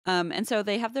 And so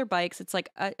they have their bikes. It's like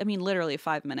literally a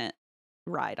 5-minute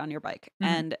ride on your bike.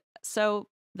 Mm-hmm. And so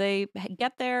they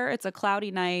get there. It's a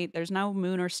cloudy night. There's no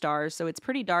moon or stars, so it's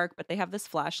pretty dark. But they have this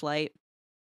flashlight.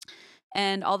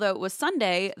 And although it was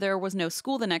Sunday, there was no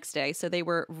school the next day, so they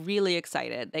were really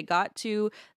excited. They got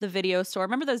to the video store.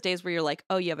 Remember those days where you're like,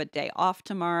 oh, you have a day off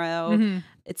tomorrow. Mm-hmm.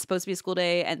 It's supposed to be a school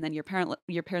day, and then your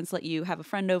parents let you have a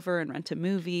friend over and rent a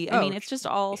movie. I mean, it's just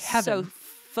all so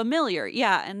familiar.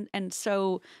 Yeah, and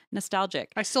so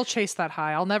nostalgic. I still chase that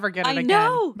high. I'll never get it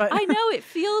again. But I know it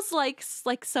feels like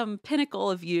some pinnacle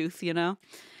of youth, you know.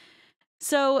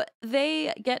 So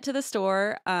they get to the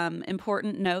store.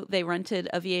 Important note, they rented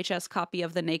a VHS copy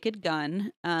of The Naked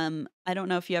Gun. I don't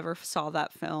know if you ever saw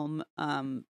that film.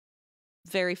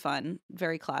 Very fun,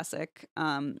 very classic.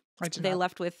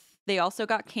 They also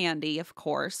got candy, of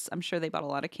course. I'm sure they bought a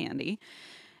lot of candy.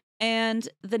 And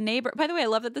the neighbor, by the way, I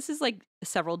love that this is like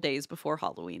several days before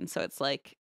Halloween. So it's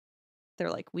like,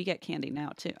 they're like, we get candy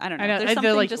now too. I don't know. There's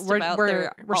something like, just about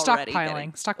we're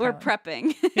stockpiling. We're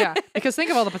prepping. Yeah, because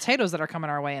think of all the potatoes that are coming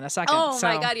our way in a second. Oh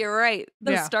my God, you're right.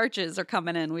 Those starches are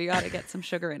coming in. We got to get some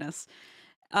sugar in us.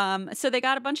 So they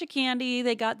got a bunch of candy.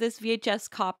 They got this VHS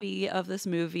copy of this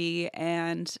movie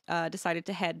and decided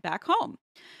to head back home.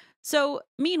 So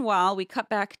meanwhile, we cut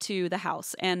back to the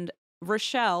house, and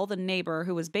Rochelle, the neighbor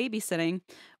who was babysitting,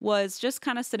 was just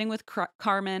kind of sitting with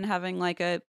Carmen, having like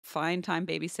a fine time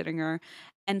babysitting her.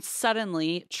 And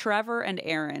suddenly Trevor and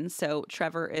Aaron, so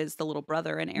Trevor is the little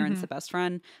brother and Aaron's the best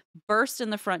friend, burst in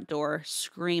the front door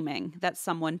screaming that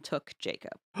someone took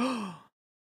Jacob. Oh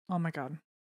my God.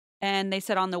 And they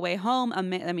said on the way home,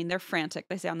 they're frantic.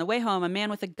 They say on the way home, a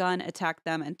man with a gun attacked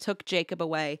them and took Jacob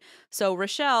away. So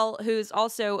Rochelle, who's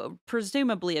also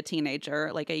presumably a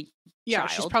teenager, like a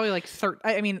child. She's probably like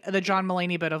the John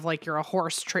Mulaney bit of like you're a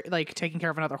horse, like taking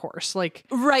care of another horse, like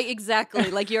right,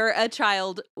 exactly. Like you're a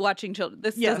child watching children.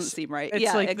 This doesn't seem right.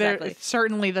 It's like exactly.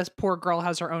 Certainly, this poor girl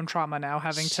has her own trauma now,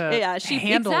 having to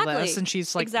handle this, and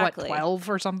she's like what, 12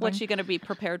 or something. What's she going to be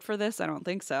prepared for this? I don't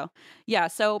think so. Yeah.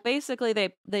 So basically,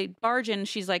 they barge in.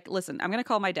 She's like, "Listen, I'm going to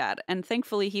call my dad," and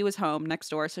thankfully, he was home next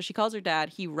door. So she calls her dad.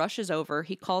 He rushes over.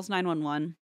 He calls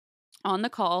 911. On the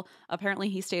call, apparently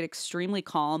he stayed extremely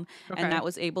calm, and that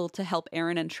was able to help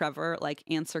Aaron and Trevor like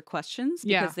answer questions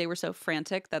because they were so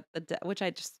frantic that which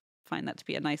I just find that to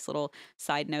be a nice little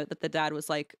side note that the dad was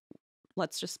like,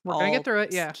 let's just we're gonna get through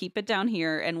it. Yeah, keep it down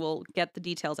here and we'll get the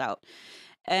details out.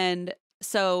 And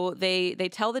so they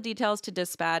tell the details to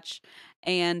dispatch,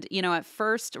 and at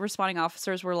first responding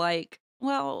officers were like,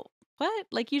 well, what?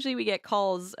 Like usually we get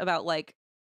calls about like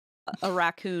a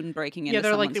raccoon breaking into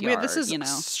someone's yard. This is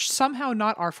somehow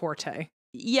not our forte.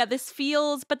 Yeah, this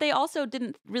feels, but they also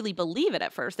didn't really believe it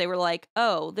at first. They were like,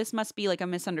 oh, this must be like a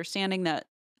misunderstanding that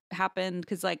happened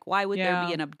because like why would there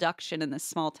be an abduction in this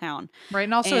small town, right?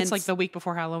 And also it's like the week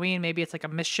before Halloween, maybe it's like a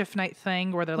mischief night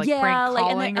thing where they're like prank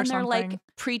calling or something. They're like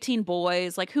preteen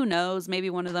boys, like who knows, maybe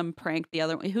one of them pranked the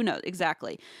other one, who knows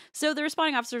exactly. So the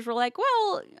responding officers were like,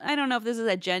 well, I don't know if this is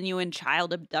a genuine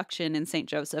child abduction in St.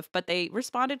 Joseph, but they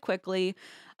responded quickly.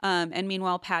 And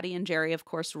meanwhile, Patty and Jerry of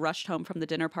course rushed home from the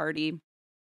dinner party,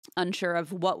 unsure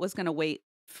of what was going to waiting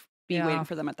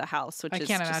for them at the house, which I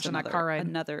can't imagine that car ride.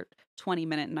 Another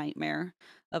 20-minute nightmare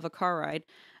of a car ride.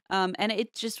 And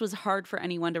it just was hard for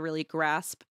anyone to really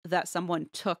grasp that someone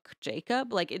took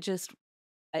Jacob. Like it just,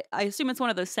 I assume it's one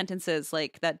of those sentences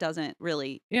like that doesn't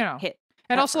really hit.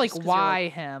 And also like why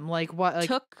him? Like what? Like,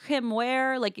 took him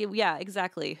where? Like, yeah,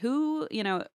 exactly. Who,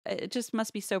 it just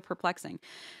must be so perplexing.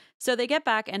 So they get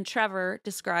back and Trevor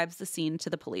describes the scene to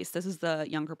the police. This is the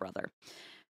younger brother.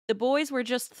 The boys were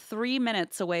just 3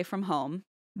 minutes away from home.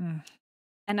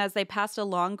 And as they passed a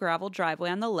long gravel driveway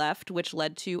on the left, which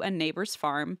led to a neighbor's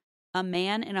farm, a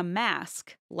man in a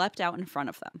mask leapt out in front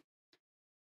of them.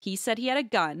 He said he had a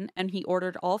gun, and he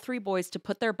ordered all 3 boys to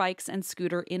put their bikes and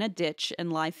scooter in a ditch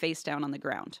and lie face down on the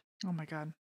ground. Oh my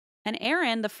God. And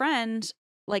Aaron, the friend,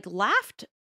 like laughed,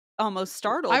 almost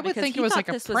startled. I would think it was like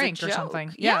a prank or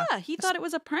something. Yeah, he thought it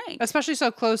was a prank. Especially so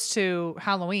close to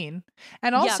Halloween.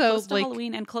 And also close to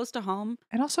Halloween and close to home.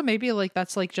 And also maybe like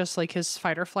that's like just like his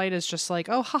fight or flight is just like,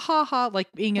 oh, ha ha ha,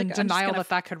 like being in denial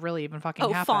that could really even fucking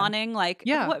happen. Fawning, like,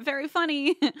 what, very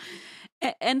funny.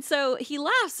 And so he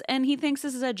laughs and he thinks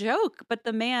this is a joke, but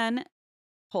the man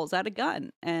pulls out a gun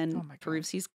and proves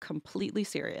he's completely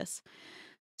serious.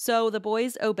 So the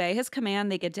boys obey his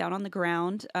command. They get down on the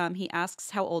ground. He asks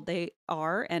how old they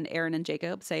are, and Aaron and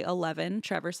Jacob say 11.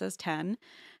 Trevor says 10.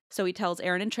 So he tells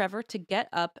Aaron and Trevor to get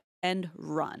up and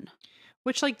run.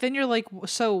 Which, like, then you're like,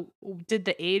 so did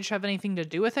the age have anything to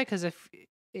do with it? Because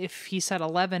if he said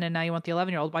 11 and now you want the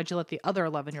 11-year-old, why'd you let the other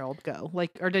 11-year-old go?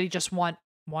 Like, or did he just want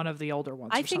one of the older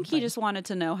ones? I think he just wanted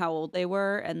to know how old they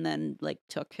were and then, like,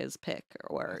 took his pick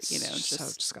or, just so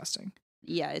disgusting.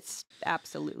 Yeah, it's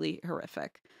absolutely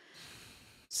horrific.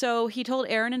 So he told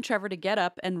Aaron and Trevor to get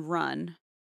up and run,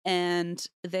 and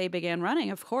they began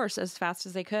running, of course, as fast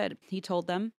as they could. He told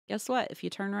them, guess what? If you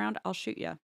turn around, I'll shoot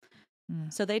you.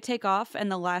 So they take off,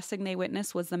 and the last thing they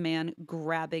witnessed was the man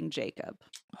grabbing Jacob.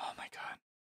 Oh, my God.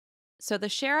 So the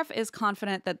sheriff is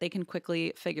confident that they can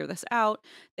quickly figure this out.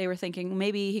 They were thinking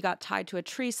maybe he got tied to a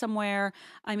tree somewhere.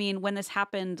 I mean, when this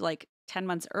happened like 10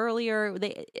 months earlier,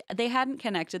 they hadn't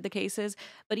connected the cases,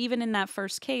 but even in that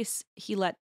first case, he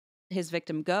let his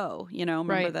victim go,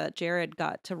 remember that Jared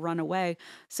got to run away.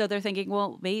 So they're thinking,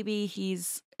 well, maybe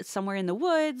he's somewhere in the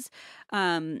woods.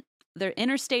 Their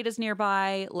interstate is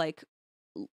nearby. Like,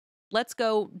 let's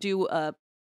go do a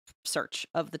search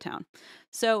of the town.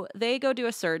 So they go do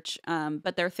a search,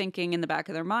 but they're thinking in the back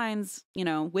of their minds,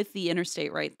 with the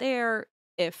interstate right there,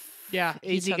 if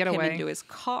he took him into his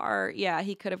car,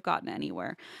 he could have gotten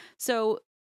anywhere. So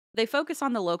they focus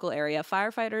on the local area.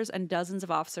 Firefighters and dozens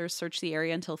of officers search the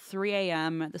area until 3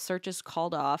 a.m. The search is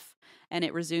called off and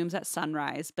it resumes at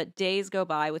sunrise. But days go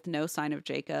by with no sign of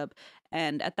Jacob.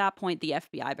 And at that point, the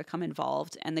FBI become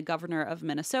involved and the governor of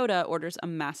Minnesota orders a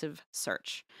massive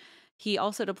search. He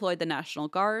also deployed the National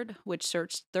Guard, which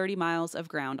searched 30 miles of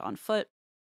ground on foot.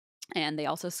 And they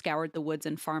also scoured the woods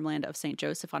and farmland of St.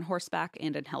 Joseph on horseback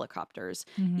and in helicopters.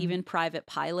 Even private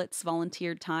pilots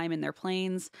volunteered time in their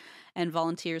planes, and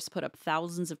volunteers put up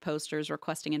thousands of posters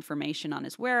requesting information on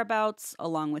his whereabouts,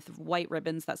 along with white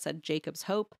ribbons that said Jacob's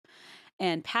Hope.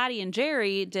 And Patty and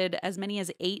Jerry did as many as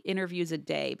 8 interviews a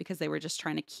day because they were just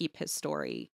trying to keep his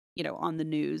story, on the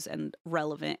news and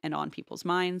relevant and on people's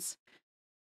minds.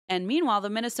 And meanwhile, the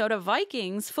Minnesota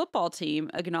Vikings football team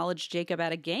acknowledged Jacob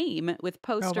at a game with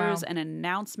posters and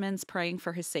announcements praying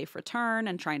for his safe return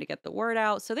and trying to get the word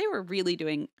out. So they were really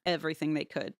doing everything they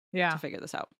could to figure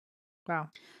this out. Wow.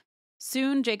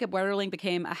 Soon, Jacob Wetterling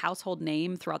became a household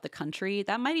name throughout the country.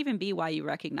 That might even be why you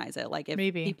recognize it. Like if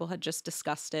people had just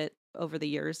discussed it over the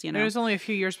years, It was only a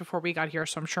few years before we got here,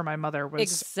 so I'm sure my mother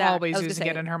was always using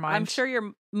it in her mind. I'm sure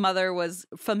your mother was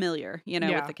familiar,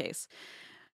 with the case.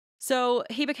 So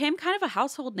he became kind of a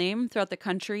household name throughout the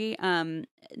country.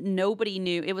 Nobody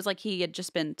knew. It was like he had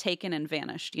just been taken and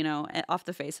vanished, off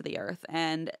the face of the earth.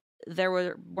 And there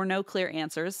were no clear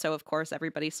answers. So, of course,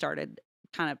 everybody started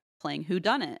kind of playing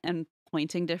whodunit and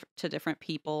pointing to different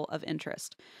people of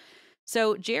interest.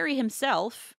 So Jerry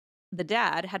himself, the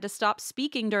dad, had to stop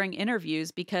speaking during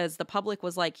interviews because the public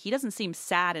was like, he doesn't seem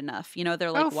sad enough.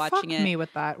 They're like watching it. Me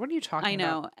with that. What are you talking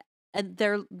about? I know. And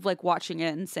they're like watching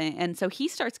it and saying, and so he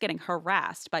starts getting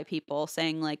harassed by people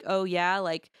saying like, oh yeah,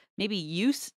 like maybe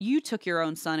you took your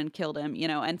own son and killed him,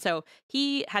 and so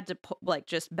he had to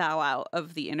just bow out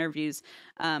of the interviews.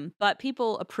 But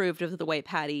people approved of the way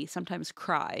Patty sometimes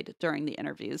cried during the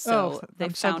interviews. So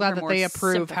I'm so glad that they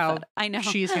approve how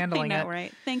she's handling it.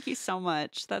 Right. Thank you so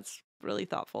much. That's really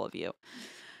thoughtful of you.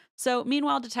 So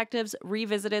meanwhile, detectives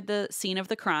revisited the scene of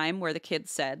the crime where the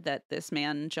kids said that this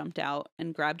man jumped out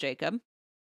and grabbed Jacob.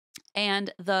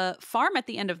 And the farm at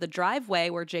the end of the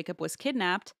driveway where Jacob was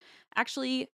kidnapped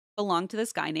actually belonged to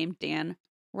this guy named Dan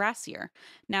Rassier.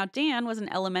 Now, Dan was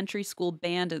an elementary school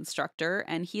band instructor,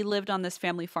 and he lived on this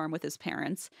family farm with his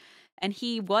parents. And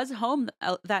he was home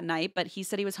that night, but he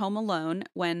said he was home alone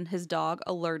when his dog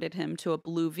alerted him to a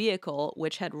blue vehicle,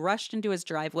 which had rushed into his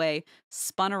driveway,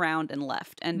 spun around, and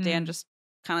left. And Dan just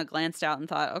kind of glanced out and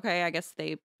thought, okay, I guess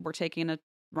they were taking a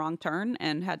wrong turn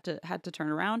and had to turn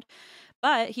around.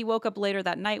 But he woke up later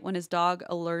that night when his dog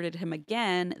alerted him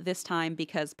again, this time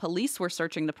because police were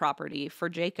searching the property for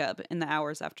Jacob in the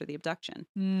hours after the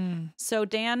abduction. So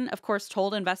Dan, of course,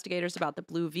 told investigators about the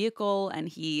blue vehicle, and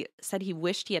he said he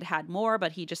wished he had more,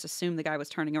 but he just assumed the guy was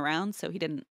turning around, so he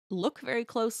didn't look very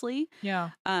closely. Yeah.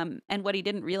 And what he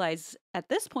didn't realize at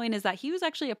this point is that he was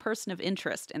actually a person of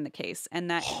interest in the case,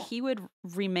 and that he would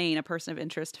remain a person of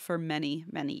interest for many,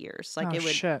 many years. Like it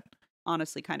would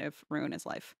honestly kind of ruin his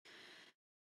life.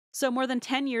 So more than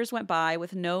 10 years went by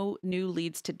with no new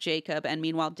leads to Jacob, and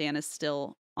meanwhile, Dan is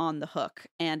still on the hook.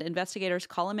 And investigators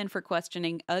call him in for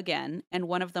questioning again, and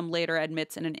one of them later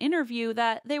admits in an interview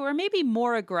that they were maybe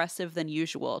more aggressive than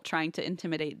usual, trying to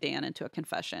intimidate Dan into a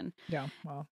confession. Yeah,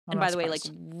 well, and by the way, like,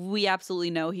 we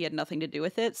absolutely know he had nothing to do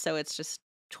with it, so it's just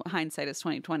hindsight is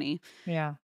 20/20.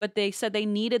 Yeah. But they said they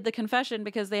needed the confession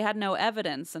because they had no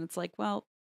evidence, and it's like, well,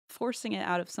 forcing it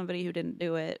out of somebody who didn't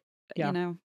do it,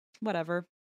 whatever.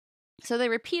 So they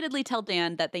repeatedly tell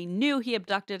Dan that they knew he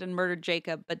abducted and murdered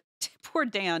Jacob, but poor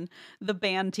Dan, the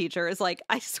band teacher, is like,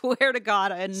 I swear to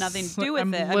God, I had nothing to do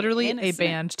with it. I'm literally a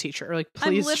band teacher. Like,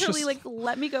 please, I'm literally like,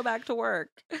 let me go back to work.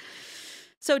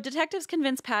 So detectives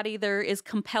convince Patty there is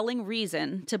compelling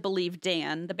reason to believe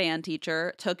Dan, the band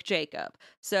teacher, took Jacob.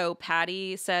 So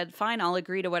Patty said, fine, I'll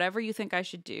agree to whatever you think I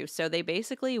should do. So they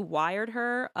basically wired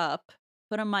her up,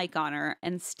 put a mic on her,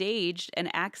 and staged an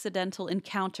accidental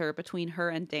encounter between her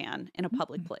and Dan in a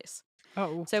public place.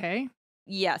 Oh, okay. So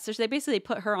Yeah, so they basically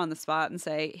put her on the spot and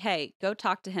say, hey, go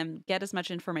talk to him, get as much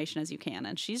information as you can.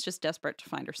 And she's just desperate to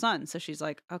find her son. So she's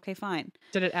like, okay, fine.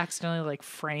 Did it accidentally like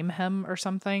frame him or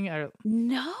something?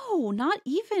 No, not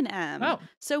even M. Oh.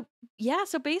 So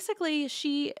basically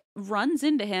she runs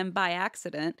into him by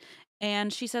accident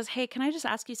and she says, hey, can I just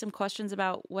ask you some questions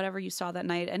about whatever you saw that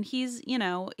night? And he's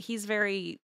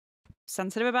very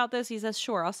sensitive about this. He says,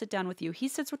 sure, I'll sit down with you. He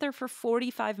sits with her for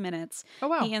 45 minutes. Oh,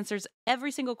 wow. He answers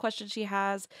every single question she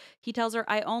has. He tells her,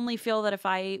 I only feel that if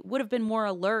I would have been more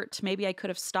alert, maybe I could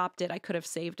have stopped it. I could have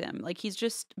saved him. Like, he's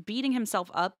just beating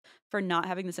himself up for not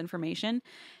having this information,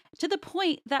 to the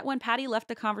point that when Patty left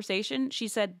the conversation, she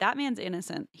said, that man's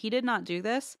innocent. He did not do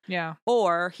this. Yeah.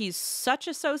 Or he's such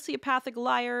a sociopathic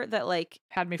liar that, like,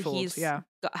 had me fooled. Yeah.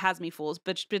 Has me fooled.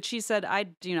 But she said, I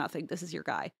do not think this is your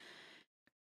guy.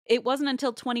 It wasn't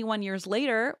until 21 years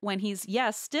later, when he's,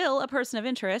 yes, still a person of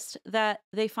interest, that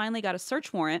they finally got a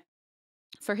search warrant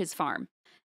for his farm.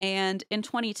 And in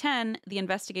 2010, the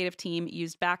investigative team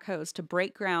used backhoes to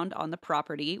break ground on the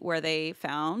property, where they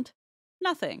found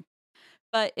nothing.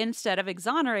 But instead of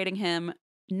exonerating him,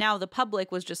 now the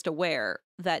public was just aware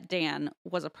that Dan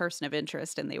was a person of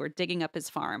interest and they were digging up his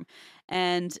farm.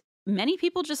 And many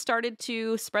people just started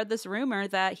to spread this rumor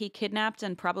that he kidnapped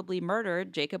and probably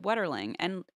murdered Jacob Wetterling.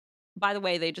 And by the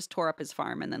way, they just tore up his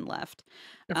farm and then left.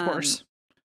 Of course.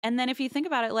 And then if you think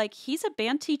about it, like, he's a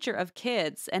band teacher of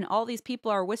kids and all these people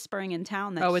are whispering in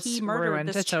town that he murdered ruined.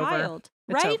 this child.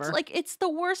 Right? Like, it's the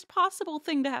worst possible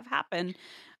thing to have happen.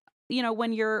 You know,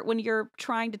 when you're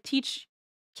trying to teach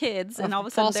kids and all of a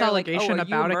sudden false allegation like,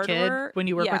 about a kid when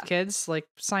you work with kids, like,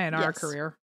 sayonara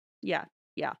career. Yeah.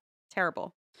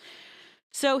 Terrible.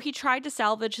 So he tried to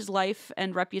salvage his life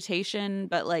and reputation,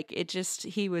 but like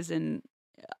he was in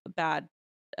a bad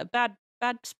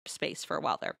space for a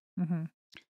while there. Mm-hmm.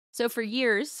 So for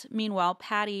years, meanwhile,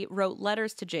 Patty wrote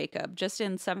letters to Jacob just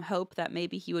in some hope that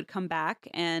maybe he would come back.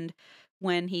 And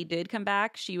when he did come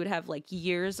back, she would have like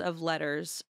years of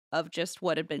letters of just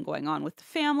what had been going on with the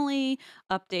family,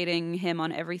 updating him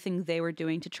on everything they were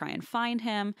doing to try and find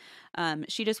him.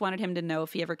 She just wanted him to know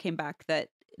if he ever came back that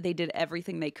they did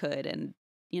everything they could. And,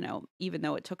 you know, even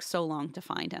though it took so long to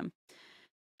find him.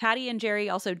 Patty and Jerry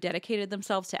also dedicated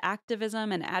themselves to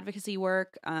activism and advocacy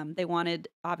work. They wanted,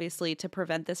 obviously, to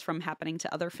prevent this from happening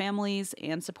to other families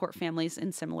and support families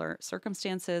in similar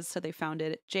circumstances. So they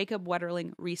founded Jacob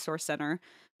Wetterling Resource Center,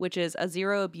 which is a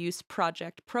zero abuse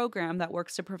project program that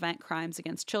works to prevent crimes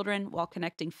against children while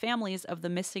connecting families of the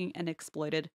missing and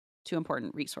exploited to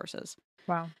important resources.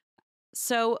 Wow.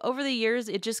 So over the years,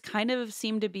 it just kind of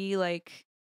seemed to be like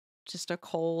just a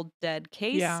cold, dead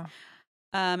case. Yeah.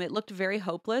 It looked very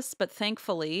hopeless, but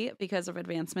thankfully, because of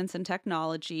advancements in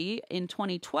technology, in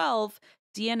 2012,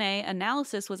 DNA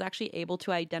analysis was actually able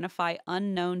to identify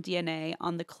unknown DNA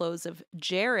on the clothes of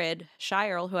Jared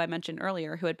Shirel, who I mentioned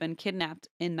earlier, who had been kidnapped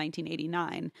in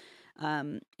 1989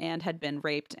 and had been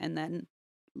raped and then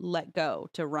let go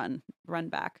to run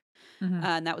back. Mm-hmm.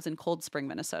 And that was in Cold Spring,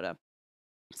 Minnesota.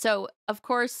 So, of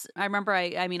course, I remember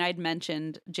I'd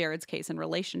mentioned Jared's case in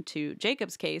relation to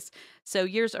Jacob's case. So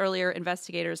years earlier,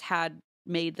 investigators had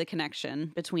made the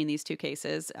connection between these two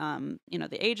cases,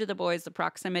 the age of the boys, the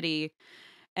proximity.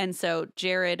 And so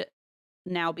Jared,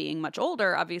 now being much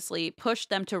older, obviously pushed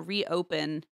them to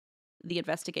reopen the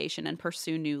investigation and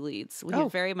pursue new leads. He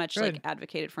very much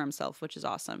advocated for himself, which is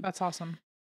awesome. That's awesome.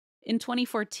 In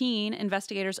 2014,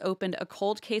 investigators opened a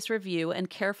cold case review and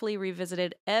carefully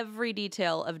revisited every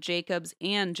detail of Jacob's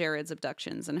and Jared's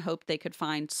abductions and hoped they could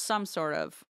find some sort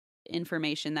of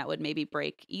information that would maybe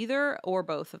break either or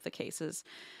both of the cases.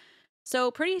 So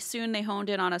pretty soon they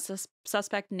honed in on a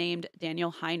suspect named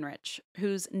Daniel Heinrich,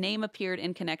 whose name appeared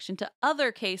in connection to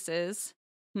other cases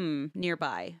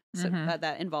nearby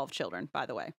that involved children, by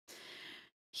the way.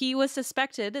 He was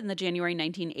suspected in the January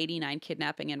 1989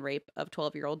 kidnapping and rape of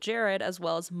 12-year-old Jared, as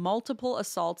well as multiple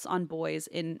assaults on boys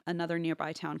in another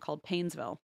nearby town called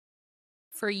Paynesville.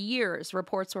 For years,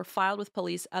 reports were filed with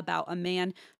police about a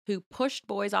man who pushed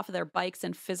boys off of their bikes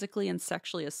and physically and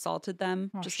sexually assaulted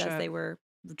them as they were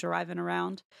driving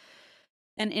around.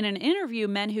 And in an interview,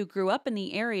 men who grew up in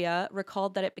the area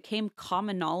recalled that it became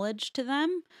common knowledge to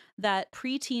them that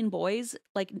preteen boys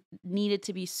needed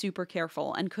to be super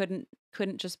careful and couldn't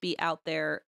just be out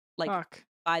there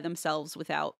by themselves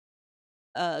without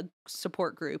a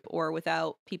support group or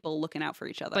without people looking out for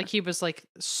each other. Like, he was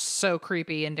so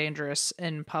creepy and dangerous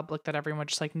in public that everyone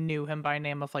just knew him by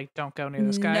name of don't go near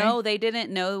this guy. No, they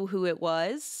didn't know who it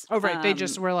was. Oh, right. They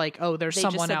just were like, oh, there's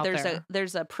someone out there.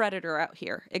 There's a predator out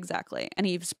here. Exactly. And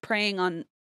he was preying on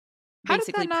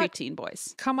basically preteen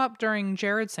boys. Come up during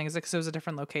Jared's thing? Is it because it was a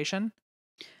different location?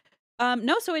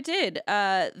 No, so it did.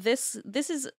 This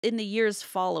is in the years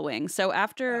following. So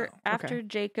after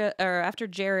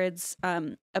Jared's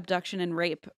abduction and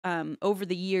rape, over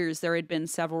the years there had been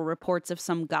several reports of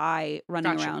some guy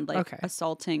running around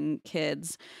assaulting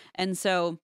kids, and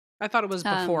so I thought it was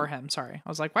before him. Sorry, I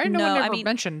was like, why did no one ever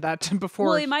mention that before?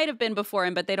 Well, it might have been before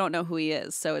him, but they don't know who he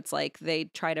is. So it's like they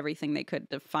tried everything they could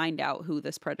to find out who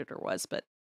this predator was, but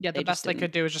yeah, the best they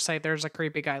could do is just say, "There's a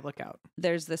creepy guy. Look out."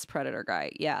 There's this predator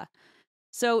guy. Yeah.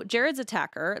 So Jared's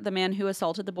attacker, the man who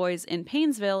assaulted the boys in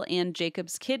Paynesville, and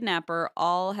Jacob's kidnapper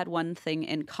all had one thing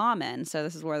in common. So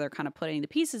this is where they're kind of putting the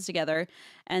pieces together.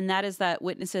 And that is that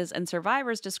witnesses and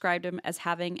survivors described him as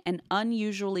having an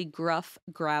unusually gruff,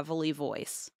 gravelly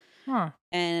voice. Huh.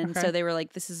 And so they were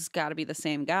like, this has got to be the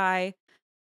same guy.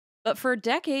 But for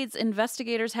decades,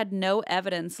 investigators had no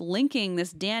evidence linking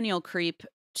this Daniel creep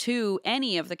to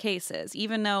any of the cases.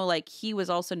 Even though like he was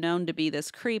also known to be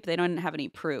this creep, they don't have any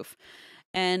proof.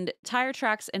 And tire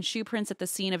tracks and shoe prints at the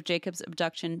scene of Jacob's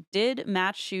abduction did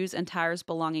match shoes and tires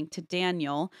belonging to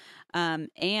Daniel.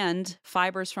 And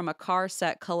fibers from a car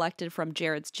set collected from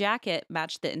Jared's jacket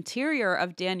matched the interior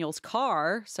of Daniel's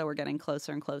car. So we're getting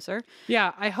closer and closer.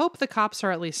 Yeah, I hope the cops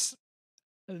are at least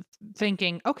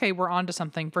thinking, okay, we're onto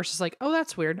something, versus like, oh,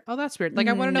 that's weird. Oh, that's weird. Like,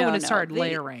 I want to know when it started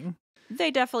layering.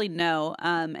 They definitely know.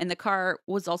 And the car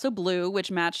was also blue,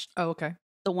 which matched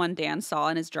the one Dan saw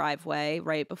in his driveway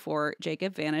right before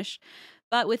Jacob vanished,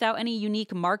 but without any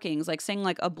unique markings, like saying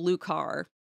like a blue car,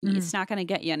 it's not going to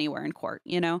get you anywhere in court,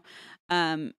 you know?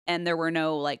 And there were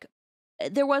no like,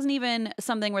 there wasn't even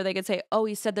something where they could say, oh,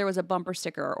 he said there was a bumper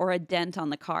sticker or a dent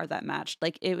on the car that matched.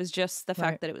 Like it was just the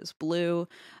fact that it was blue.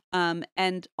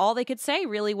 And all they could say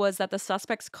really was that the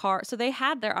suspect's car, so they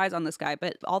had their eyes on this guy,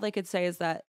 but all they could say is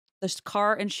that this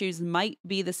car and shoes might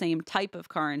be the same type of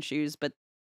car and shoes, but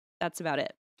that's about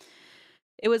it.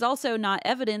 It was also not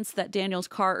evidence that Daniel's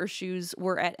car or shoes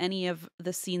were at any of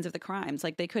the scenes of the crimes.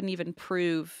 Like they couldn't even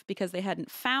prove, because they hadn't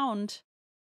found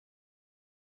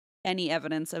any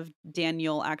evidence of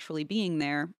Daniel actually being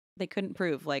there. They couldn't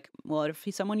prove, like, well, if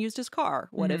someone used his car?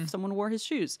 What if someone wore his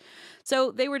shoes? So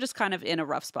they were just kind of in a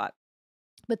rough spot.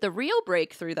 But the real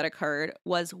breakthrough that occurred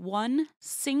was one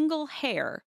single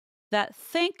hair that,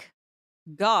 thank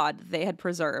God, they had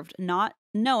preserved, not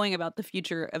knowing about the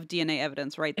future of DNA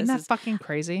evidence, right? Isn't that fucking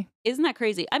crazy? Isn't that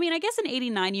crazy? I mean, I guess in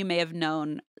 89 you may have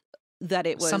known that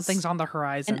it was something's on the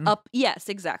horizon. Yes,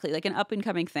 exactly, like an up and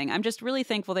coming thing. I'm just really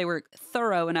thankful they were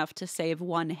thorough enough to save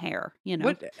one hair. You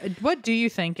know, what do you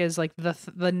think is like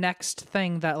the next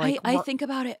thing that like I think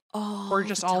about it all? We're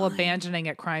just all abandoning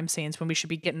at crime scenes when we should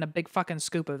be getting a big fucking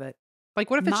scoop of it. Like,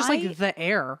 what if it's just like the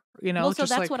air? You know, well, so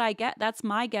just that's like, what I get. That's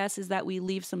my guess, is that we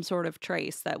leave some sort of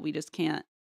trace that we just can't.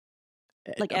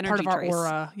 Like energy part of trace. Our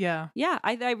aura, yeah.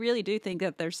 I really do think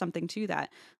that there's something to that.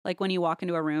 Like when you walk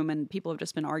into a room and people have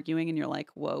just been arguing and you're like,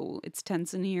 whoa, it's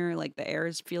tense in here, like the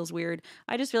air feels weird.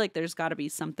 I just feel like there's got to be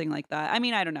something like that. I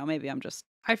mean, I don't know, maybe I'm just,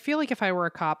 I feel like if I were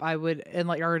a cop, I would, and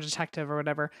like, or a detective or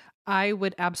whatever, I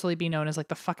would absolutely be known as like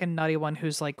the fucking nutty one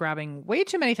who's like grabbing way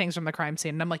too many things from the crime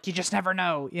scene. And I'm like, you just never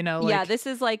know, you know? Like, yeah, this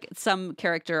is like some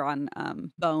character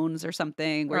on Bones or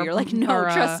something where you're like, no,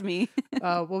 trust me.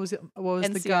 What was it? What was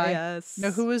NCIS. The guy? No,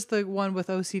 who was the one with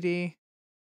OCD?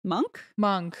 Monk.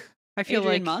 I feel Adrian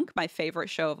like Monk, my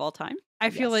favorite show of all time. I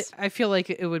feel like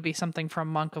it would be something from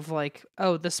Monk of like,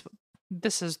 oh, this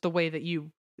is the way that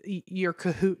your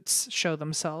cahoots show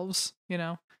themselves, you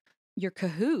know? Your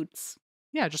cahoots?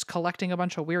 Yeah, just collecting a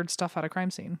bunch of weird stuff out of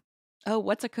crime scene. Oh,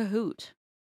 what's a cahoot?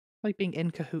 Like being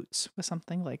in cahoots with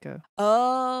something, like a...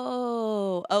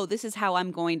 Oh, this is how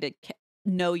I'm going to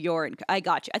know your... I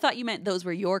got you. I thought you meant those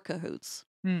were your cahoots.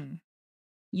 You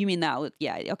mean that?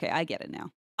 Yeah, okay, I get it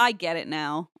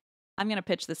now. I'm going to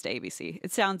pitch this to ABC.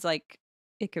 It sounds like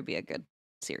it could be a good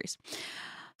series.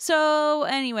 So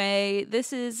anyway,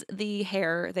 this is the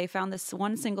hair. They found this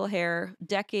one single hair,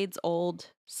 decades old,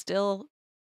 still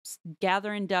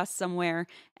gathering dust somewhere,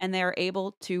 and they are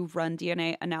able to run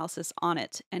DNA analysis on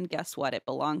it. And guess what? It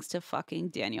belongs to fucking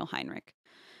Daniel Heinrich.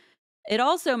 It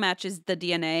also matches the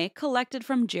DNA collected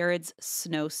from Jared's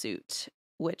snowsuit,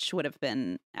 which would have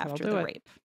been after the rape.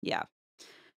 Yeah.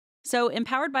 So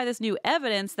empowered by this new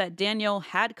evidence that Daniel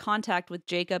had contact with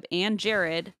Jacob and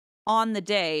Jared on the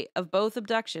day of both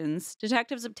abductions,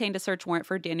 detectives obtained a search warrant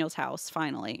for Daniel's house,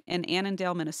 finally, in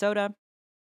Annandale, Minnesota.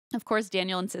 Of course,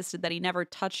 Daniel insisted that he never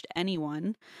touched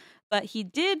anyone, but he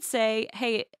did say,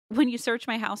 hey, when you search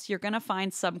my house, you're going to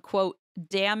find some, quote,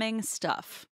 damning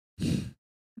stuff.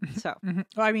 So, well,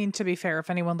 I mean, to be fair, if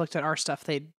anyone looked at our stuff,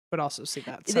 they would also see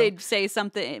that. So. They'd say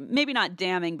something, maybe not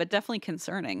damning, but definitely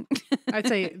concerning. I'd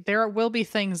say there will be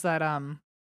things that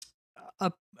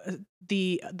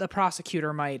the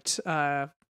prosecutor might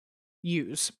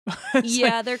use.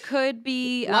 Yeah, like, there could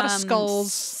be a lot of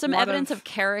skulls, some evidence of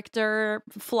character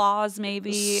flaws,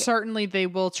 maybe. Certainly they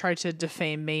will try to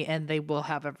defame me, and they will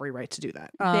have every right to do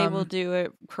that. They will do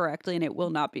it correctly, and it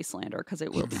will not be slander because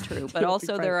it will be true. But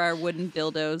also there are wooden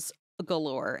dildos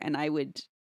galore, and I would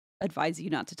advise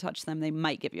you not to touch them. They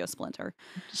might give you a splinter.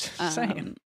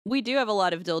 Same. We do have a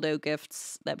lot of dildo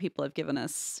gifts that people have given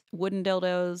us. Wooden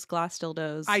dildos, glass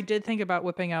dildos. I did think about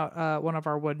whipping out one of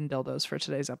our wooden dildos for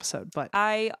today's episode, but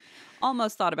I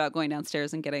almost thought about going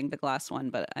downstairs and getting the glass one,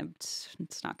 but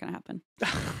it's not going to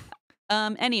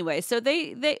happen. Anyway, so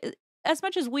they as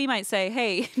much as we might say,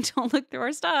 hey, don't look through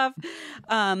our stuff,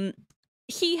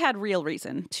 he had real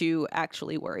reason to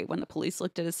actually worry. When the police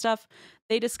looked at his stuff,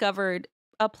 they discovered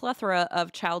a plethora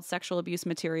of child sexual abuse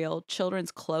material,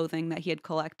 children's clothing that he had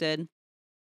collected.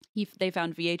 They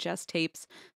found VHS tapes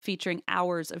featuring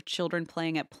hours of children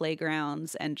playing at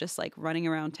playgrounds and just like running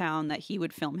around town that he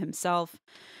would film himself.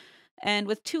 And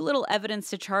with too little evidence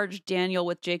to charge Daniel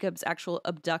with Jacob's actual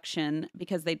abduction,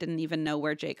 because they didn't even know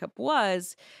where Jacob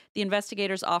was, the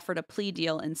investigators offered a plea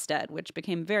deal instead, which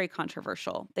became very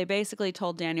controversial. They basically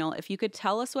told Daniel, if you could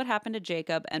tell us what happened to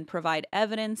Jacob and provide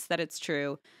evidence that it's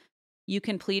true, you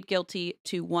can plead guilty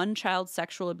to one child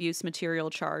sexual abuse material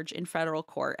charge in federal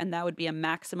court, and that would be a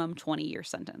maximum 20-year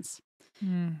sentence.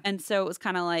 And so it was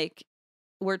kind of like,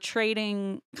 we're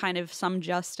trading kind of some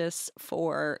justice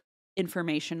for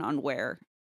information on what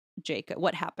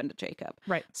happened to Jacob.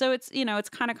 Right. So it's, it's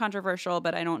kind of controversial,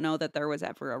 but I don't know that there was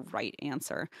ever a right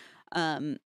answer.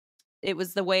 It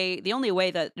was the only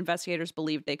way that investigators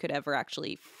believed they could ever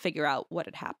actually figure out what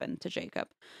had happened to Jacob.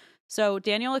 So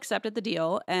Daniel accepted the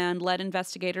deal and led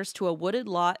investigators to a wooded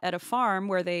lot at a farm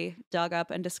where they dug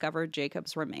up and discovered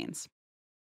Jacob's remains.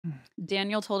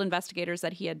 Daniel told investigators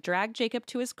that he had dragged Jacob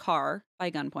to his car by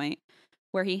gunpoint,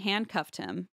 where he handcuffed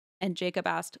him, and Jacob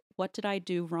asked, "What did I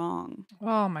do wrong?"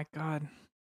 Oh my God.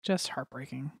 Just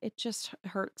heartbreaking. It just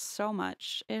hurts so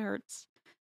much. It hurts.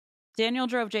 Daniel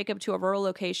drove Jacob to a rural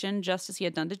location just as he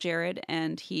had done to Jared,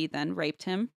 and he then raped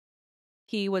him.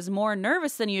 He was more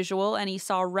nervous than usual, and he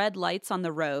saw red lights on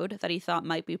the road that he thought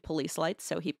might be police lights,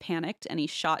 so he panicked and he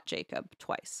shot Jacob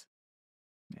twice.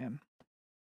 Man.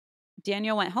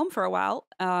 Daniel went home for a while,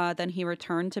 then he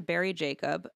returned to bury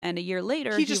Jacob, and a year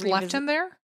later... He just left him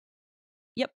there?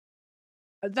 Yep.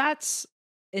 That's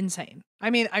insane.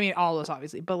 I mean, all of this,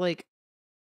 obviously, but, like,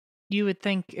 you would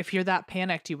think if you're that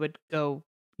panicked, you would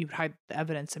hide the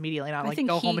evidence immediately, not, like,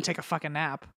 go home and take a fucking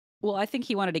nap. Well, I think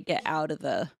he wanted to get out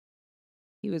of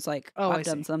He was like, I've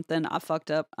done something. I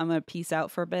fucked up. I'm going to peace out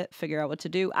for a bit, figure out what to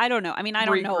do. I don't know. I mean, I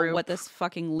don't know what this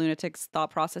fucking lunatic's thought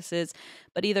process is.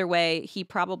 But either way, he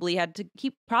probably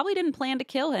didn't plan to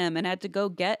kill him and had to go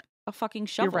get a fucking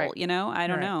shovel, right. I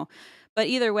don't know. But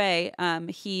either way,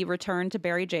 he returned to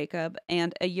bury Jacob.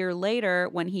 And a year later,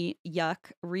 when he,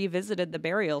 revisited the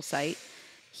burial site,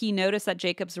 he noticed that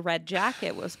Jacob's red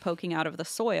jacket was poking out of the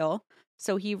soil.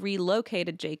 So he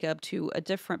relocated Jacob to a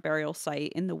different burial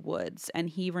site in the woods, and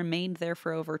he remained there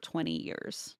for over 20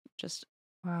 years, just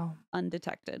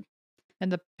undetected.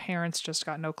 And the parents just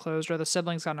got no closure. The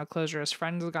siblings got no closure. His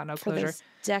friends got no closure. For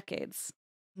decades.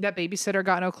 That babysitter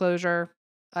got no closure.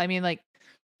 I mean, like,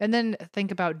 and then think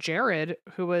about Jared,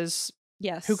 who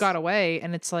got away,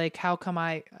 and it's like, how come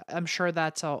I'm sure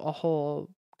that's a whole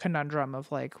conundrum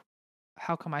of like,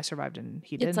 how come I survived and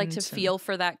he didn't? It's like to feel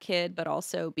for that kid, but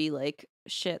also be like,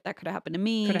 shit, that could have happened to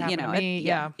me.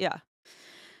 Yeah.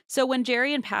 So when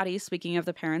Jerry and Patty, speaking of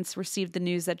the parents, received the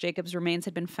news that Jacob's remains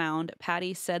had been found,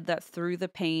 Patty said that through the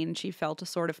pain, she felt a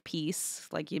sort of peace,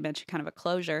 like you mentioned, kind of a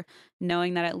closure,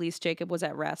 knowing that at least Jacob was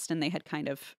at rest and they had kind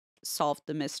of solved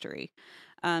the mystery.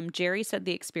 Jerry said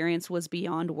the experience was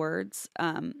beyond words,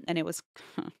 and it was...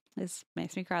 This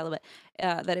makes me cry a little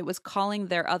bit. That it was calling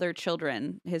their other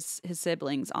children, his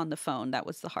siblings, on the phone. That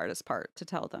was the hardest part, to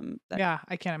tell them that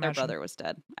I can't imagine their brother was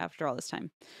dead after all this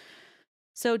time.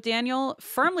 So Daniel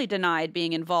firmly denied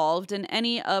being involved in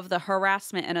any of the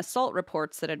harassment and assault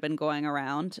reports that had been going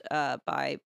around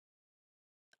by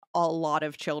a lot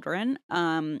of children.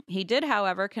 He did,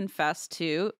 however, confess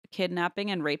to kidnapping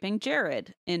and raping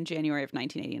Jared in January of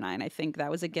 1989. I think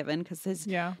that was a given because his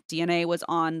DNA was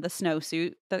on the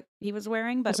snowsuit that he was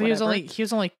wearing. But so he was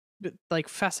only like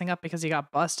fessing up because he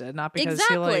got busted, not because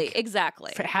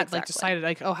exactly like decided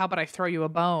like, oh, how about I throw you a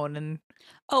bone?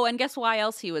 And guess why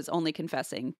else he was only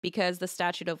confessing? Because the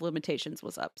statute of limitations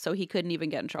was up, so he couldn't even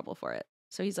get in trouble for it.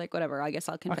 So he's like, whatever, I guess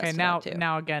I'll confess to that too.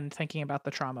 Now again, thinking about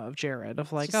the trauma of Jared,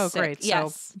 of like, oh, sick. Great.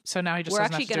 So now he just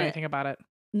doesn't have to do anything about it.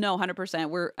 No, 100%.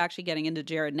 We're actually getting into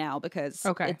Jared now because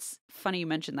it's funny you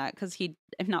mentioned that because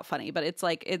not funny, but it's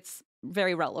like, it's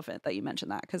very relevant that you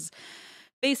mentioned that because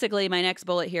basically my next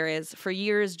bullet here is for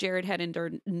years, Jared had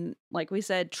endured, like we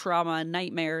said, trauma,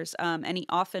 nightmares, and he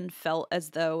often felt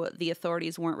as though the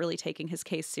authorities weren't really taking his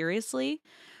case seriously.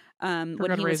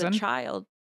 When he was a child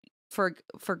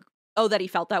that he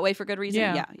felt that way for good reason.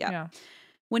 Yeah.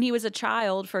 When he was a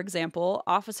child, for example,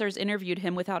 officers interviewed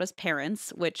him without his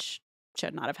parents, which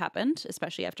should not have happened,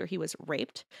 especially after he was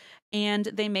raped. And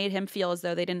they made him feel as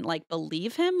though they didn't like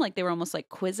believe him, like they were almost like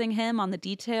quizzing him on the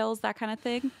details, that kind of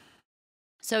thing.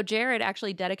 So Jared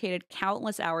actually dedicated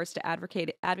countless hours to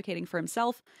advocating for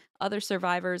himself, other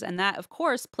survivors, and that, of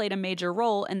course, played a major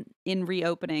role in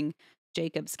reopening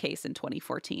Jacob's case in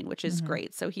 2014, which is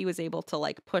great. So he was able to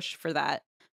like push for that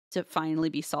to finally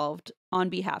be solved on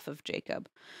behalf of Jacob.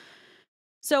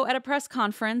 So at a press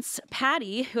conference,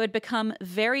 Patty, who had become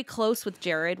very close with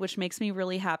Jared, which makes me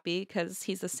really happy because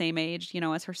he's the same age,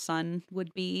 as her son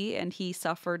would be, and he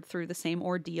suffered through the same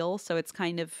ordeal. So it's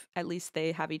kind of, at least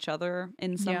they have each other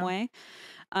in some way.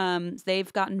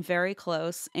 They've gotten very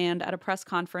close. And at a press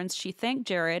conference, she thanked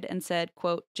Jared and said,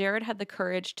 quote, Jared had the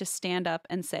courage to stand up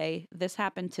and say, this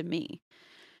happened to me.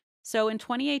 So in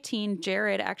 2018,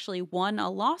 Jared actually won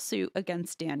a lawsuit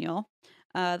against Daniel.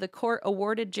 The court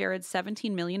awarded Jared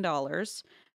 $17 million.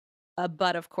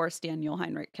 But of course, Daniel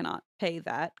Heinrich cannot pay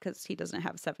that because he doesn't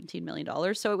have $17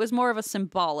 million. So it was more of a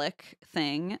symbolic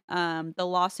thing. The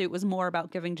lawsuit was more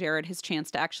about giving Jared his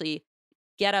chance to actually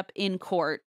get up in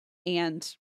court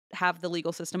and have the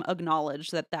legal system acknowledge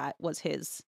that that was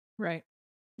his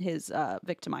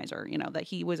victimizer, that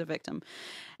he was a victim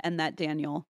and that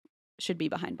Daniel should be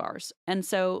behind bars. And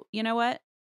so, you know what?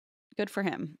 Good for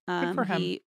him.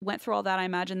 He went through all that. I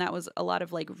imagine that was a lot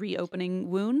of like reopening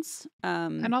wounds.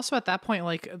 And also at that point,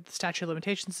 like the statute of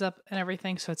limitations is up and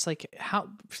everything. So it's like,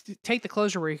 take the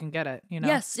closure where you can get it,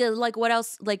 Yes. Like what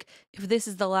else? Like if this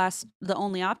is the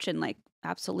only option, like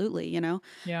absolutely,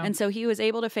 Yeah. And so he was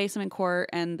able to face him in court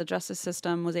and the justice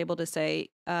system was able to say,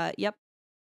 yep,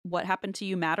 what happened to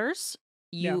you matters.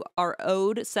 You are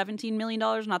owed $17 million.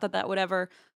 Not that would ever,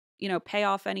 pay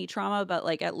off any trauma, but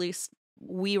like at least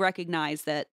we recognize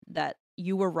that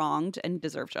you were wronged and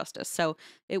deserve justice. So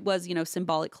it was,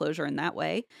 symbolic closure in that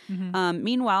way.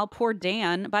 Meanwhile, poor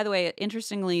Dan, by the way,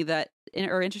 interesting that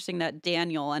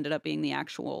Daniel ended up being the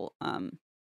actual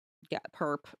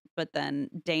perp, but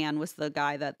then Dan was the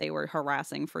guy that they were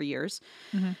harassing for years.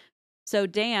 So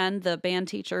Dan, the band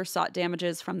teacher, sought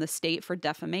damages from the state for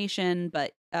defamation,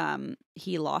 but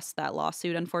he lost that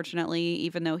lawsuit, unfortunately,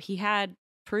 even though he had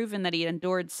proven that he had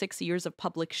endured 6 years of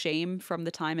public shame from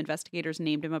the time investigators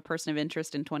named him a person of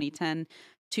interest in 2010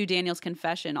 to Daniel's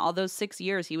confession. All those 6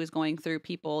 years he was going through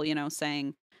people,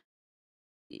 saying,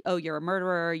 oh, you're a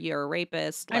murderer, you're a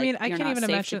rapist. Like, I mean, I can't even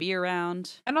imagine to be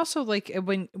around. And also like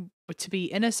to be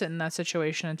innocent in that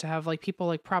situation and to have like people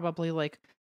like probably like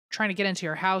trying to get into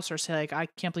your house or say like, I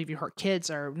can't believe you hurt kids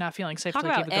or not feeling safe to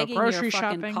like, even go grocery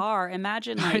shopping. Car.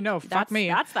 Imagine like, I know, fuck me.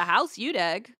 That's the house you'd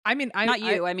egg. I mean, not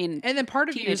you. I mean, and then part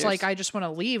of teenagers. You is like, I just want to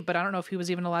leave, but I don't know if he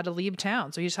was even allowed to leave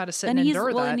town. So he just had to sit and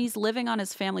endure that. And he's living on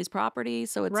his family's property.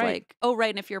 So it's like, oh,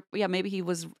 right. And if maybe he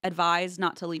was advised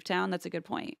not to leave town. That's a good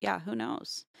point. Yeah. Who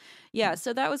knows? Yeah.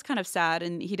 So that was kind of sad.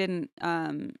 And he didn't,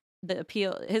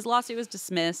 his lawsuit was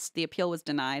dismissed. The appeal was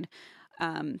denied.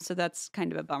 So that's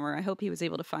kind of a bummer. I hope he was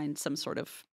able to find some sort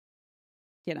of,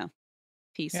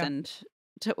 peace and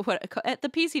the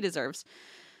peace he deserves.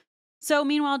 So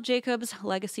meanwhile, Jacob's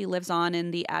legacy lives on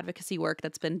in the advocacy work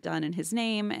that's been done in his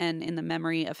name and in the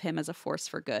memory of him as a force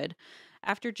for good.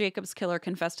 After Jacob's killer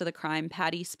confessed to the crime,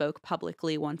 Patty spoke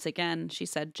publicly once again. She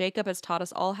said, Jacob has taught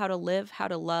us all how to live, how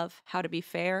to love, how to be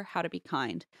fair, how to be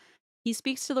kind. He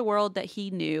speaks to the world that he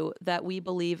knew that we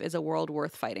believe is a world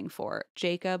worth fighting for.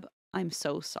 Jacob, I'm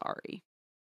so sorry.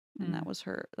 And that was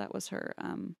her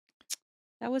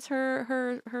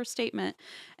statement.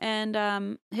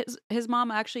 And his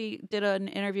mom actually did an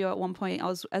interview at one point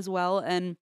as well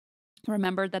and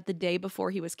remembered that the day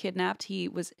before he was kidnapped, he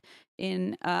was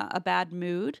in a bad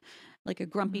mood, like a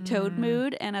grumpy toad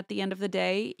mood. And at the end of the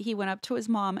day, he went up to his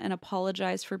mom and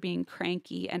apologized for being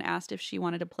cranky and asked if she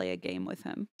wanted to play a game with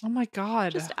him. Oh my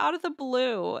God. Just out of the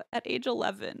blue at age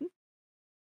 11.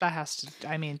 That has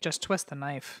to, just twist the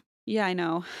knife. Yeah, I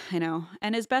know.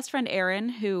 And his best friend, Aaron,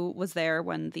 who was there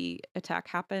when the attack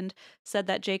happened, said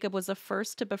that Jacob was the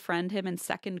first to befriend him in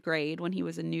second grade when he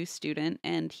was a new student.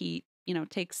 And he,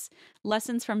 takes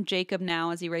lessons from Jacob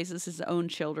now as he raises his own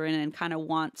children and kind of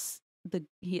wants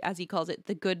as he calls it,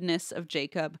 the goodness of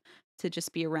Jacob to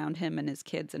just be around him and his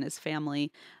kids and his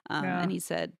family. And he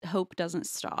said, hope doesn't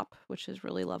stop, which is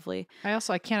really lovely. I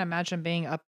can't imagine being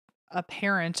a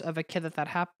parent of a kid that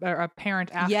happened, or a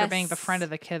parent after being the friend of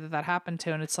the kid that happened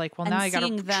to. And it's like, well, now I got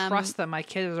to trust that my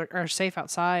kids are safe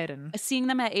outside. And seeing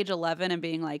them at age 11 and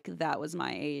being like, that was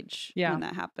my age when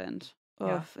that happened.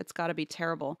 It's got to be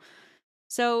terrible.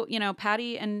 So,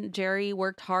 Patty and Jerry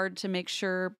worked hard to make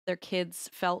sure their kids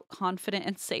felt confident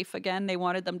and safe again. They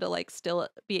wanted them to still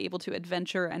be able to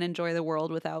adventure and enjoy the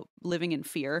world without living in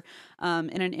fear.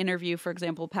 In an interview, for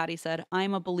example, Patty said,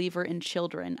 "I'm a believer in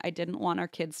children. I didn't want our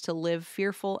kids to live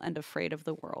fearful and afraid of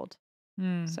the world."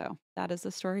 So that is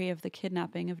the story of the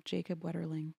kidnapping of Jacob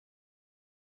Wetterling.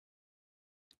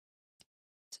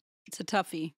 It's a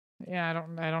toughie. Yeah,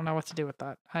 I don't know what to do with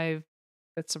that.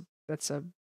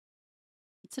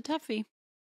 It's a toughie.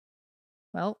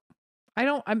 Well,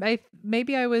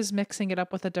 maybe I was mixing it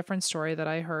up with a different story that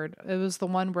I heard. It was the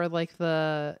one where it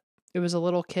was a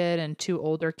little kid and two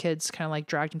older kids kind of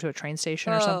dragged him to a train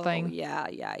station or something. Yeah.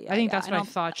 I think that's what I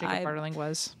thought Jacob Wetterling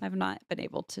was. I've not been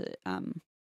able to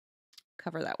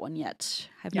cover that one yet.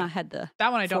 I've not had that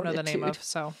one. I don't know the name of,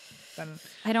 so then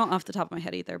I don't off the top of my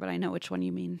head either, but I know which one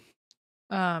you mean.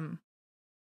 Wow.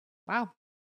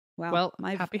 Well,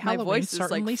 happy Halloween. My voice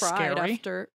certainly is fried scary.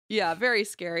 after, very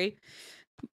scary.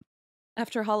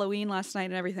 After Halloween last night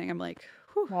and everything, I'm like,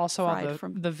 whew, also all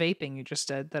the vaping you just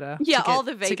did that. All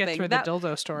the vaping to get through the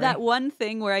dildo story. That one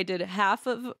thing where I did half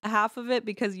of it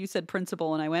because you said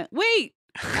principal, and I went, wait,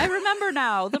 I remember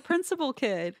now, the principal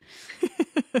kid. I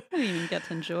didn't even get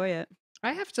to enjoy it.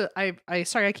 I have to.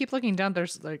 Sorry, I keep looking down.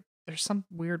 There's some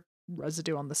weird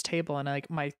residue on this table, and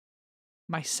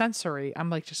my sensory,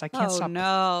 I'm I can't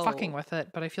stop fucking with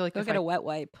it, but I feel like go get a wet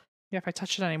wipe. Yeah, if I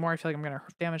touch it anymore, I feel like I'm gonna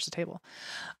damage the table.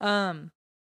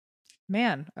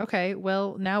 Man, okay.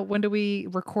 Well, now when do we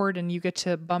record and you get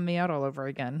to bum me out all over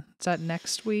again? Is that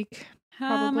next week?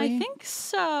 Probably? I think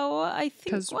so. I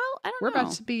don't know. We're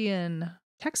about to be in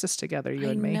Texas together, you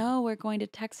and me. No, we're going to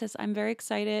Texas. I'm very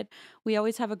excited. We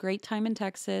always have a great time in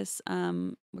Texas. We're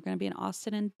going to be in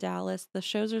Austin and Dallas. The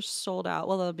shows are sold out.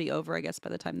 Well, they'll be over, I guess, by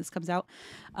the time this comes out.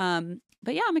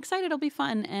 But yeah, I'm excited. It'll be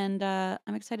fun. And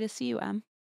I'm excited to see you, Em.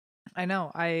 I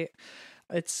know.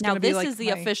 It's now, this is the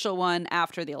official one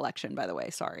after the election, by the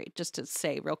way. Sorry, just to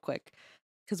say real quick,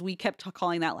 because we kept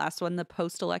calling that last one the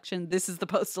post-election. This is the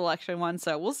post-election one,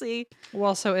 so we'll see.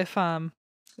 Well, so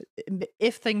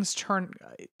if things turn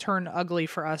ugly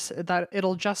for us, that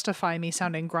it'll justify me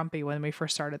sounding grumpy when we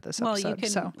first started this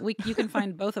episode. You can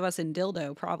find both of us in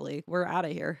Dildo. Probably we're out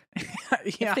of here.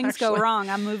 If things go wrong,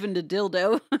 I'm moving to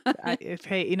Dildo.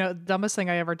 The dumbest thing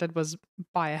I ever did was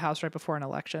buy a house right before an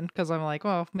election, because I'm like,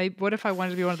 well, maybe what if I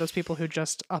wanted to be one of those people who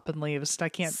just up and leaves? I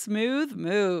can't. Smooth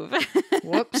move.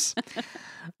 Whoops.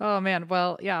 Oh man.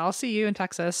 Well, yeah, I'll see you in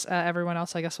Texas. Everyone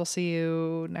else, I guess we'll see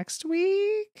you next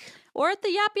week. Or at the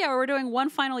Yappy Hour. We're doing one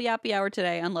final Yappy Hour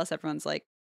today, unless everyone's like,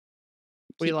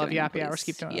 we love Yappy Hours.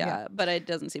 Keep doing it. Yeah, but it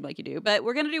doesn't seem like you do. But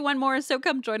we're going to do one more, so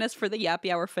come join us for the Yappy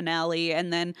Hour finale.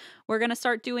 And then we're going to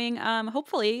start doing,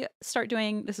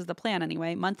 this is the plan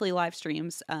anyway, monthly live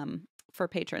streams for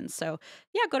patrons. So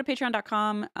yeah, go to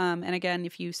patreon.com. And again,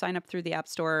 if you sign up through the App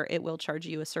Store, it will charge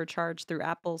you a surcharge through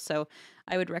Apple. So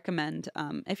I would recommend,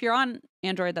 if you're on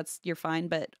Android, you're fine.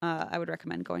 But I would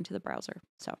recommend going to the browser.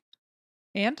 So.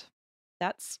 And?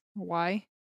 That's why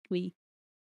we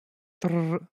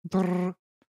drink.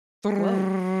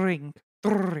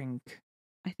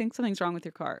 I think something's wrong with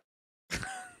your car.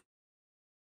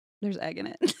 There's egg in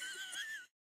it.